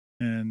and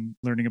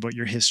learning about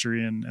your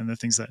history and the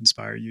things that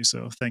inspire you.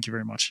 So thank you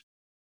very much.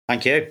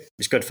 Thank you. It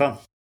was good fun.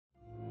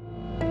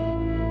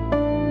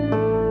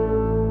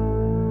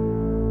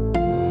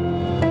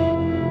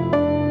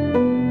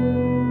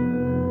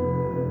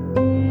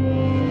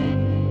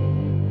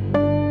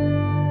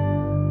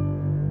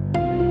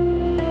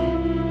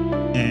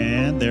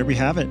 And there we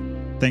have it.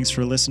 Thanks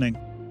for listening.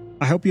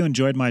 I hope you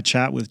enjoyed my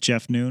chat with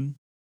Jeff Noon.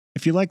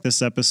 If you like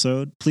this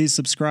episode, please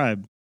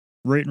subscribe,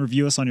 rate and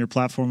review us on your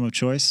platform of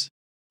choice,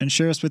 and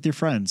share us with your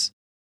friends.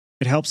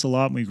 It helps a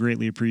lot and we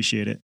greatly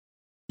appreciate it.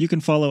 You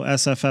can follow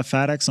SFF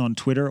Addicts on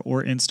Twitter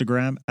or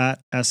Instagram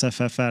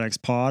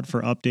 @SFFAddictsPod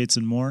for updates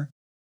and more,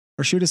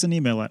 or shoot us an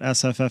email at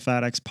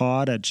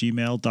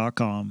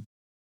sffaddictspod@gmail.com.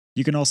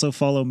 You can also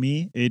follow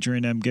me,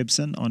 Adrian M.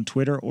 Gibson, on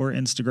Twitter or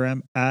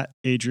Instagram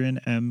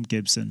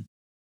 @AdrianMGibson.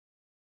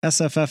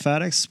 SFF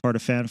Addicts is part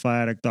of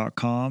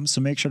fanfiaddict.com,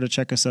 so make sure to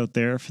check us out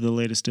there for the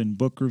latest in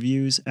book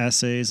reviews,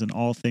 essays, and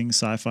all things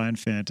sci-fi and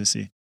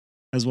fantasy,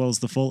 as well as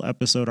the full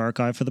episode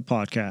archive for the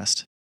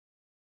podcast.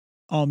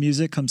 All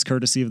music comes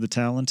courtesy of the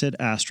talented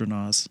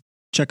Astronauts.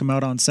 Check them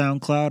out on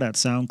SoundCloud at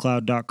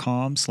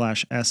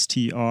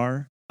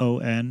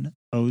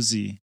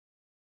soundcloud.com/STRONOZ.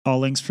 All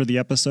links for the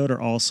episode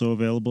are also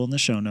available in the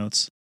show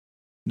notes.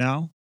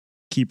 Now,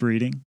 keep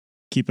reading,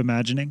 keep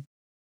imagining,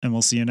 and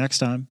we'll see you next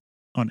time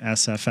on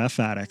SFF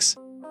Addicts.